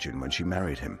a virgin when she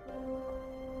married him.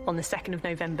 On the 2nd of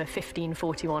November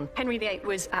 1541, Henry VIII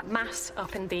was at Mass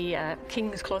up in the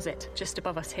King's Closet, just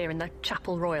above us here in the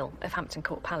Chapel Royal of Hampton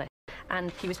Court Palace.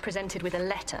 And he was presented with a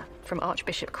letter from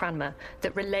Archbishop Cranmer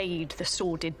that relayed the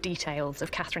sordid details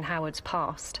of Catherine Howard's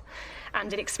past.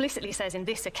 And it explicitly says in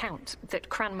this account that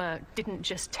Cranmer didn't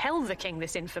just tell the king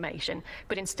this information,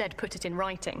 but instead put it in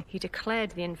writing. He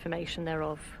declared the information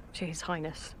thereof to His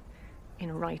Highness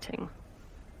in writing.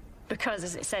 Because,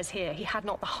 as it says here, he had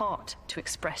not the heart to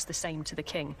express the same to the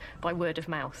king by word of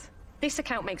mouth. This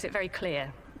account makes it very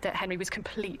clear that Henry was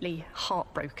completely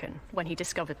heartbroken when he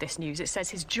discovered this news. It says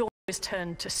his joy was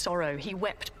turned to sorrow. He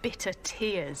wept bitter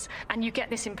tears. And you get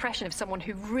this impression of someone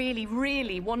who really,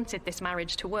 really wanted this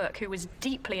marriage to work, who was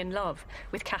deeply in love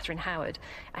with Catherine Howard,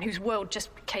 and whose world just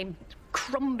came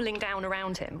crumbling down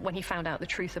around him when he found out the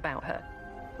truth about her.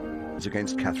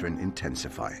 Against Catherine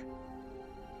intensify,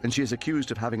 and she is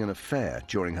accused of having an affair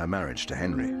during her marriage to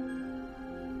Henry.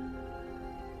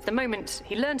 The moment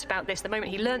he learnt about this, the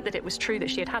moment he learnt that it was true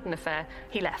that she had had an affair,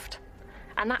 he left.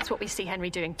 And that's what we see Henry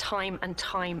doing time and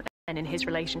time again in his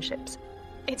relationships.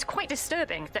 It's quite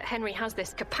disturbing that Henry has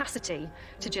this capacity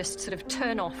to just sort of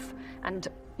turn off and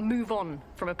move on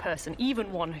from a person,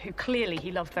 even one who clearly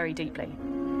he loved very deeply.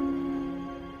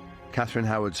 Catherine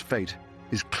Howard's fate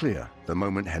is clear the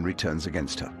moment Henry turns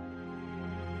against her.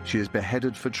 She is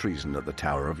beheaded for treason at the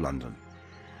Tower of London.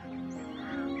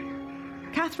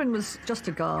 Catherine was just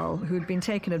a girl who had been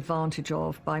taken advantage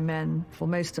of by men for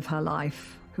most of her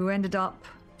life, who ended up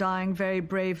dying very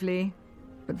bravely,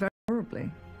 but very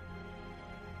horribly.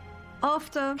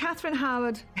 After Catherine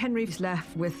Howard, Henry's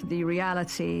left with the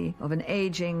reality of an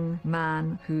aging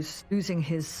man who's losing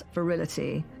his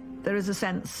virility. There is a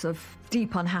sense of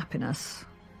deep unhappiness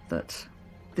that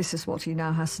this is what he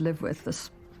now has to live with, the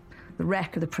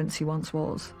wreck of the prince he once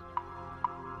was.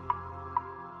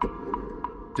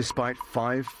 Despite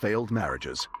 5 failed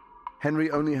marriages, Henry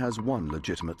only has one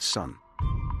legitimate son.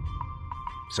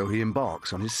 So he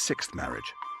embarks on his 6th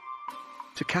marriage,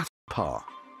 to Catherine Parr,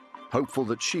 hopeful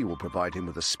that she will provide him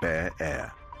with a spare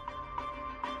heir.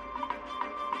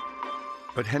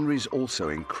 But Henry's also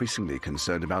increasingly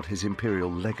concerned about his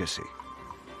imperial legacy.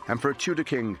 And for a Tudor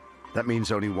king, that means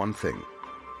only one thing: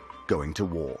 going to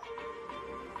war.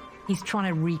 He's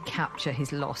trying to recapture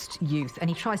his lost youth, and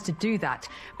he tries to do that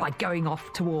by going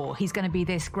off to war. He's going to be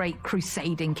this great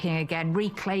crusading king again,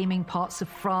 reclaiming parts of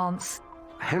France.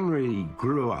 Henry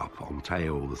grew up on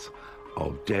tales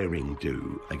of daring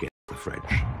do against the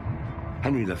French.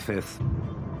 Henry V,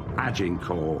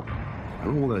 Agincourt,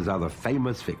 and all those other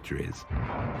famous victories.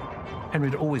 Henry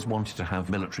had always wanted to have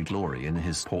military glory in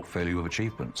his portfolio of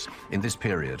achievements. In this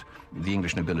period, the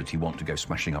English nobility want to go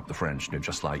smashing up the French,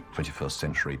 just like 21st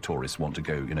century tourists want to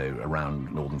go,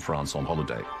 around northern France on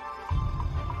holiday.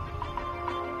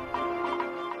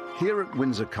 Here at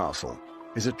Windsor Castle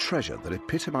is a treasure that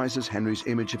epitomizes Henry's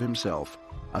image of himself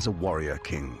as a warrior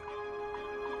king.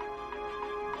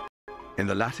 In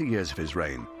the latter years of his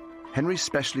reign, Henry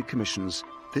specially commissions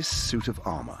this suit of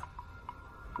armor.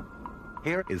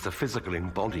 Here is the physical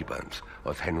embodiment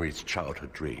of Henry's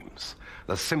childhood dreams,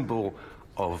 the symbol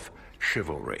of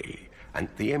chivalry, and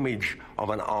the image of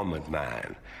an armored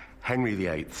man, Henry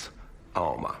VIII's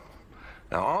armor.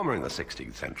 Now, armor in the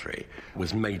 16th century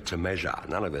was made to measure,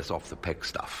 none of this off-the-pick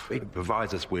stuff. It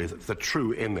provides us with the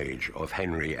true image of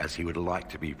Henry as he would like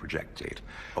to be projected,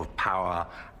 of power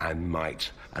and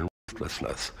might and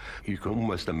ruthlessness. You can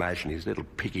almost imagine his little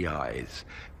piggy eyes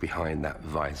behind that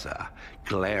visor,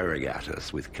 glaring at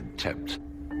us with contempt.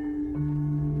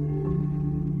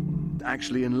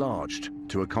 Actually enlarged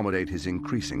to accommodate his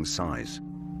increasing size.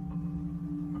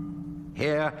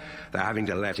 Here, they're having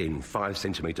to let in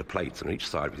 5-centimetre plates on each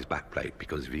side of his backplate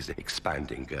because of his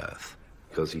expanding girth,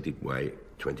 because he did weigh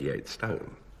 28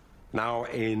 stone. Now,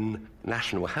 in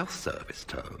National Health Service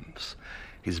terms,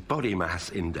 his body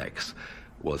mass index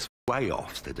was way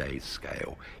off today's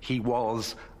scale. He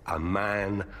was a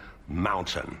man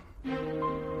mountain.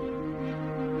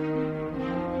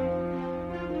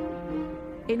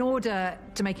 In order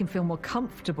to make him feel more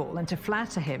comfortable and to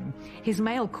flatter him, his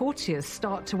male courtiers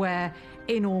start to wear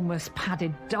enormous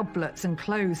padded doublets and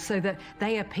clothes so that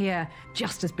they appear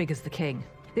just as big as the king.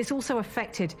 This also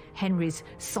affected Henry's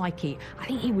psyche. I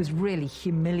think he was really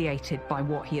humiliated by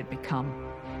what he had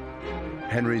become.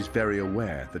 Henry's very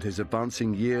aware that his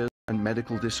advancing years and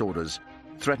medical disorders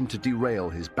threaten to derail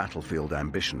his battlefield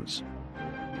ambitions.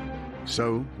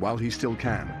 So, while he still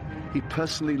can, he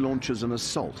personally launches an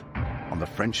assault on the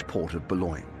French port of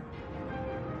Boulogne.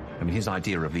 I mean, his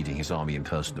idea of leading his army in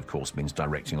person, of course, means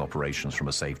directing operations from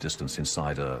a safe distance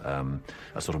inside a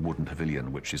sort of wooden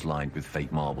pavilion, which is lined with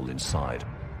fake marble inside.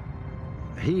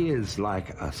 He is like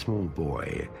a small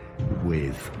boy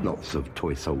with lots of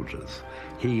toy soldiers.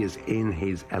 He is in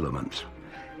his element.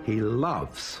 He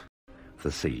loves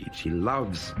the siege. He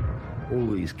loves all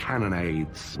these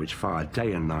cannonades which fire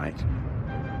day and night.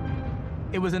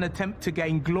 It was an attempt to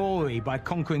gain glory by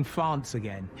conquering France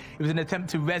again. It was an attempt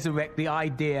to resurrect the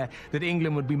idea that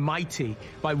England would be mighty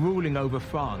by ruling over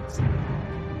France.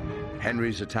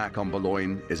 Henry's attack on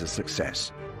Boulogne is a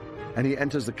success, and he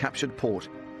enters the captured port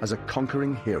as a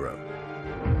conquering hero.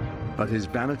 But his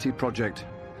vanity project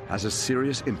has a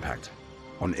serious impact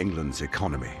on England's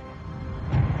economy.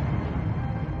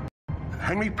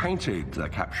 Henry painted the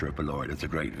capture of Boulogne as a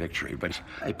great victory, but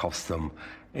it cost them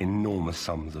enormous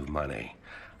sums of money.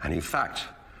 And in fact,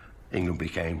 England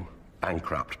became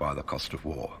bankrupt by the cost of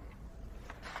war.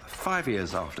 5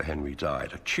 years after Henry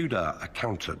died, a Tudor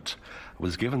accountant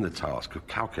was given the task of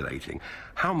calculating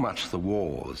how much the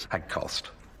wars had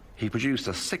cost. He produced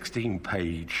a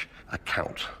 16-page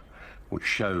account which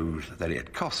showed that it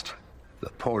had cost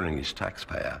the poor English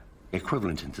taxpayer,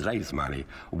 equivalent in today's money,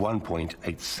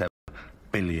 £1.87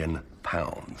 billion.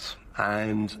 towns,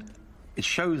 and it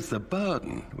shows the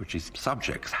burden which his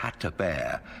subjects had to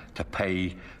bear to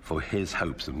pay for his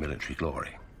hopes of military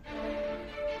glory.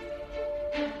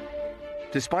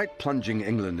 Despite plunging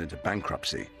England into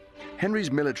bankruptcy,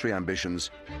 Henry's military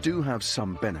ambitions do have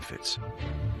some benefits.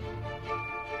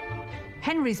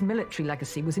 Henry's military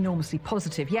legacy was enormously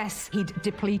positive. Yes, he'd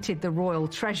depleted the royal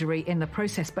treasury in the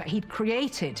process, but he'd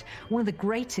created one of the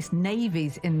greatest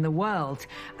navies in the world,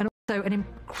 and also an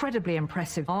incredibly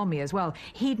impressive army as well.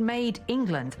 He'd made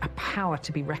England a power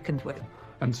to be reckoned with.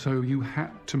 And so you had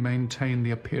to maintain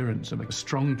the appearance of a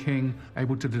strong king,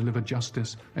 able to deliver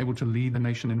justice, able to lead the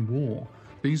nation in war.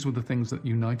 These were the things that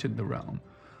united the realm.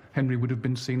 Henry would have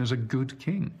been seen as a good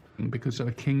king, because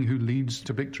a king who leads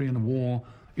to victory in a war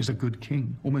is a good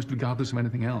king, almost regardless of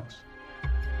anything else.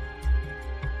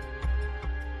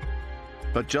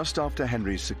 But just after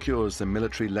Henry secures the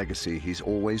military legacy he's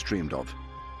always dreamed of,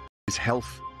 his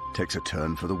health takes a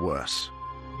turn for the worse.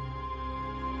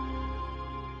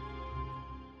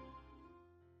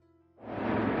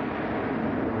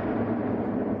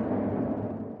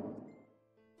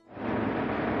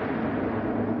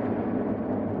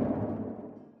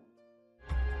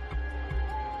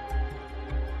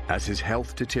 As his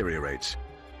health deteriorates,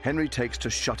 Henry takes to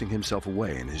shutting himself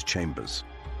away in his chambers.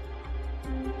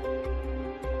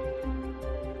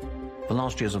 The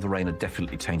last years of the reign are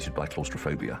definitely tainted by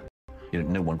claustrophobia.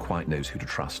 No one quite knows who to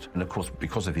trust. And of course,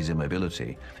 because of his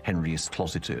immobility, Henry is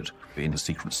closeted in a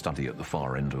secret study at the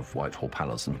far end of Whitehall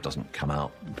Palace and doesn't come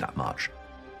out that much.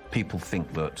 People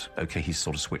think that, okay, he's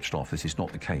sort of switched off. This is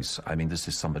not the case. I mean, this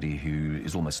is somebody who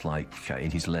is almost like in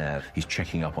his lair, he's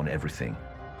checking up on everything.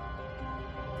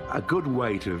 A good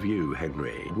way to view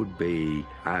Henry would be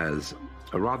as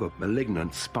a rather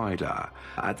malignant spider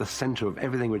at the centre of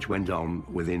everything which went on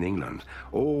within England.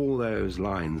 All those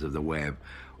lines of the web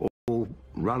all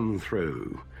run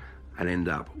through and end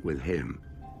up with him.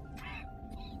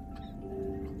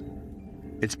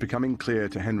 It's becoming clear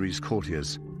to Henry's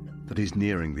courtiers that he's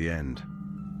nearing the end.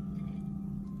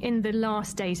 In the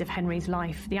last days of Henry's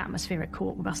life, the atmosphere at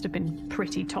court must have been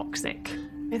pretty toxic.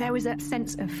 There was a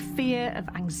sense of fear, of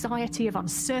anxiety, of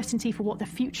uncertainty for what the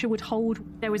future would hold.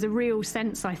 There was a real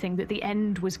sense, I think, that the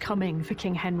end was coming for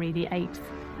King Henry VIII.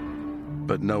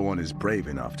 But no one is brave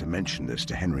enough to mention this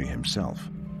to Henry himself.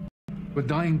 A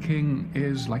dying king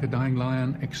is, like a dying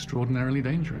lion, extraordinarily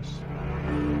dangerous.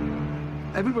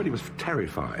 Everybody was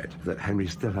terrified that Henry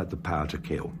still had the power to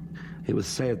kill. It was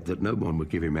said that no one would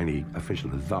give him any official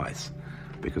advice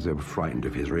because they were frightened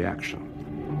of his reaction.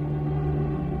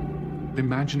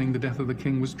 Imagining the death of the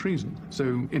king was treason.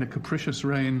 So in a capricious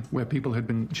reign where people had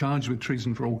been charged with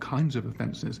treason for all kinds of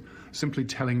offences, simply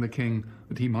telling the king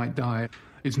that he might die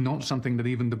is not something that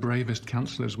even the bravest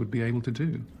counsellors would be able to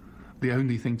do. The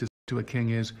only thing to say to a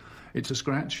king is, it's a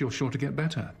scratch, you're sure to get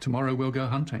better. Tomorrow we'll go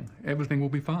hunting. Everything will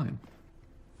be fine.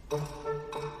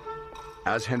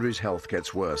 As Henry's health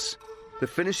gets worse, the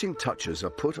finishing touches are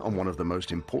put on one of the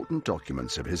most important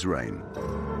documents of his reign.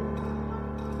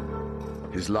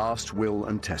 His last will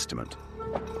and testament.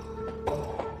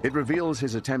 It reveals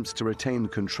his attempts to retain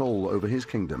control over his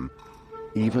kingdom,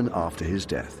 even after his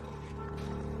death.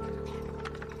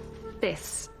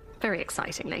 This, very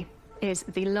excitingly, is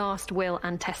the last will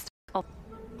and testament of...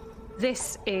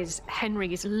 This is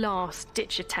Henry's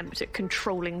last-ditch attempt at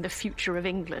controlling the future of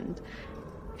England.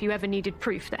 If you ever needed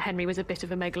proof that Henry was a bit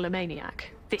of a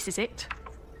megalomaniac, this is it.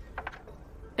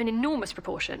 An enormous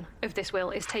proportion of this will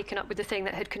is taken up with the thing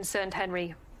that had concerned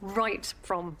Henry right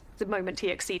from the moment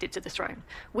he acceded to the throne,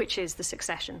 which is the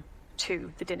succession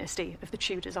to the dynasty of the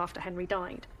Tudors after Henry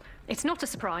died. It's not a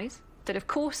surprise that, of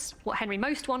course, what Henry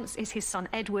most wants is his son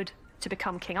Edward to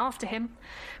become king after him,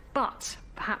 but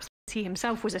perhaps he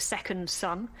himself was a second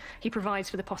son, he provides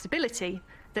for the possibility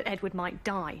that Edward might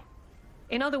die.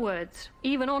 In other words,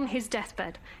 even on his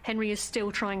deathbed, Henry is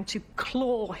still trying to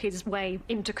claw his way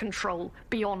into control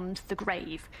beyond the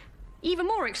grave. Even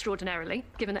more extraordinarily,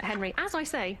 given that Henry, as I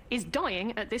say, is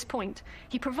dying at this point,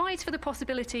 he provides for the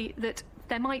possibility that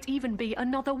there might even be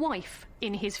another wife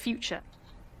in his future.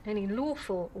 Any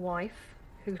lawful wife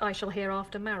who I shall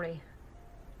hereafter marry.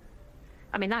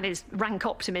 I mean, that is rank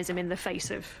optimism in the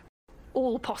face of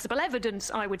all possible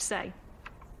evidence, I would say.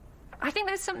 I think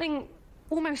there's something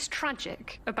almost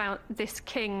tragic about this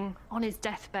king on his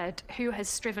deathbed who has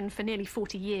striven for nearly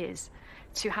 40 years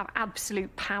to have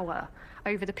absolute power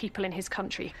over the people in his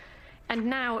country. And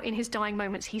now, in his dying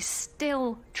moments, he's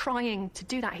still trying to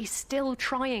do that. He's still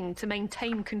trying to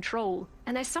maintain control.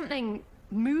 And there's something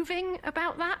moving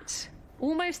about that,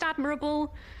 almost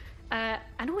admirable,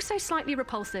 and also slightly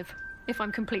repulsive, if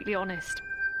I'm completely honest.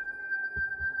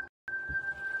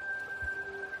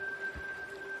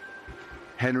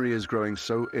 Henry is growing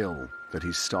so ill that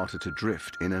he's started to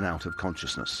drift in and out of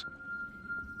consciousness.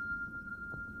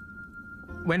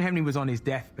 When Henry was on his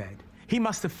deathbed, he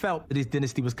must have felt that his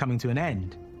dynasty was coming to an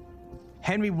end.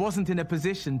 Henry wasn't in a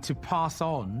position to pass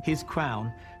on his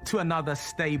crown to another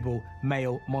stable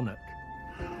male monarch.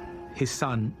 His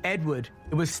son, Edward,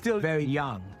 was still very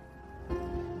young.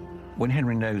 When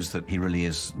Henry knows that he really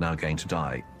is now going to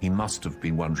die, he must have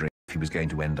been wondering if he was going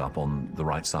to end up on the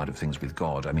right side of things with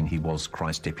God. I mean, he was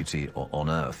Christ's deputy on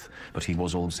earth, but he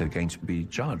was also going to be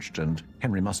judged, and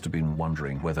Henry must have been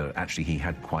wondering whether actually he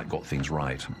had quite got things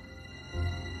right.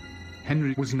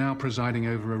 Henry was now presiding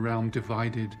over a realm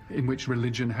divided, in which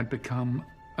religion had become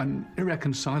an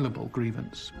irreconcilable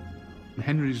grievance.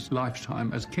 Henry's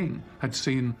lifetime as king had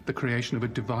seen the creation of a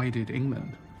divided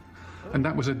England, and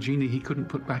that was a genie he couldn't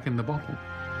put back in the bottle.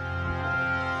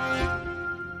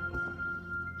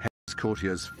 Henry's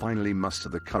courtiers finally muster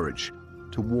the courage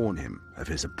to warn him of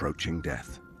his approaching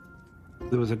death.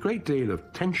 There was a great deal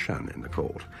of tension in the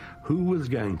court. Who was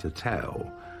going to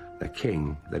tell the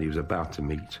king that he was about to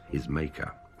meet his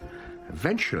maker?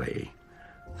 Eventually,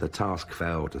 the task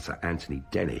fell to Sir Anthony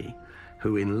Denny,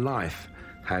 who in life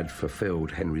had fulfilled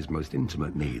Henry's most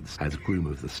intimate needs as groom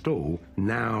of the stall.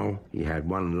 Now he had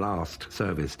one last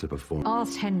service to perform.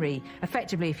 Asked Henry,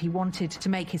 effectively, if he wanted to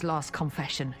make his last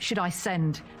confession. Should I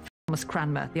send Thomas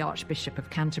Cranmer, the Archbishop of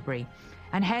Canterbury?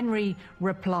 And Henry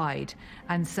replied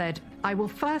and said, I will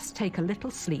first take a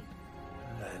little sleep,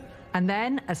 and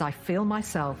then, as I feel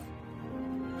myself,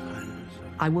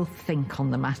 I will think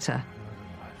on the matter.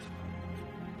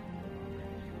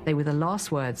 They were the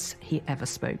last words he ever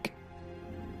spoke.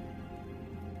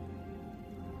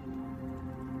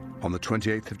 On the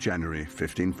 28th of January,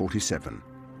 1547,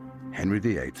 Henry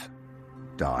VIII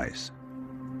dies.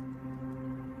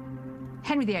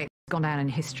 Henry VIII has gone down in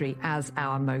history as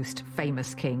our most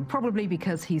famous king, probably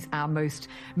because he's our most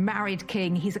married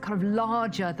king. He's a kind of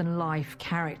larger-than-life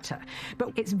character.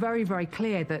 But it's very, very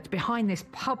clear that behind this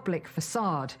public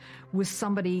facade was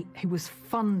somebody who was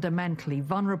fundamentally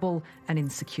vulnerable and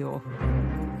insecure.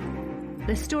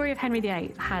 The story of Henry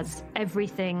VIII has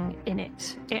everything in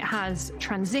it. It has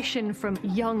transition from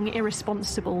young,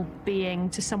 irresponsible being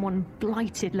to someone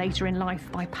blighted later in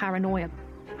life by paranoia.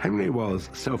 Henry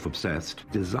was self-obsessed,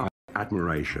 desired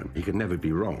admiration. He could never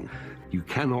be wrong. You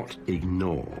cannot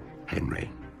ignore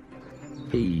Henry.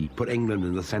 He put England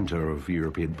in the centre of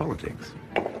European politics.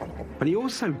 But he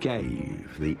also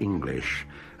gave the English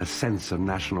a sense of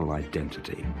national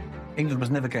identity. England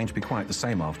was never going to be quite the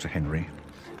same after Henry.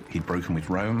 He'd broken with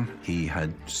Rome. He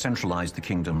had centralised the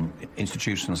kingdom.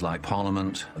 Institutions like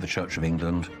Parliament, the Church of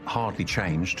England, hardly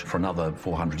changed for another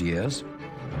 400 years.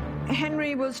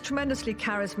 Henry was tremendously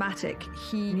charismatic.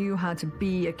 He knew how to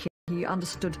be a king. He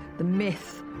understood the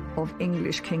myth of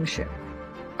English kingship.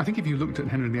 I think if you looked at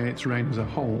Henry VIII's reign as a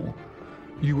whole,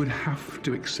 you would have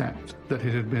to accept that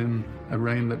it had been a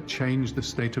reign that changed the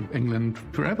state of England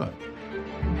forever.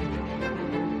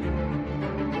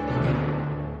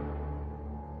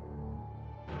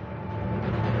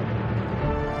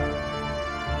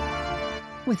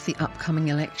 With the upcoming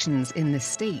elections in the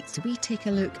States, we take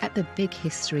a look at the big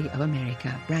history of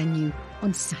America, brand new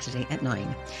on Saturday at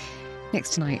 9.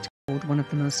 Next tonight, one of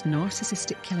the most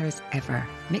narcissistic killers ever,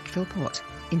 Mick Philpott,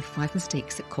 in 5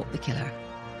 Mistakes That Caught the Killer.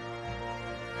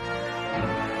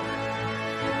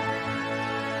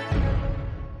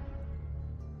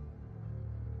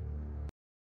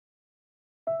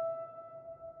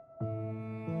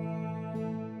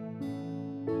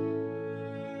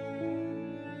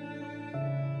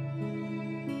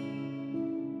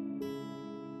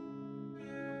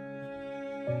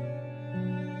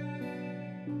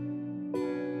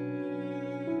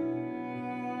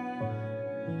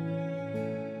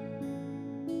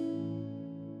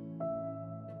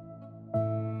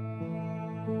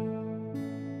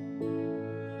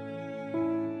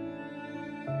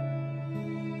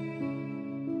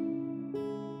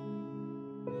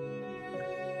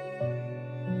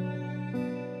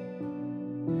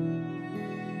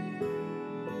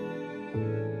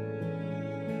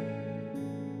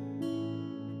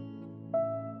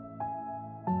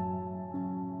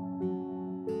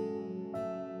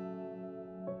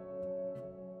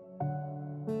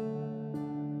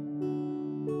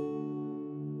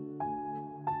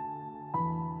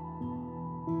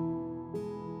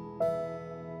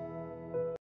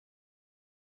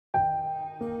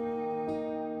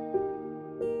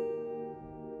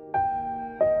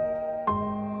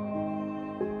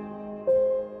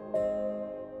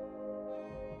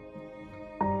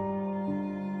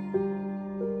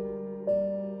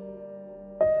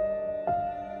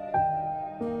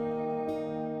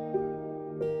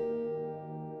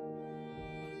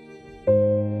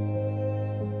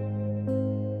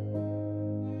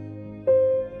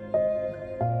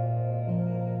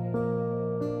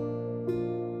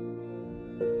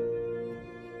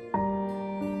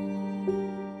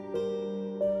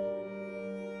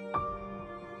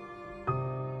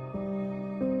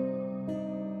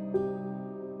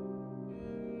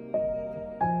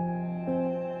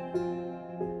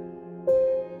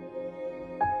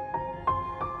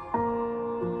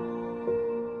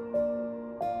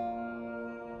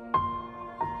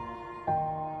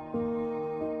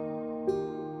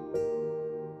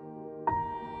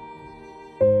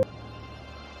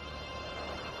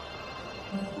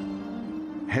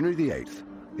 Henry VIII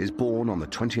is born on the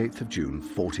 28th of June,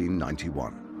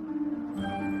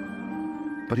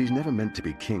 1491. But he's never meant to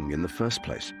be king in the first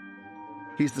place.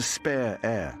 He's the spare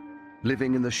heir,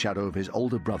 living in the shadow of his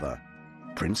older brother,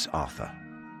 Prince Arthur.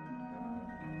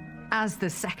 As the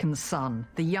second son,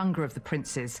 the younger of the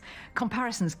princes,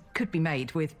 comparisons could be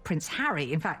made with Prince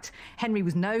Harry. In fact, Henry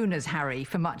was known as Harry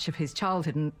for much of his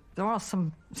childhood, and there are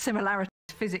some similarities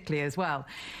physically as well.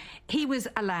 He was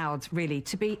allowed, really,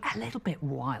 to be a little bit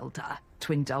wilder,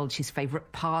 to indulge his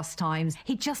favourite pastimes.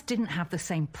 He just didn't have the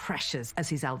same pressures as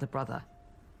his elder brother.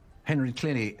 Henry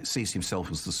clearly sees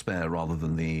himself as the spare rather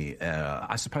than the heir.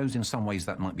 I suppose in some ways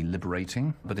that might be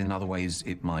liberating, but in other ways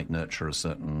it might nurture a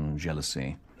certain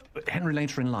jealousy. Henry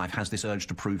later in life has this urge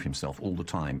to prove himself all the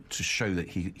time, to show that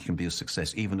he can be a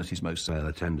success even at his most...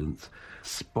 attendants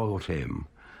spoilt him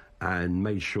and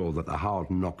made sure that the hard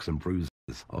knocks and bruises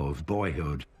of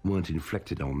boyhood weren't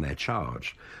inflicted on their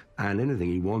charge, and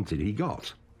anything he wanted he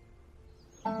got.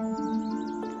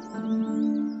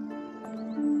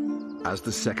 As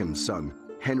the second son,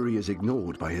 Henry is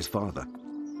ignored by his father,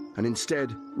 and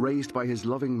instead raised by his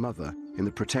loving mother in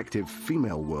the protective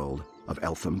female world of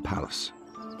Eltham Palace.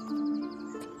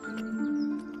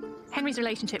 Henry's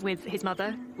relationship with his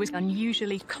mother was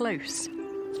unusually close.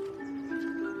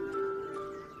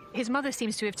 His mother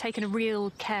seems to have taken a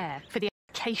real care for the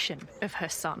education of her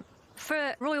son. For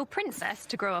a royal princess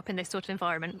to grow up in this sort of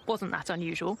environment wasn't that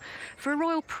unusual. For a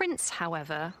royal prince,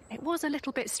 however, it was a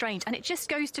little bit strange, and it just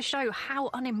goes to show how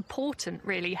unimportant,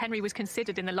 really, Henry was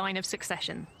considered in the line of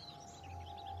succession.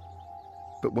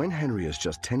 But when Henry is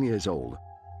just 10 years old,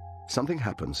 something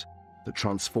happens that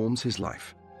transforms his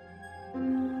life.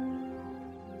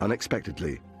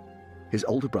 Unexpectedly, his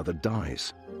older brother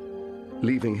dies,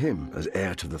 leaving him as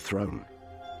heir to the throne.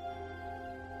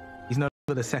 He's no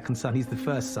longer the second son, he's the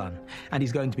first son, and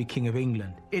he's going to be King of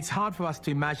England. It's hard for us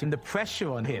to imagine the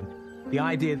pressure on him, the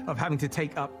idea of having to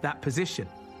take up that position.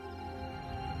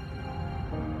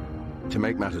 To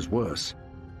make matters worse,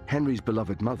 Henry's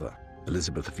beloved mother,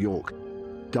 Elizabeth of York,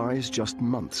 dies just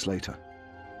months later.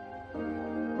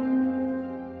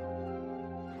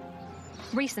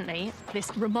 Recently,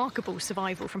 this remarkable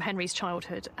survival from Henry's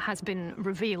childhood has been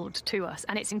revealed to us,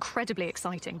 and it's incredibly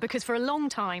exciting because for a long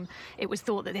time it was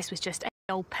thought that this was just an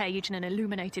old page in an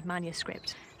illuminated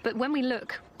manuscript. But when we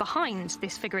look behind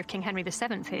this figure of King Henry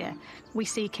VII here, we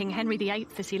see King Henry VIII,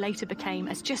 as he later became,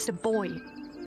 as just a boy